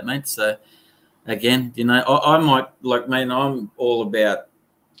do that, mate. So again, I might, like, mate, I'm all about,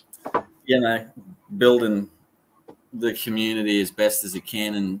 building the community as best as it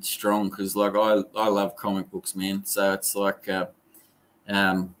can and strong, because like I love comic books, man. So it's like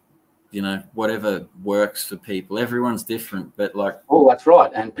whatever works for people. Everyone's different, but like, oh, that's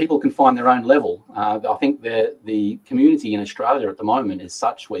right. And people can find their own level. I think the community in Australia at the moment is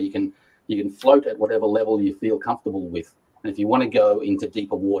such where you can float at whatever level you feel comfortable with. And if you want to go into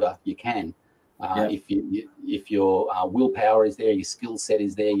deeper water, you can. If your willpower is there, your skill set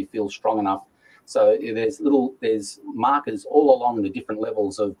is there, you feel strong enough. So there's markers all along the different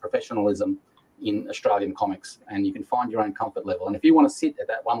levels of professionalism in Australian comics, and you can find your own comfort level. And if you want to sit at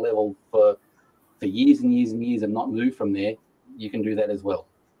that one level for years and years and years and not move from there, you can do that as well.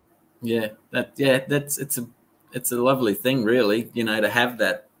 It's a lovely thing, really, to have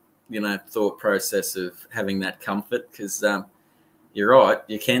that, thought process of having that comfort, because you're right,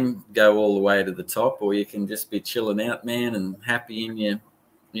 you can go all the way to the top, or you can just be chilling out, man, and happy in your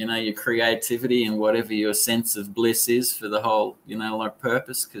creativity and whatever your sense of bliss is for the whole, like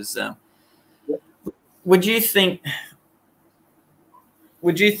purpose. Because would you think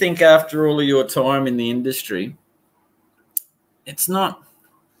after all of your time in the industry, it's not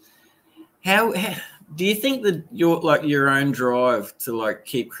how do you think that your own drive to like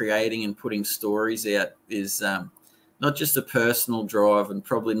keep creating and putting stories out is not just a personal drive and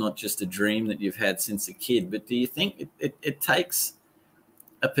probably not just a dream that you've had since a kid, but do you think it takes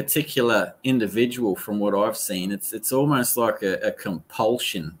a particular individual? From what I've seen, it's almost like a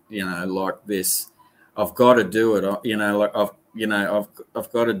compulsion, like this, I've got to do it, like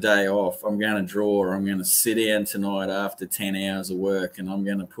I've got a day off, I'm going to draw, or I'm going to sit down tonight after 10 hours of work and I'm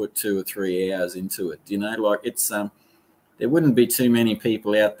going to put 2 or 3 hours into it. Like it's there wouldn't be too many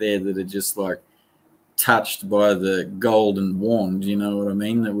people out there that are just like touched by the golden wand, you know what I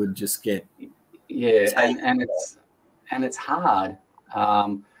mean, that would just get and it's hard.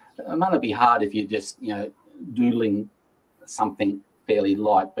 It might be hard if you're just doodling something fairly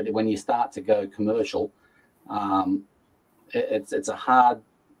light, but when you start to go commercial, it's a hard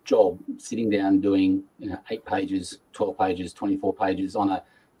job sitting down doing 8 pages, 12 pages, 24 pages on a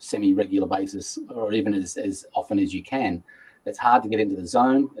semi-regular basis, or even as often as you can. It's hard to get into the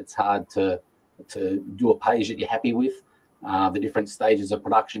zone. It's hard to do a page that you're happy with. The different stages of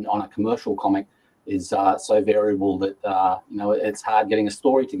production on a commercial comic is so variable that it's hard getting a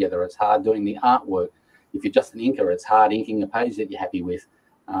story together. It's hard doing the artwork. If you're just an inker, it's hard inking a page that you're happy with.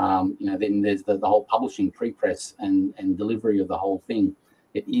 Then there's the whole publishing, pre-press, and delivery of the whole thing.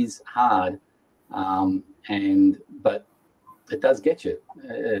 It is hard, but it does get you.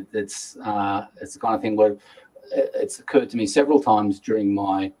 It's the kind of thing where it's occurred to me several times during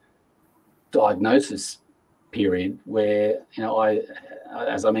my diagnosis period where I,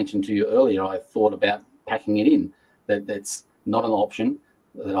 as I mentioned to you earlier, I thought about packing it in. That's not an option.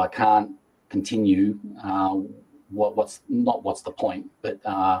 That I can't continue. What's the point? But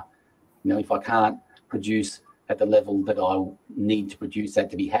if I can't produce at the level that I need to produce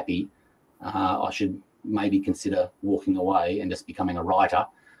at to be happy, I should maybe consider walking away and just becoming a writer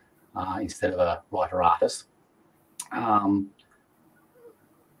instead of a writer-artist.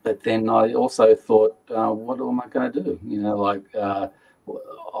 But then I also thought, what am I going to do?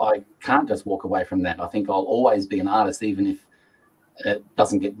 I can't just walk away from that. I think I'll always be an artist, even if it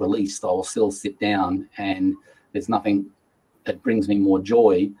doesn't get released. I will still sit down, and there's nothing that brings me more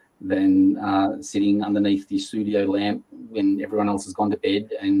joy than sitting underneath the studio lamp when everyone else has gone to bed,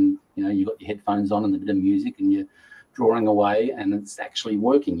 and you've got your headphones on and a bit of music and you're drawing away and it's actually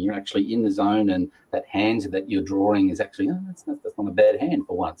working. You're actually in the zone, and that hand that you're drawing is actually, that's not a bad hand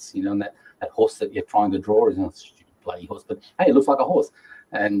for once, and that horse that you're trying to draw is not a stupid bloody horse, but hey, it looks like a horse.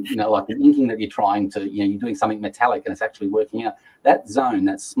 And like the inking that you're trying to, you're doing something metallic and it's actually working out. That zone,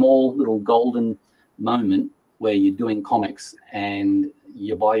 that small little golden moment where you're doing comics and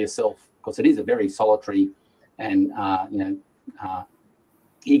you're by yourself, because it is a very solitary and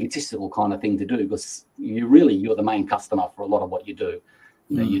egotistical kind of thing to do, because you're the main customer for a lot of what you do.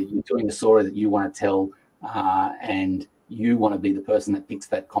 You're doing the story that you want to tell, and you want to be the person that picks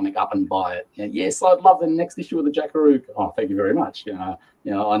that comic up and buy it. Yes, I'd love the next issue of the Jackaroo. Oh, thank you very much. I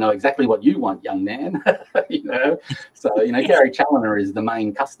know exactly what you want, young man. So Gary Chaloner is the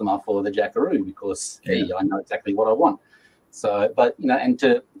main customer for the Jackaroo, because hey, I know exactly what I want. So, but and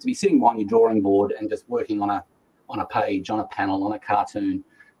to be sitting behind your drawing board and just working on a page, on a panel, on a cartoon,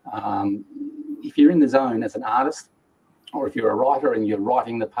 if you're in the zone as an artist, or if you're a writer and you're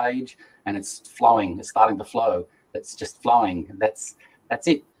writing the page and it's flowing, it's starting to flow, it's just flowing, that's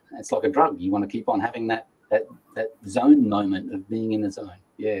it. It's like a drug. You want to keep on having that zone moment of being in the zone.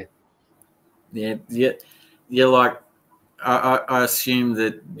 Yeah. Like, I assume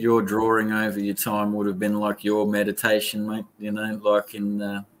that your drawing over your time would have been like your meditation, mate, like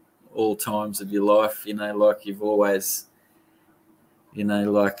in all times of your life, like you've always,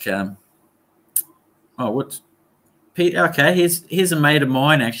 like, what's Pete? Okay, here's a mate of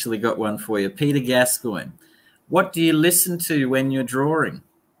mine actually got one for you, Peter Gascoigne. What do you listen to when you're drawing?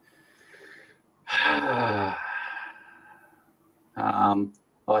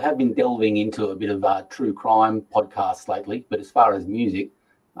 I have been delving into a bit of true crime podcasts lately, but as far as music,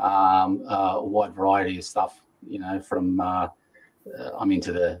 a wide variety of stuff. From I'm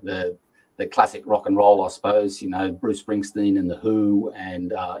into the classic rock and roll, I suppose. Bruce Springsteen and the Who,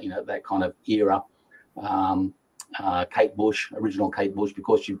 and that kind of era. Kate Bush, original Kate Bush,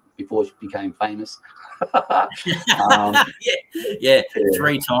 before she became famous. 3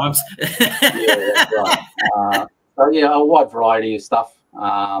 times. Right. A wide variety of stuff.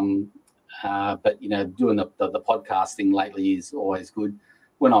 But doing the podcasting lately is always good.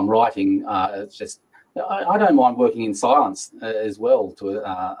 When I'm writing, it's just I don't mind working in silence as well to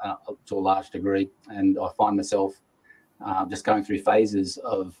a large degree, and I find myself just going through phases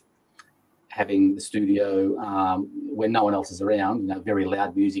of having the studio when no one else is around, very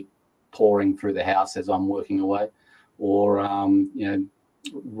loud music pouring through the house as I'm working away, or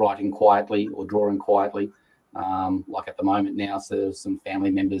writing quietly or drawing quietly. Like at the moment now, so there's some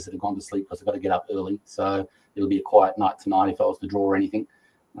family members that have gone to sleep because I've got to get up early, so it'll be a quiet night tonight if I was to draw anything.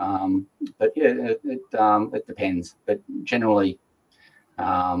 But yeah, it depends. But generally,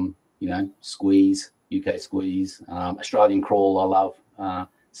 Squeeze, UK Squeeze, Australian Crawl, I love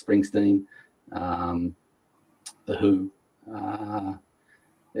Springsteen, the Who,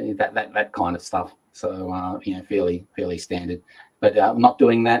 that kind of stuff. So fairly standard. But I'm not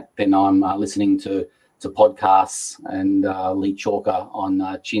doing that. Then I'm listening to podcasts and Leigh Chalker on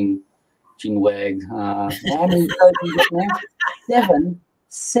Chinwag. How many shows you got now?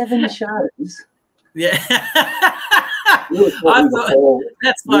 7 shows. Yeah.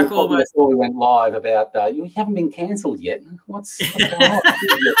 That's like almost before we went live about you haven't been cancelled yet. What's going on?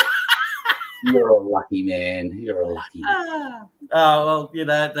 You're a lucky man. You're a lucky man. Oh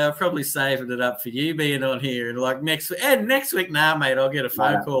well, they're probably saving it up for you being on here, and like next week, nah, mate, I'll get a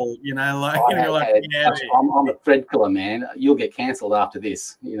phone call. I'm a thread killer, man. You'll get cancelled after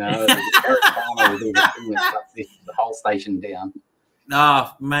this. Will be the thing that shuts the whole station down. No,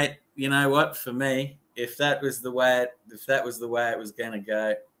 mate. You know what? For me, if that was the way it was going to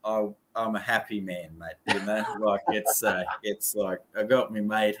go, I'm a happy man, mate. Like it's like I got my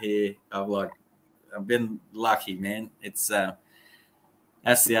mate here. I've been lucky, man. It's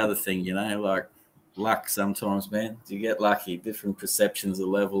that's the other thing, like luck sometimes, man. You get lucky, different perceptions of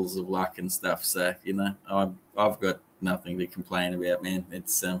levels of luck and stuff. So I've got nothing to complain about, man.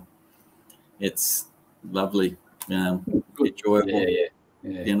 It's lovely, enjoyable,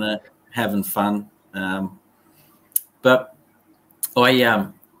 yeah. Having fun. But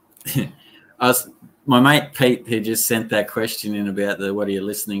my mate Pete, who just sent that question in about what are you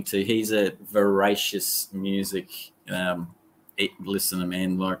listening to? He's a voracious music listener,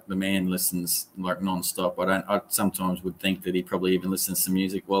 man. Like the man listens like non-stop. I sometimes would think that he probably even listens to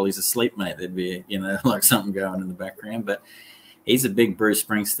music while he's asleep, mate. There'd be like something going in the background. But he's a big Bruce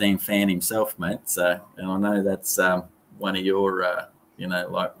Springsteen fan himself, mate. So, and I know that's one of your you know,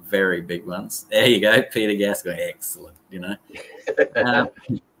 like very big ones. There you go, Peter Gascoigne, excellent, you know.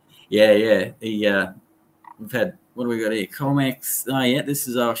 Yeah. We've had, what do we got here? Comics. Oh, yeah, this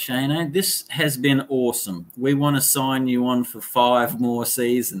is our Shano. This has been awesome. We want to sign you on for 5 more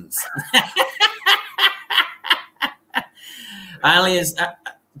seasons. Only as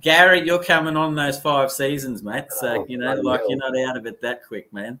Gary, you're coming on those 5 seasons, mate. So, you know, like you're not out of it that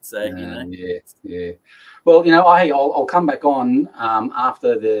quick, man. So, you know. Yeah. Well, you know, I'll come back on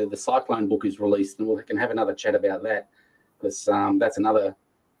after the Cyclone book is released, and we can have another chat about that, because that's another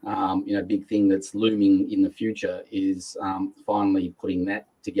you know, big thing that's looming in the future is finally putting that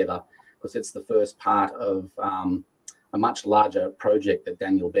together, because it's the first part of a much larger project that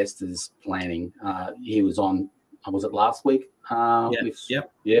Daniel Best is planning. He was on, was it last week?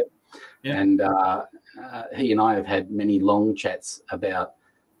 Yep. And he and I have had many long chats about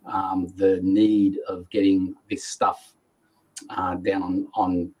the need of getting this stuff down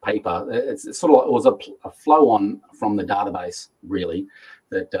on paper. It's sort of, it was a flow on from the database, really,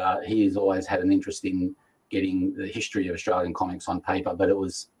 that he has always had an interest in getting the history of Australian comics on paper, but it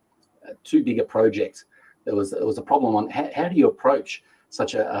was too big a project. There was a problem on how do you approach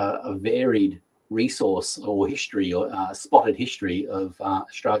such a varied resource or history or spotted history of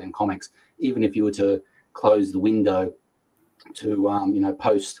Australian comics, even if you were to close the window to you know,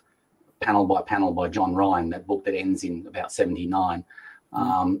 post panel by John Ryan, that book that ends in about 79.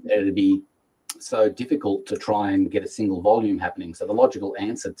 It'd be so difficult to try and get a single volume happening. So the logical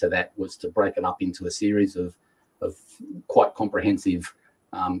answer to that was to break it up into a series of quite comprehensive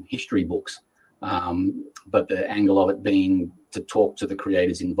history books. But the angle of it being to talk to the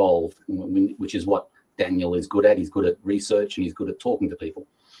creators involved, which is what Daniel is good at. He's good at research and he's good at talking to people.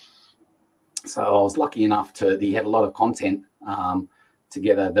 So I was lucky enough he had a lot of content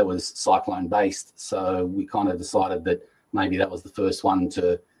together that was Cyclone based. So we kind of decided that maybe that was the first one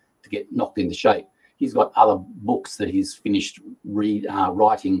to get knocked into shape. He's got other books that he's finished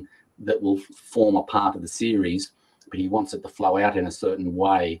writing that will form a part of the series, but he wants it to flow out in a certain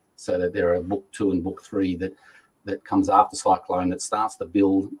way so that there are book 2 and book 3 that comes after Cyclone, that starts to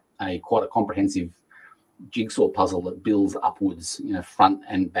build quite a comprehensive jigsaw puzzle that builds upwards, you know, front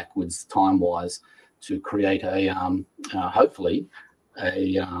and backwards time-wise, to create hopefully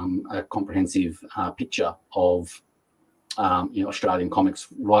a comprehensive picture of you know, Australian comics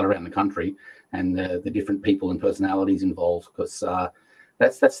right around the country, and the different people and personalities involved, because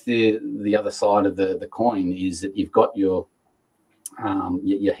that's the other side of the coin, is that you've got your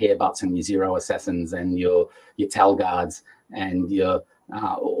Hairbutts and your Zero Assassins and your Talguards and your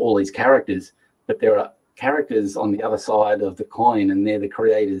all these characters, but there are characters on the other side of the coin, and they're the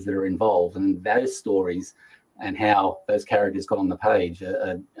creators that are involved, and those stories and how those characters got on the page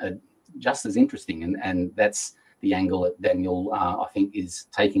are just as interesting, and that's the angle that Daniel I think is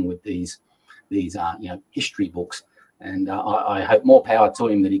taking with these you know, history books. And I hope more power to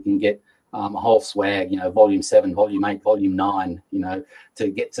him, that he can get a whole swag, you know, volume 7, volume 8, volume 9, you know, to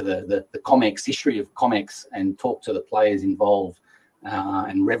get to the comics, history of comics, and talk to the players involved,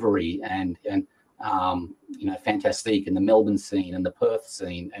 and Reverie and you know, Fantastique and the Melbourne scene and the Perth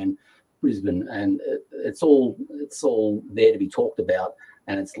scene and Brisbane, and it's all there to be talked about,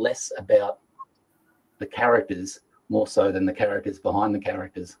 and it's less about the characters more so than the characters behind the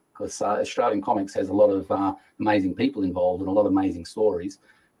characters, because Australian comics has a lot of amazing people involved and a lot of amazing stories,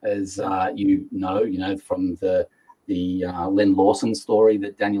 as you know from the Len Lawson story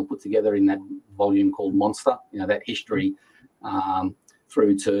that Daniel put together in that volume called Monster, you know, that history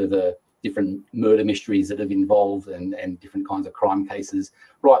through to the different murder mysteries that have involved and different kinds of crime cases,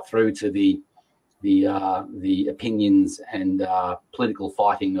 right through to the opinions and political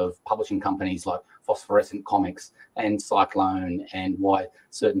fighting of publishing companies like Phosphorescent Comics and Cyclone, and why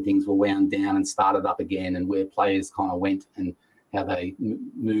certain things were wound down and started up again, and where players kind of went and how they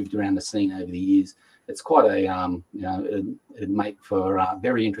moved around the scene over the years. It's quite a you know, it'd make for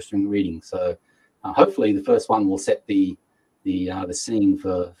very interesting reading. So hopefully the first one will set the scene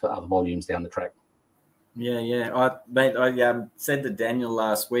for other volumes down the track. Yeah. I said to Daniel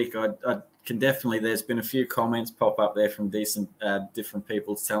last week, I can definitely, there's been a few comments pop up there from different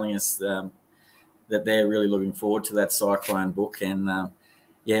people telling us that they're really looking forward to that Cyclone book. And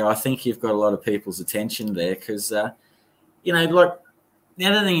yeah, I think you've got a lot of people's attention there, because you know, like, the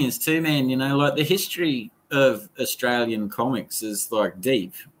other thing is too, man, you know, like, the history of Australian comics is like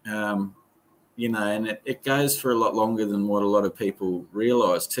deep, you know, and it goes for a lot longer than what a lot of people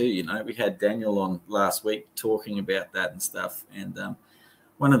realize too. You know, we had Daniel on last week talking about that and stuff, and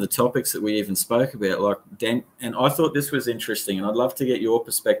one of the topics that we even spoke about, like, and I thought this was interesting, and I'd love to get your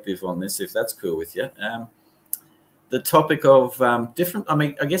perspective on this, if that's cool with you. the topic of different. I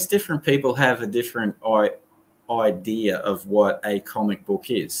mean, I guess different people have a different idea of what a comic book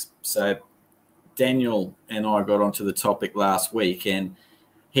is. So Daniel and I got onto the topic last week, and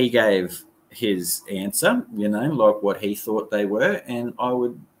he gave his answer, you know, like what he thought they were, and I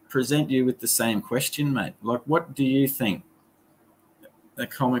would present you with the same question, mate. Like, what do you think a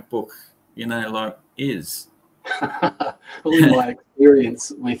comic book, you know, like is? Well, in my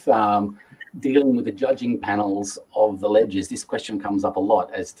experience with dealing with the judging panels of the ledgers, this question comes up a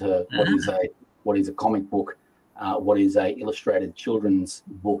lot as to what is a comic book, what is a illustrated children's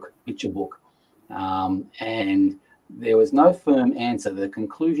book, picture book, and there was no firm answer. The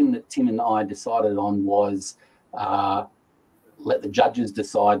conclusion that Tim and I decided on was let the judges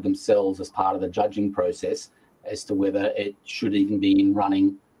decide themselves as part of the judging process as to whether it should even be in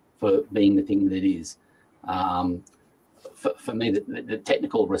running for being the thing that it is. For me, the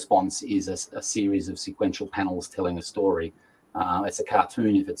technical response is a series of sequential panels telling a story. It's a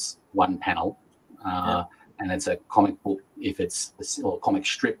cartoon if it's one panel, and it's a comic book if it's or comic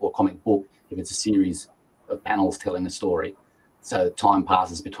strip or comic book if it's a series of panels telling a story. So time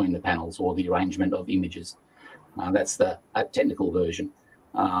passes between the panels or the arrangement of images. That's the technical version.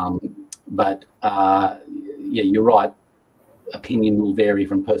 But yeah, you're right. Opinion will vary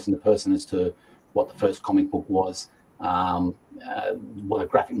from person to person as to what the first comic book was, what a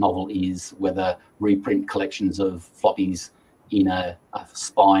graphic novel is, whether reprint collections of floppies in a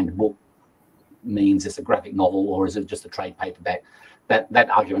spined book means it's a graphic novel, or is it just a trade paperback? That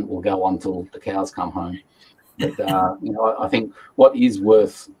argument will go on till the cows come home. But you know, I think what is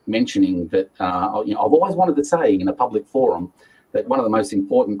worth mentioning that you know, I've always wanted to say in a public forum that one of the most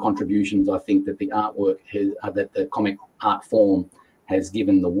important contributions I think that the artwork has, that the comic art form has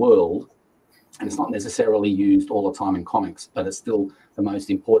given the world, and it's not necessarily used all the time in comics, but it's still the most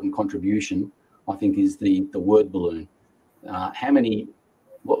important contribution, I think, is the word balloon.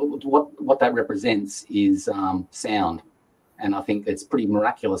 What that represents is sound, and I think it's pretty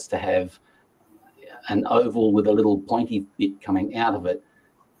miraculous to have an oval with a little pointy bit coming out of it,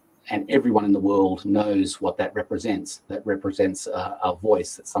 and everyone in the world knows what that represents. That represents a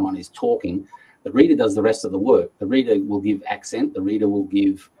voice, that someone is talking. The reader does the rest of the work. The reader will give accent, the reader will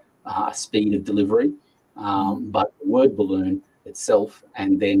give speed of delivery, but the word balloon itself,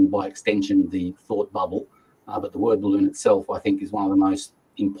 and then by extension the thought bubble, but the word balloon itself, I think, is one of the most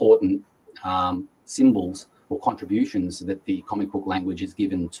important symbols or contributions that the comic book language has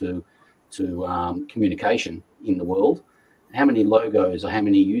given to communication in the world. How many logos or how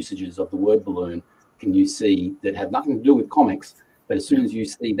many usages of the word balloon can you see that have nothing to do with comics, but as soon as you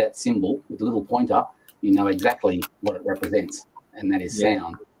see that symbol with a little pointer, you know exactly what it represents, and that is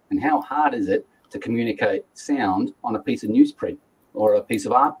sound. And how hard is it to communicate sound on a piece of newsprint or a piece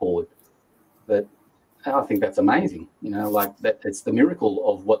of artboard? But I think that's amazing. You know, like that, it's the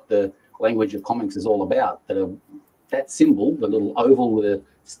miracle of what the language of comics is all about. That symbol, the little oval with a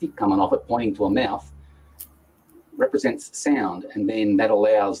stick coming off it pointing to a mouth, represents sound, and then that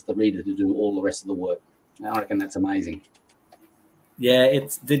allows the reader to do all the rest of the work. I reckon that's amazing. Yeah,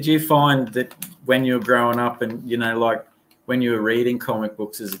 did you find that when you were growing up, and you know, like when you were reading comic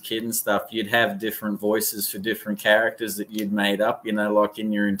books as a kid and stuff, you'd have different voices for different characters that you'd made up, you know, like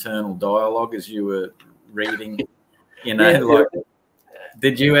in your internal dialogue as you were reading, you know,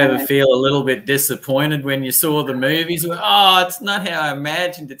 did you ever feel a little bit disappointed when you saw the movies? Oh, it's not how I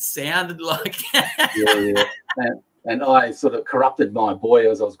imagined it sounded like. And I sort of corrupted my boy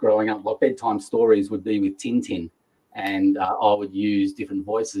as I was growing up. Like bedtime stories would be with Tintin, and I would use different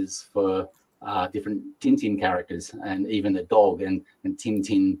voices for different Tintin characters, and even the dog and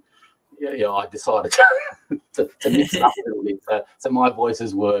Tintin. I decided to mix it up a little bit. So my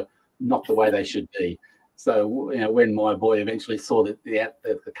voices were not the way they should be. So, you know, when my boy eventually saw the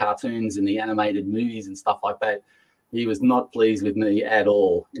cartoons and the animated movies and stuff like that, he was not pleased with me at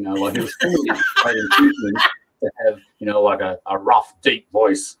all. You know, like he was fully to have, you know, like a rough, deep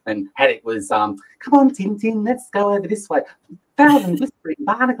voice. And Haddock was, come on, Tintin, let's go over this way. 1,000 whispering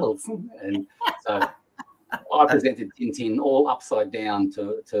barnacles. And so I presented Tintin all upside down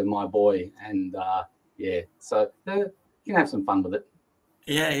to my boy. And, yeah, so you can have some fun with it.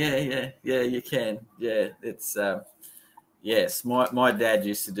 Yeah, you can. Yeah, it's yes. My dad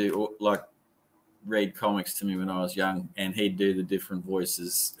used to do read comics to me when I was young, and he'd do the different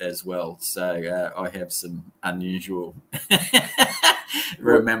voices as well. So I have some unusual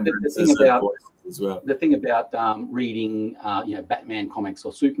remembrances of voices as well. The thing about reading, you know, Batman comics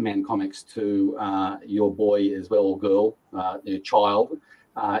or Superman comics to your boy as well, or girl, your child,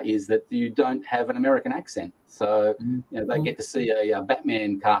 is that you don't have an American accent. So you know, they get to see a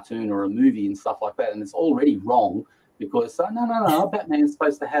Batman cartoon or a movie and stuff like that, and it's already wrong because no, Batman's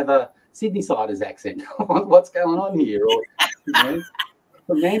supposed to have a Sydney-siders accent. What's going on here? Or, you know,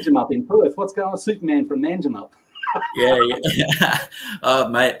 from Manjimup in Perth, what's going on? Superman from Manjimup. Yeah. Oh,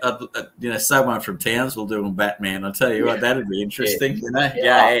 mate, you know, someone from Townsville doing Batman. I'll tell you what, that'd be interesting. You know,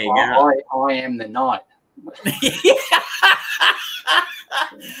 I am the Knight.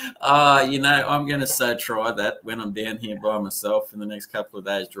 You know, I'm going to try that when I'm down here by myself in the next couple of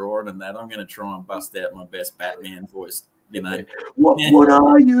days drawing and that. I'm going to try and bust out my best Batman voice, you know. What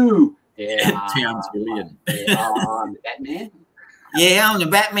are you? Yeah. Townsvillian. I'm the Batman. Yeah, I'm the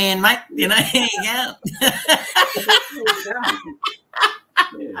Batman, mate. You know, here you go.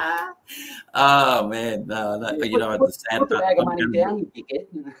 Yeah. Oh, man. No, you know, put the bag of money down, you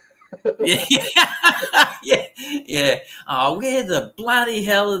dickhead. Yeah. Oh, where the bloody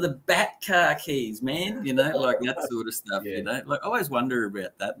hell are the bat car keys, man? You know, like that sort of stuff. You know, like I always wonder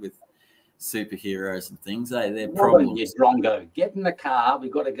about that with superheroes and things. They're problems. Drongo, get in the car. We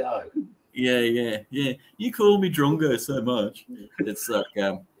got to go. Yeah. You call me Drongo so much. It's like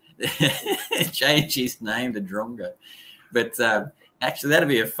change his name to Drongo, but. Actually, that'd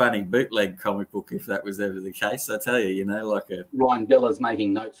be a funny bootleg comic book if that was ever the case. I tell you, you know, like a Ryan Bella's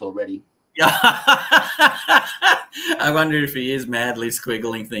making notes already. I wonder if he is madly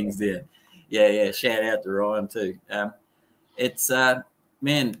squiggling things there. Yeah. Shout out to Ryan too. It's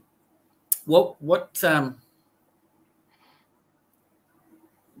man, what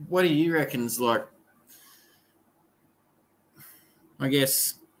do you reckon's like? I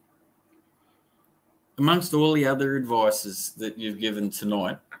guess. Amongst all the other advices that you've given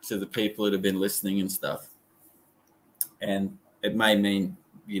tonight to the people that have been listening and stuff, and it may mean,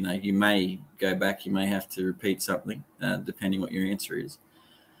 you know, you may go back, you may have to repeat something, depending what your answer is.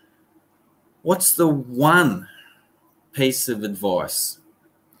 What's the one piece of advice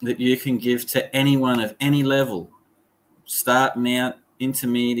that you can give to anyone of any level, starting out,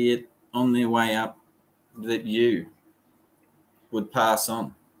 intermediate, on their way up, that you would pass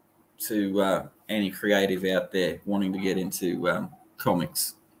on to any creative out there wanting to get into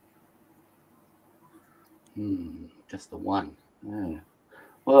comics? Just the one. Yeah.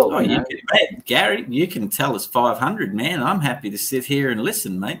 Well, Gary, you can tell us 500, man. I'm happy to sit here and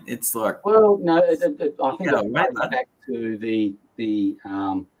listen, mate. It's like, well, no, I think it goes back to the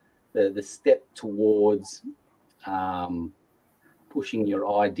step towards pushing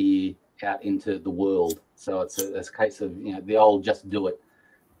your idea out into the world. So it's a case of, you know, the old just do it.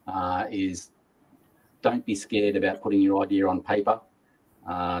 Is don't be scared about putting your idea on paper.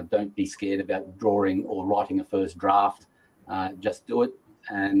 Don't be scared about drawing or writing a first draft. Just do it,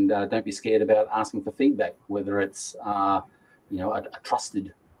 and don't be scared about asking for feedback, whether it's you know, a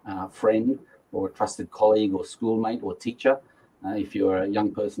trusted friend or a trusted colleague or schoolmate or teacher, if you're a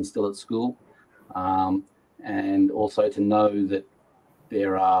young person still at school, and also to know that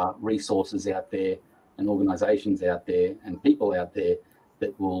there are resources out there and organisations out there and people out there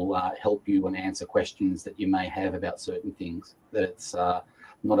that will help you and answer questions that you may have about certain things. That it's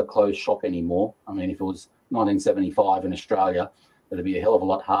not a closed shop anymore. I mean, if it was 1975 in Australia, it'd be a hell of a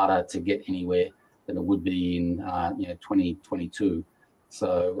lot harder to get anywhere than it would be in 2022.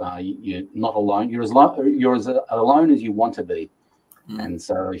 So you're not alone. You're as alone as you want to be. And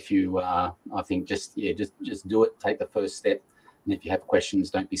so if you, I think just do it. Take the first step. And if you have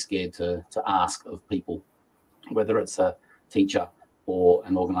questions, don't be scared to ask of people, whether it's a teacher or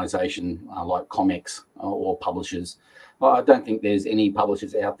an organisation like comics or publishers. I don't think there's any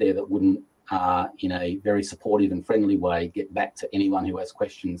publishers out there that wouldn't, in a very supportive and friendly way, get back to anyone who has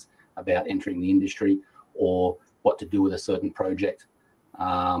questions about entering the industry or what to do with a certain project.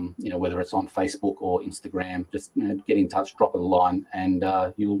 You know, whether it's on Facebook or Instagram, just, you know, get in touch, drop a line, and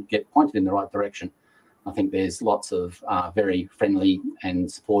you'll get pointed in the right direction. I think there's lots of very friendly and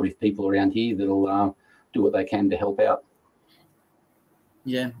supportive people around here that'll do what they can to help out.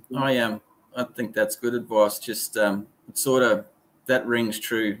 Yeah, I think that's good advice. Just sort of that rings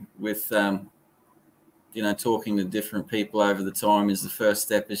true with you know, talking to different people over the time. Is the first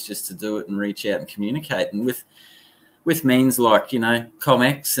step is just to do it and reach out and communicate. And with means like, you know,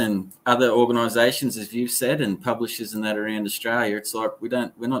 comics and other organisations, as you've said, and publishers and that around Australia, it's like we're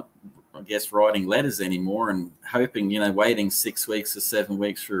not, I guess, writing letters anymore and hoping, you know, waiting 6 weeks or 7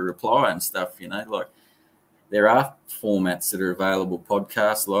 weeks for a reply and stuff. You know, like, there are formats that are available: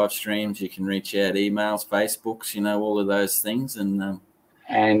 podcasts, live streams. You can reach out, emails, Facebooks, you know, all of those things.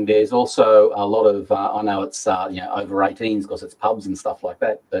 And there's also a lot of, I know it's, you know, over 18s because it's pubs and stuff like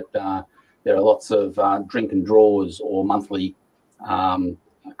that, but there are lots of drink and draws or monthly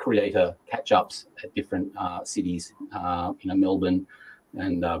creator catch-ups at different cities, you know, Melbourne,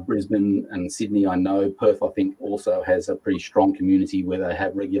 And Brisbane and Sydney, I know. Perth, I think, also has a pretty strong community where they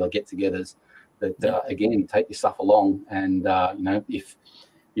have regular get-togethers. That again, take your stuff along, and you know, if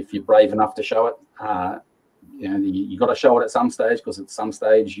you're brave enough to show it, you know, you got to show it at some stage, because at some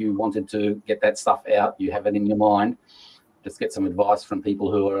stage you wanted to get that stuff out. You have it in your mind. Just get some advice from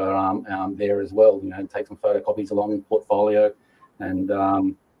people who are there as well. You know, take some photocopies along, portfolio, and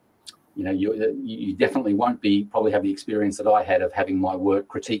you know, you definitely won't probably have the experience that I had of having my work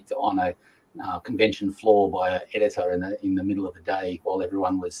critiqued on a convention floor by an editor in the middle of the day while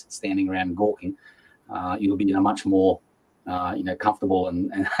everyone was standing around gawking. You'll be in a much more you know, comfortable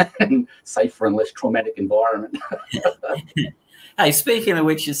and safer and less traumatic environment. Hey, speaking of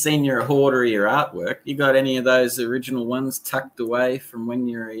which, you've seen your hoarder, your artwork. You got any of those original ones tucked away from when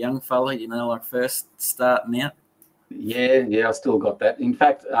you were a young fella, you know, like first starting out? Yeah, I still got that. In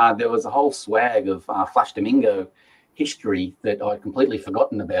fact, there was a whole swag of Flash Domingo history that I'd completely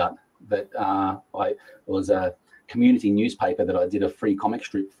forgotten about. That it was a community newspaper that I did a free comic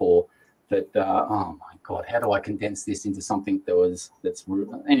strip for. That oh my God, how do I condense this into something that's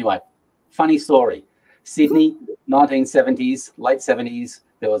anyway? Funny story. Sydney, 1970s, late 70s.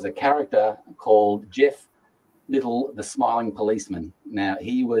 There was a character called Jeff Little, the Smiling Policeman. Now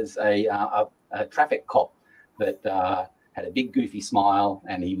he was a traffic cop that had a big goofy smile,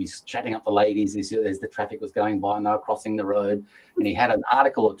 and he was chatting up the ladies as the traffic was going by and they were crossing the road. And he had an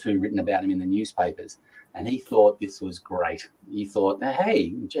article or two written about him in the newspapers. And he thought this was great. He thought,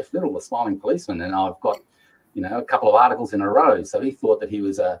 hey, Jeff Little, the Smiling Policeman, and I've got, you know, a couple of articles in a row. So he thought that he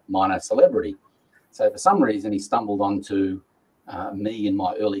was a minor celebrity. So for some reason, he stumbled onto me in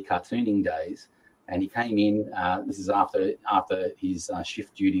my early cartooning days, and he came in. This is after his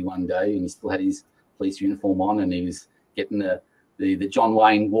shift duty one day, and he still had his police uniform on, and he was getting the John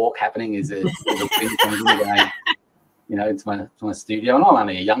Wayne walk happening as a thing comes in again. You know, it's my studio, and I'm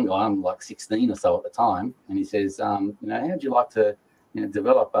only a young guy. I'm like 16 or so at the time. And he says, you know, how'd you like to, you know,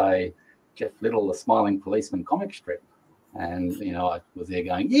 develop a Jeff Little, the Smiling Policeman comic strip? And, you know, I was there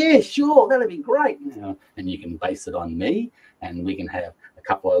going, yeah, sure, that'd be great. You know, and you can base it on me, and we can have a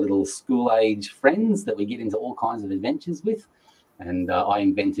couple of little school-age friends that we get into all kinds of adventures with. And I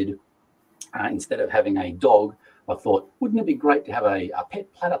invented, instead of having a dog, I thought, wouldn't it be great to have a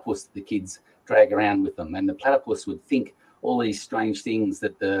pet platypus that the kids drag around with them? And the platypus would think all these strange things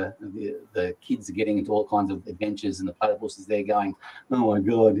that the kids are getting into all kinds of adventures, and the platypus is there going, oh my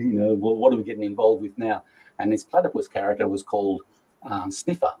God, you know, what are we getting involved with now? And this platypus character was called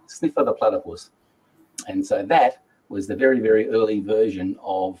Sniffer the Platypus. And so that was the very, very early version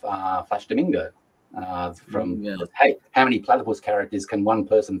of Flash Domingo. Hey, how many platypus characters can one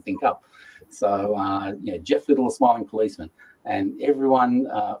person think up? So, yeah, Jeff Little, a Smiling Policeman. And everyone,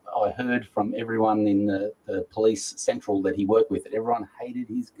 I heard from everyone in the police central that he worked with, that everyone hated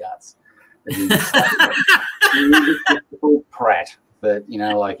his guts. That he was a typical prat. That, you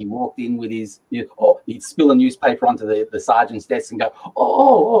know, like he walked in with his, he'd spill a newspaper onto the sergeant's desk and go,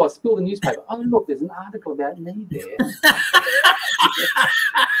 I spilled a newspaper. Oh, look, there's an article about me there.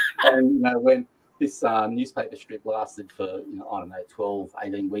 And, you know, when this newspaper strip lasted for, you know, I don't know, 12,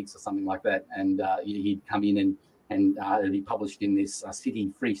 18 weeks or something like that. And he'd come in and it'd be published in this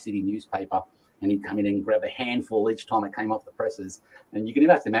free city newspaper. And he'd come in and grab a handful each time it came off the presses. And you can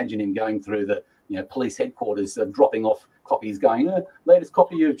have to imagine him going through the, you know, police headquarters, dropping off copies, going, latest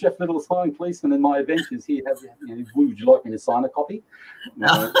copy of Jeff Little, Smiling Policeman and My Adventures. Here, would you like me to sign a copy?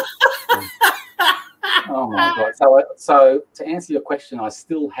 Oh my God! So to answer your question, I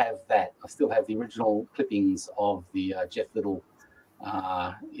still have that. I still have the original clippings of the Jeff Little,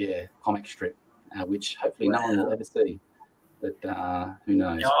 comic strip, which hopefully no one will ever see. But who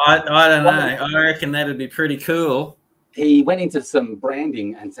knows? I don't know. I reckon that'd be pretty cool. He went into some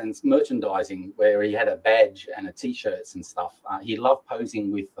branding and some merchandising where he had a badge and a T-shirts and stuff. He loved posing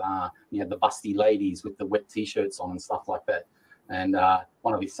with, the busty ladies with the wet T-shirts on and stuff like that. And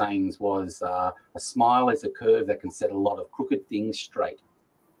one of his sayings was, a smile is a curve that can set a lot of crooked things straight.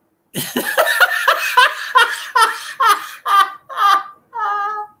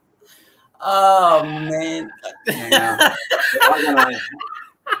 Oh, man.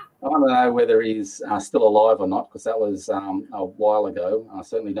 I don't know whether he's still alive or not, because that was a while ago. I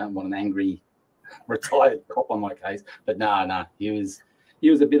certainly don't want an angry retired cop on my case. But no, he was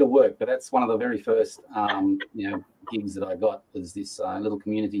a bit of work. But that's one of the very first gigs that I got, was this little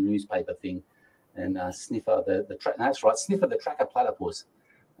community newspaper thing. And Sniffer that's right, Sniffer the Tracker Platypus.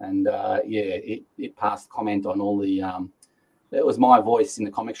 And it passed comment on all the. It was my voice in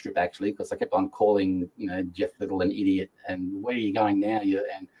the comic strip, actually, because I kept on calling, Jeff Little an idiot, and where are you going now?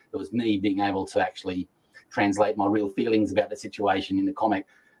 And it was me being able to actually translate my real feelings about the situation in the comic.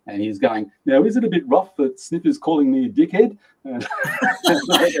 And he was going, now, is it a bit rough that Sniffer's calling me a dickhead? And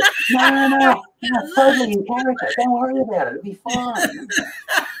no, totally in character. Don't worry about it. It'll be fine.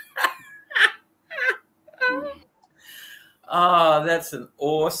 Oh, that's an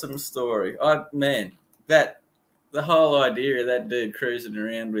awesome story. Man, the whole idea of that dude cruising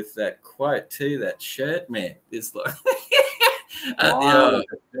around with that quote too, that shirt, man, is like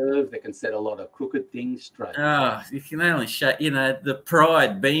that can set a lot of crooked things straight. Oh, you can only shut, the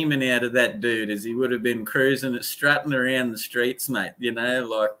pride beaming out of that dude as he would have been cruising, strutting around the streets, mate.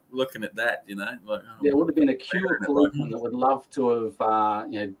 Like looking at that, like there would have been a queue of policemen that would love to have,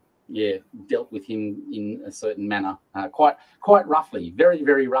 dealt with him in a certain manner, quite roughly, very,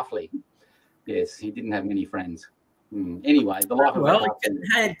 very roughly. Yes, he didn't have many friends. Anyway, the life of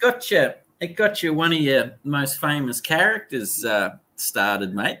it got you one of your most famous characters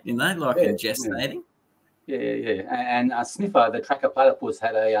started, mate, in gestating. Yeah. And Sniffer, the tracker platypus,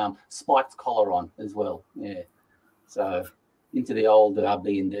 had a spiked collar on as well. Yeah. So into the old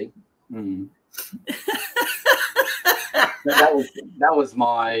B&D. That was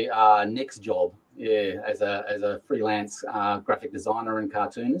my next job, as a freelance graphic designer and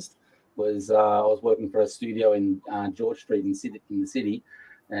cartoonist. I was working for a studio in George Street in the city,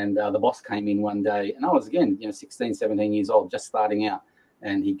 and the boss came in one day, and I was, again, 16, 17 years old, just starting out,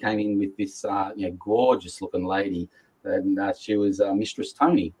 and he came in with this gorgeous looking lady, and she was Mistress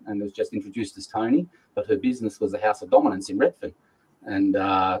Tony, and was just introduced as Tony, but her business was the House of Dominance in Redfern, and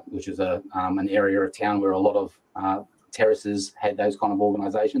which was an area of town where a lot of terraces had those kind of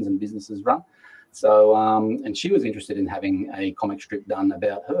organizations and businesses run. So, and she was interested in having a comic strip done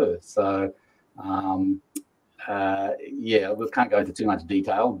about her. So, we can't go into too much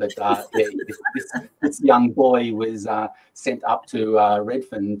detail, but this young boy was sent up to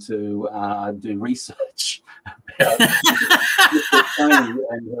Redfern to do research about Tony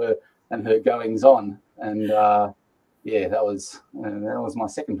and her goings on. And that was my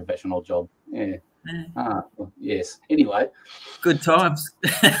second professional job. Yeah. Yes. Anyway, good times.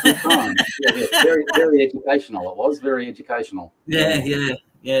 Very, very educational. It was very educational. Yeah.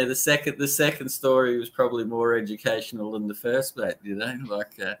 The second story was probably more educational than the first bit.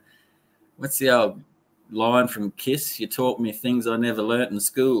 Like what's the old line from Kiss? You taught me things I never learnt in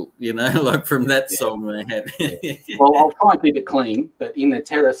school. Like from that song they had. Well, I'll try and keep it clean, but in the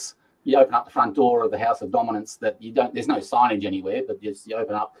terrace, you open up the front door of the House of Dominance. There's no signage anywhere, but you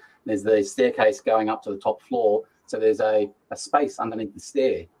open up. There's the staircase going up to the top floor. So there's a space underneath the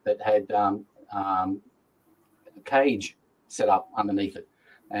stair that had a cage set up underneath it.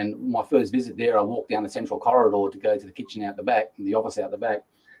 And my first visit there, I walked down the central corridor to go to the kitchen out the back, and the office out the back.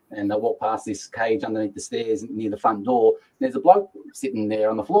 And I walked past this cage underneath the stairs near the front door. There's a bloke sitting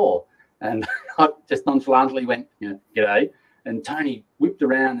there on the floor. And I just nonchalantly went, g'day. And Tony whipped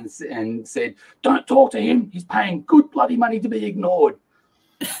around and said, don't talk to him. He's paying good bloody money to be ignored.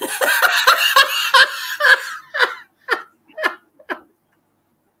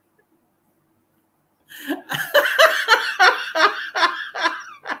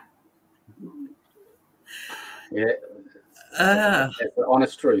 That's the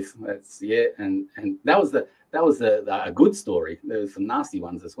honest truth. And that was a good story. There was some nasty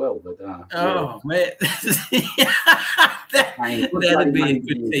ones as well, but man, that'd be a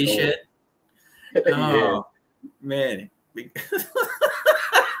good t-shirt. Man.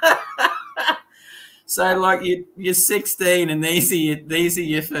 So, like, you're 16, and these are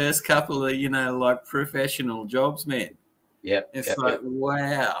your first couple of like professional jobs, man.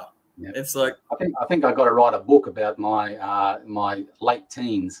 Wow. Yep. It's like I think I got to write a book about my late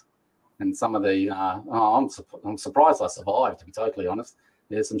teens and some of the. I'm surprised I survived, to be totally honest.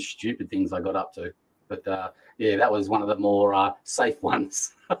 There's some stupid things I got up to, but that was one of the more safe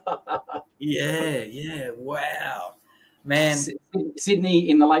ones. Wow. Man,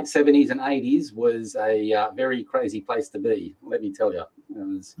 Sydney in the late 70s and 80s was a very crazy place to be, let me tell you. It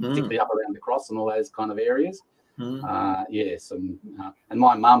was particularly up around the Cross and all those kind of areas. And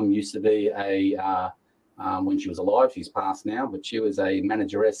my mum used to be when she was alive, she's passed now, but she was a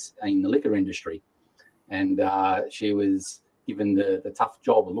manageress in the liquor industry. And she was given the tough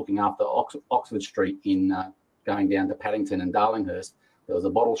job of looking after Oxford Street in going down to Paddington and Darlinghurst. There was a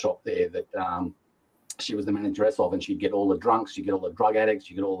bottle shop there that she was the manageress of, and she'd get all the drunks, she'd get all the drug addicts,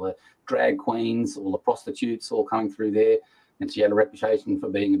 she'd get all the drag queens, all the prostitutes all coming through there. And she had a reputation for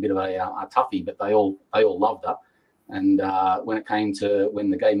being a bit of a toughie, but they all loved her. And when it came to when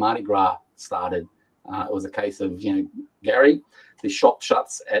the gay Mardi Gras started, it was a case of, Gary, the shop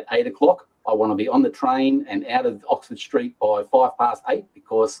shuts at 8 o'clock. I want to be on the train and out of Oxford Street by 8:05,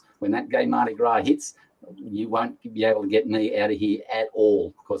 because when that gay Mardi Gras hits, you won't be able to get me out of here at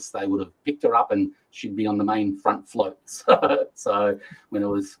all, because they would have picked her up and she'd be on the main front float. So when it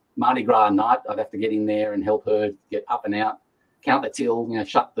was Mardi Gras night, I'd have to get in there and help her get up and out, count the till,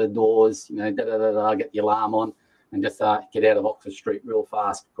 shut the doors, get the alarm on, and just get out of Oxford Street real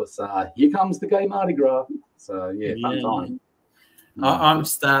fast, because here comes the gay Mardi Gras. So yeah, fun time. I'm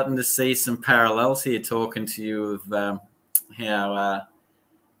starting to see some parallels here talking to you of how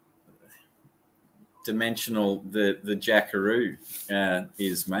dimensional the jackaroo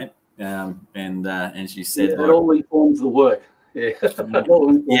is, mate. And as you said, it all informs the work.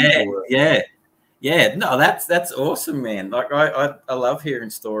 Yeah, yeah. No, that's awesome, man. Like I love hearing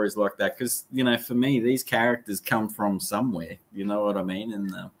stories like that, because for me, these characters come from somewhere. You know what I mean?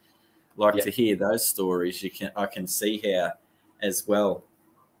 And to hear those stories, I can see how as well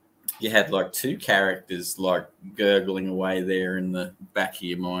you had like two characters like gurgling away there in the back of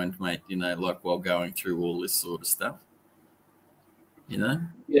your mind, mate, like while going through all this sort of stuff. It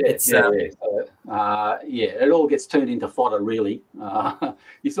all gets turned into fodder, really.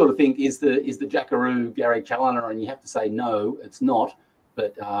 You sort of think, is the jackaroo Gary Chaloner? And you have to say no, it's not.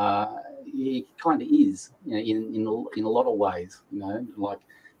 But he kind of is, in a lot of ways. Like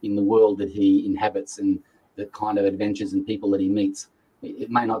in the world that he inhabits and the kind of adventures and people that he meets. It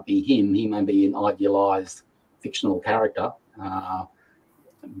may not be him. He may be an idealized fictional character,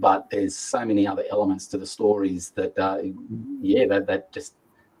 but there's so many other elements to the stories that, that just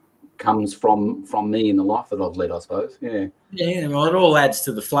comes from me in the life that I've led, I suppose. Yeah. Yeah. Well, it all adds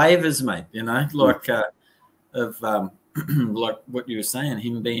to the flavors, mate. Like of like what you were saying,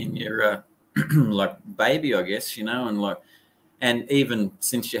 him being your like baby, I guess. And even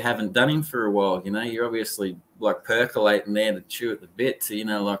since you haven't done him for a while, you're obviously like percolating there to chew at the bit to,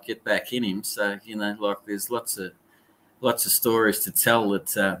 like get back in him. So, like there's lots of stories to tell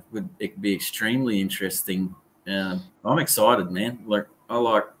that would be extremely interesting. I'm excited, man. Like I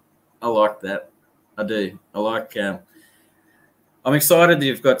like that. I do. I'm excited that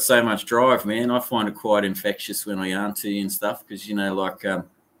you've got so much drive, man. I find it quite infectious when I yarn to you and stuff, because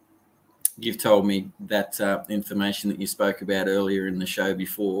you've told me that information that you spoke about earlier in the show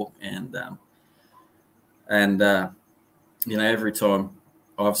before, and every time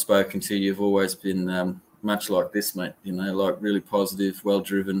I've spoken to you, you've always been much like this, mate. Like really positive, well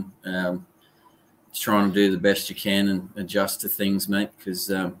driven, trying to do the best you can and adjust to things, mate, because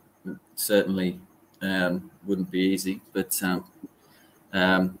it certainly wouldn't be easy. But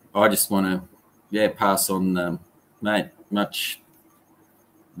I just want to pass on, mate, much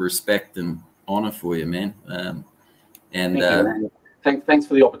respect and honor for you, man. Thank you, man. Thanks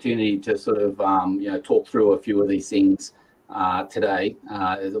for the opportunity to sort of talk through a few of these things today.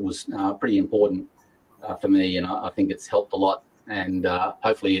 It was pretty important for me, and I think it's helped a lot, and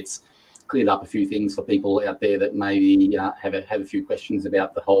hopefully it's cleared up a few things for people out there that maybe have a few questions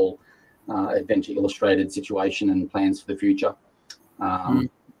about the whole Adventure Illustrated situation and plans for the future.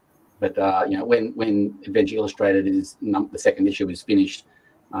 But when Adventure Illustrated the second issue is finished,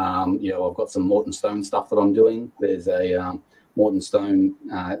 I've got some Morton Stone stuff that I'm doing. There's a Morton Stone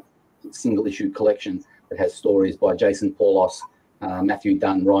single issue collection that has stories by Jason Paulos, Matthew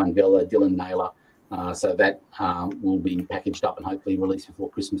Dunn, Ryan Vella, Dylan Naylor. So that will be packaged up and hopefully released before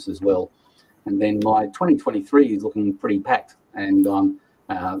Christmas as well. And then my 2023 is looking pretty packed. And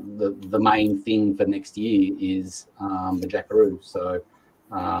the main thing for next year is the Jackaroo. So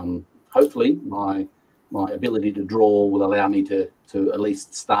hopefully my ability to draw will allow me to at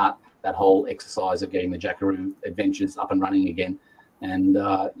least start that whole exercise of getting the Jackaroo adventures up and running again. And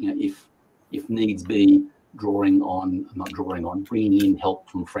if needs be, bringing in help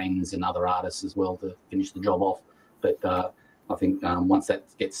from friends and other artists as well to finish the job off. But I think once that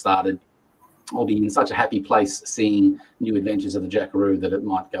gets started, I'll be in such a happy place seeing new adventures of the Jackaroo that it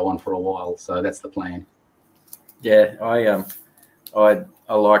might go on for a while. So that's the plan. Yeah, I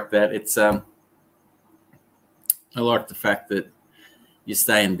like that. It's I like the fact that you're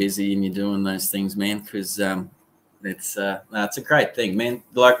staying busy and you're doing those things, man, because it's a great thing, man.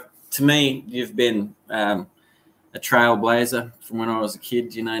 Like, to me, you've been a trailblazer from when I was a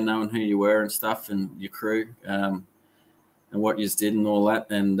kid, knowing who you were and stuff, and your crew, and what you did and all that.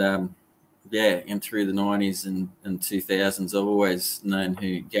 And and through the 90s and 2000s, I've always known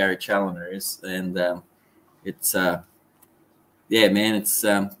who Gary Chaloner is. And it's man, it's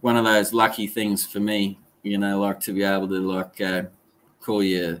one of those lucky things for me, like to be able to call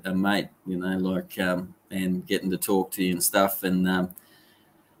you a mate, and getting to talk to you and stuff, and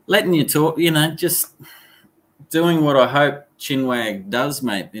letting you talk, just doing what I hope Chinwag does,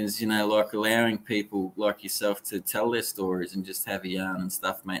 mate, is, you know, like allowing people like yourself to tell their stories and just have a yarn and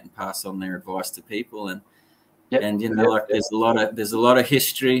stuff, mate, and pass on their advice to people. And and you know, like there's a lot of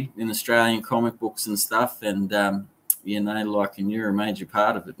history in Australian comic books and stuff, and you know, like, and you're a major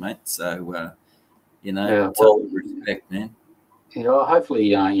part of it, mate. So you know, total respect, man. You know, hopefully,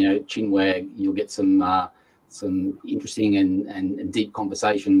 you know, Chinwag, you'll get some interesting and deep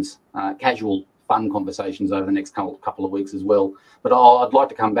conversations, casual, fun conversations over the next couple of weeks as well. But I'd like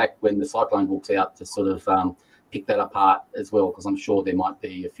to come back when the Cyclone book's out to sort of pick that apart as well, because I'm sure there might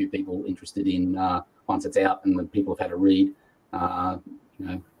be a few people interested in once it's out and the people have had a read, you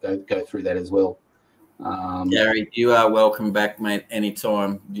know, go through that as well. Gary, you are welcome back, mate,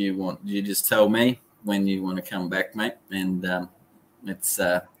 anytime you want. You just tell me when you want to come back, mate, and it's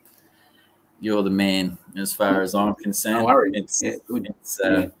you're the man as far as I'm concerned. No worries. It's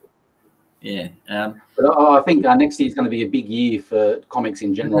yeah. But I think next year is going to be a big year for comics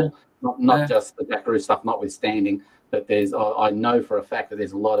in general, not just the Jackaroo stuff notwithstanding, but there's I know for a fact that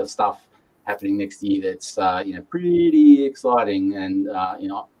there's a lot of stuff happening next year that's you know, pretty exciting, and you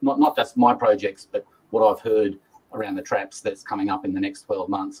know, not just my projects, but what I've heard around the traps that's coming up in the next 12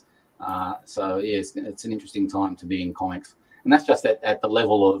 months. So yes, it's an interesting time to be in comics, and that's just at the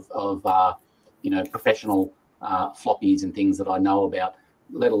level of you know, professional floppies and things that I know about,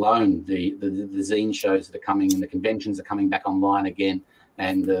 let alone the zine shows that are coming, and the conventions are coming back online again,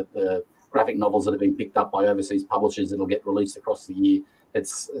 and the graphic novels that have been picked up by overseas publishers that'll get released across the year.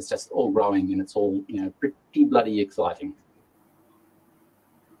 It's just all growing, and it's all, you know, pretty bloody exciting.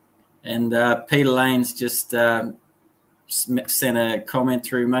 And Peter Lane's just sent a comment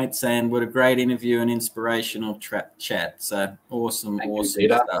through, mate, saying what a great interview and inspirational chat. So awesome, Thank awesome you,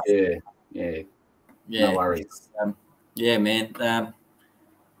 Peter. stuff. Yeah. No Yeah, worries. yeah, man.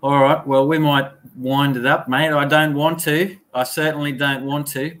 All right, well, we might wind it up, mate. I don't want to. I certainly don't want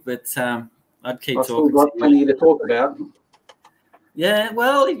to, but I'd keep talking. I've still got plenty to talk about. Yeah,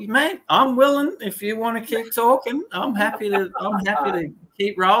 well, mate, I'm willing. If you want to keep talking, I'm happy to. I'm happy to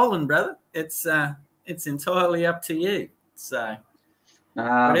keep rolling, brother. It's entirely up to you. So,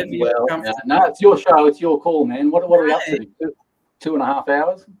 whatever you're comfortable. No, it's your show. It's your call, man. What are we up to? 2.5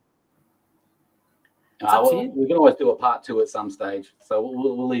 hours. Well, we can always do a part 2 at some stage. So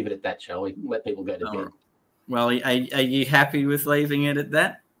we'll leave it at that, shall we? Let people go to bed. Well, are you happy with leaving it at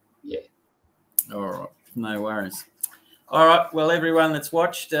that? Yeah. All right. No worries. All right. Well, everyone that's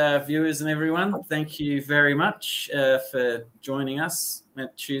watched, viewers and everyone, thank you very much for joining us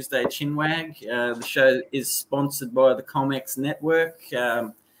at Tuesday Chinwag. The show is sponsored by the Comex Network.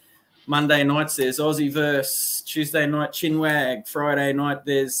 Monday nights there's Aussieverse, Tuesday night Chinwag, Friday night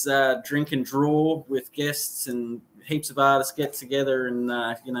there's Drink and Draw with guests, and heaps of artists get together and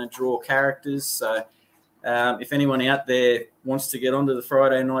you know, draw characters. So if anyone out there wants to get onto the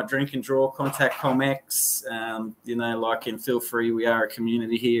Friday night Drink and Draw, contact Comex. You know, like, and feel free. We are a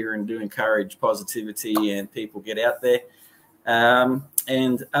community here and do encourage positivity and people get out there.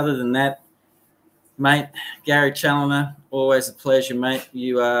 And other than that, mate, Gary Chaloner, always a pleasure, mate.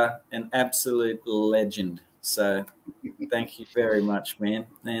 You are an absolute legend. So thank you very much, man.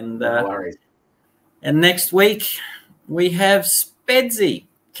 And no worries. And next week we have Spedsy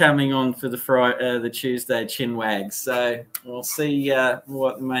coming on for the Tuesday Chinwag. So we'll see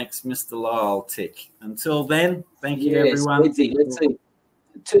what makes Mr. Lyle tick. Until then, thank you, everyone. Spedsy, let's see.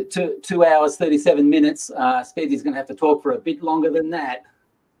 2 hours, 37 minutes. Spedsy's going to have to talk for a bit longer than that.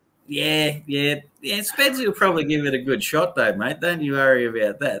 Yeah. Spedsy will probably give it a good shot, though, mate. Don't you worry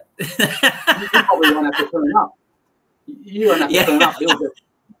about that. You probably won't have to turn up. You won't have to turn up.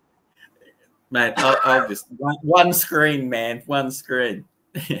 Mate, I'll just one screen, man. One screen.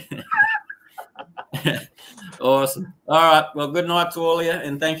 Awesome. All right. Well, good night to all of you,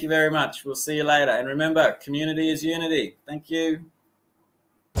 and thank you very much. We'll see you later. And remember, community is unity. Thank you.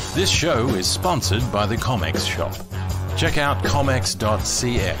 This show is sponsored by the Comex Shop. Check out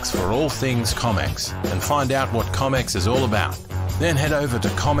comex.cx for all things Comex and find out what Comex is all about. Then head over to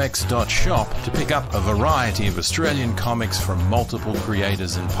comex.shop to pick up a variety of Australian comics from multiple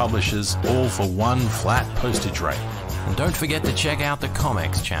creators and publishers, all for one flat postage rate. And don't forget to check out the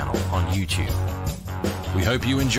Comex channel on YouTube. We hope you enjoy.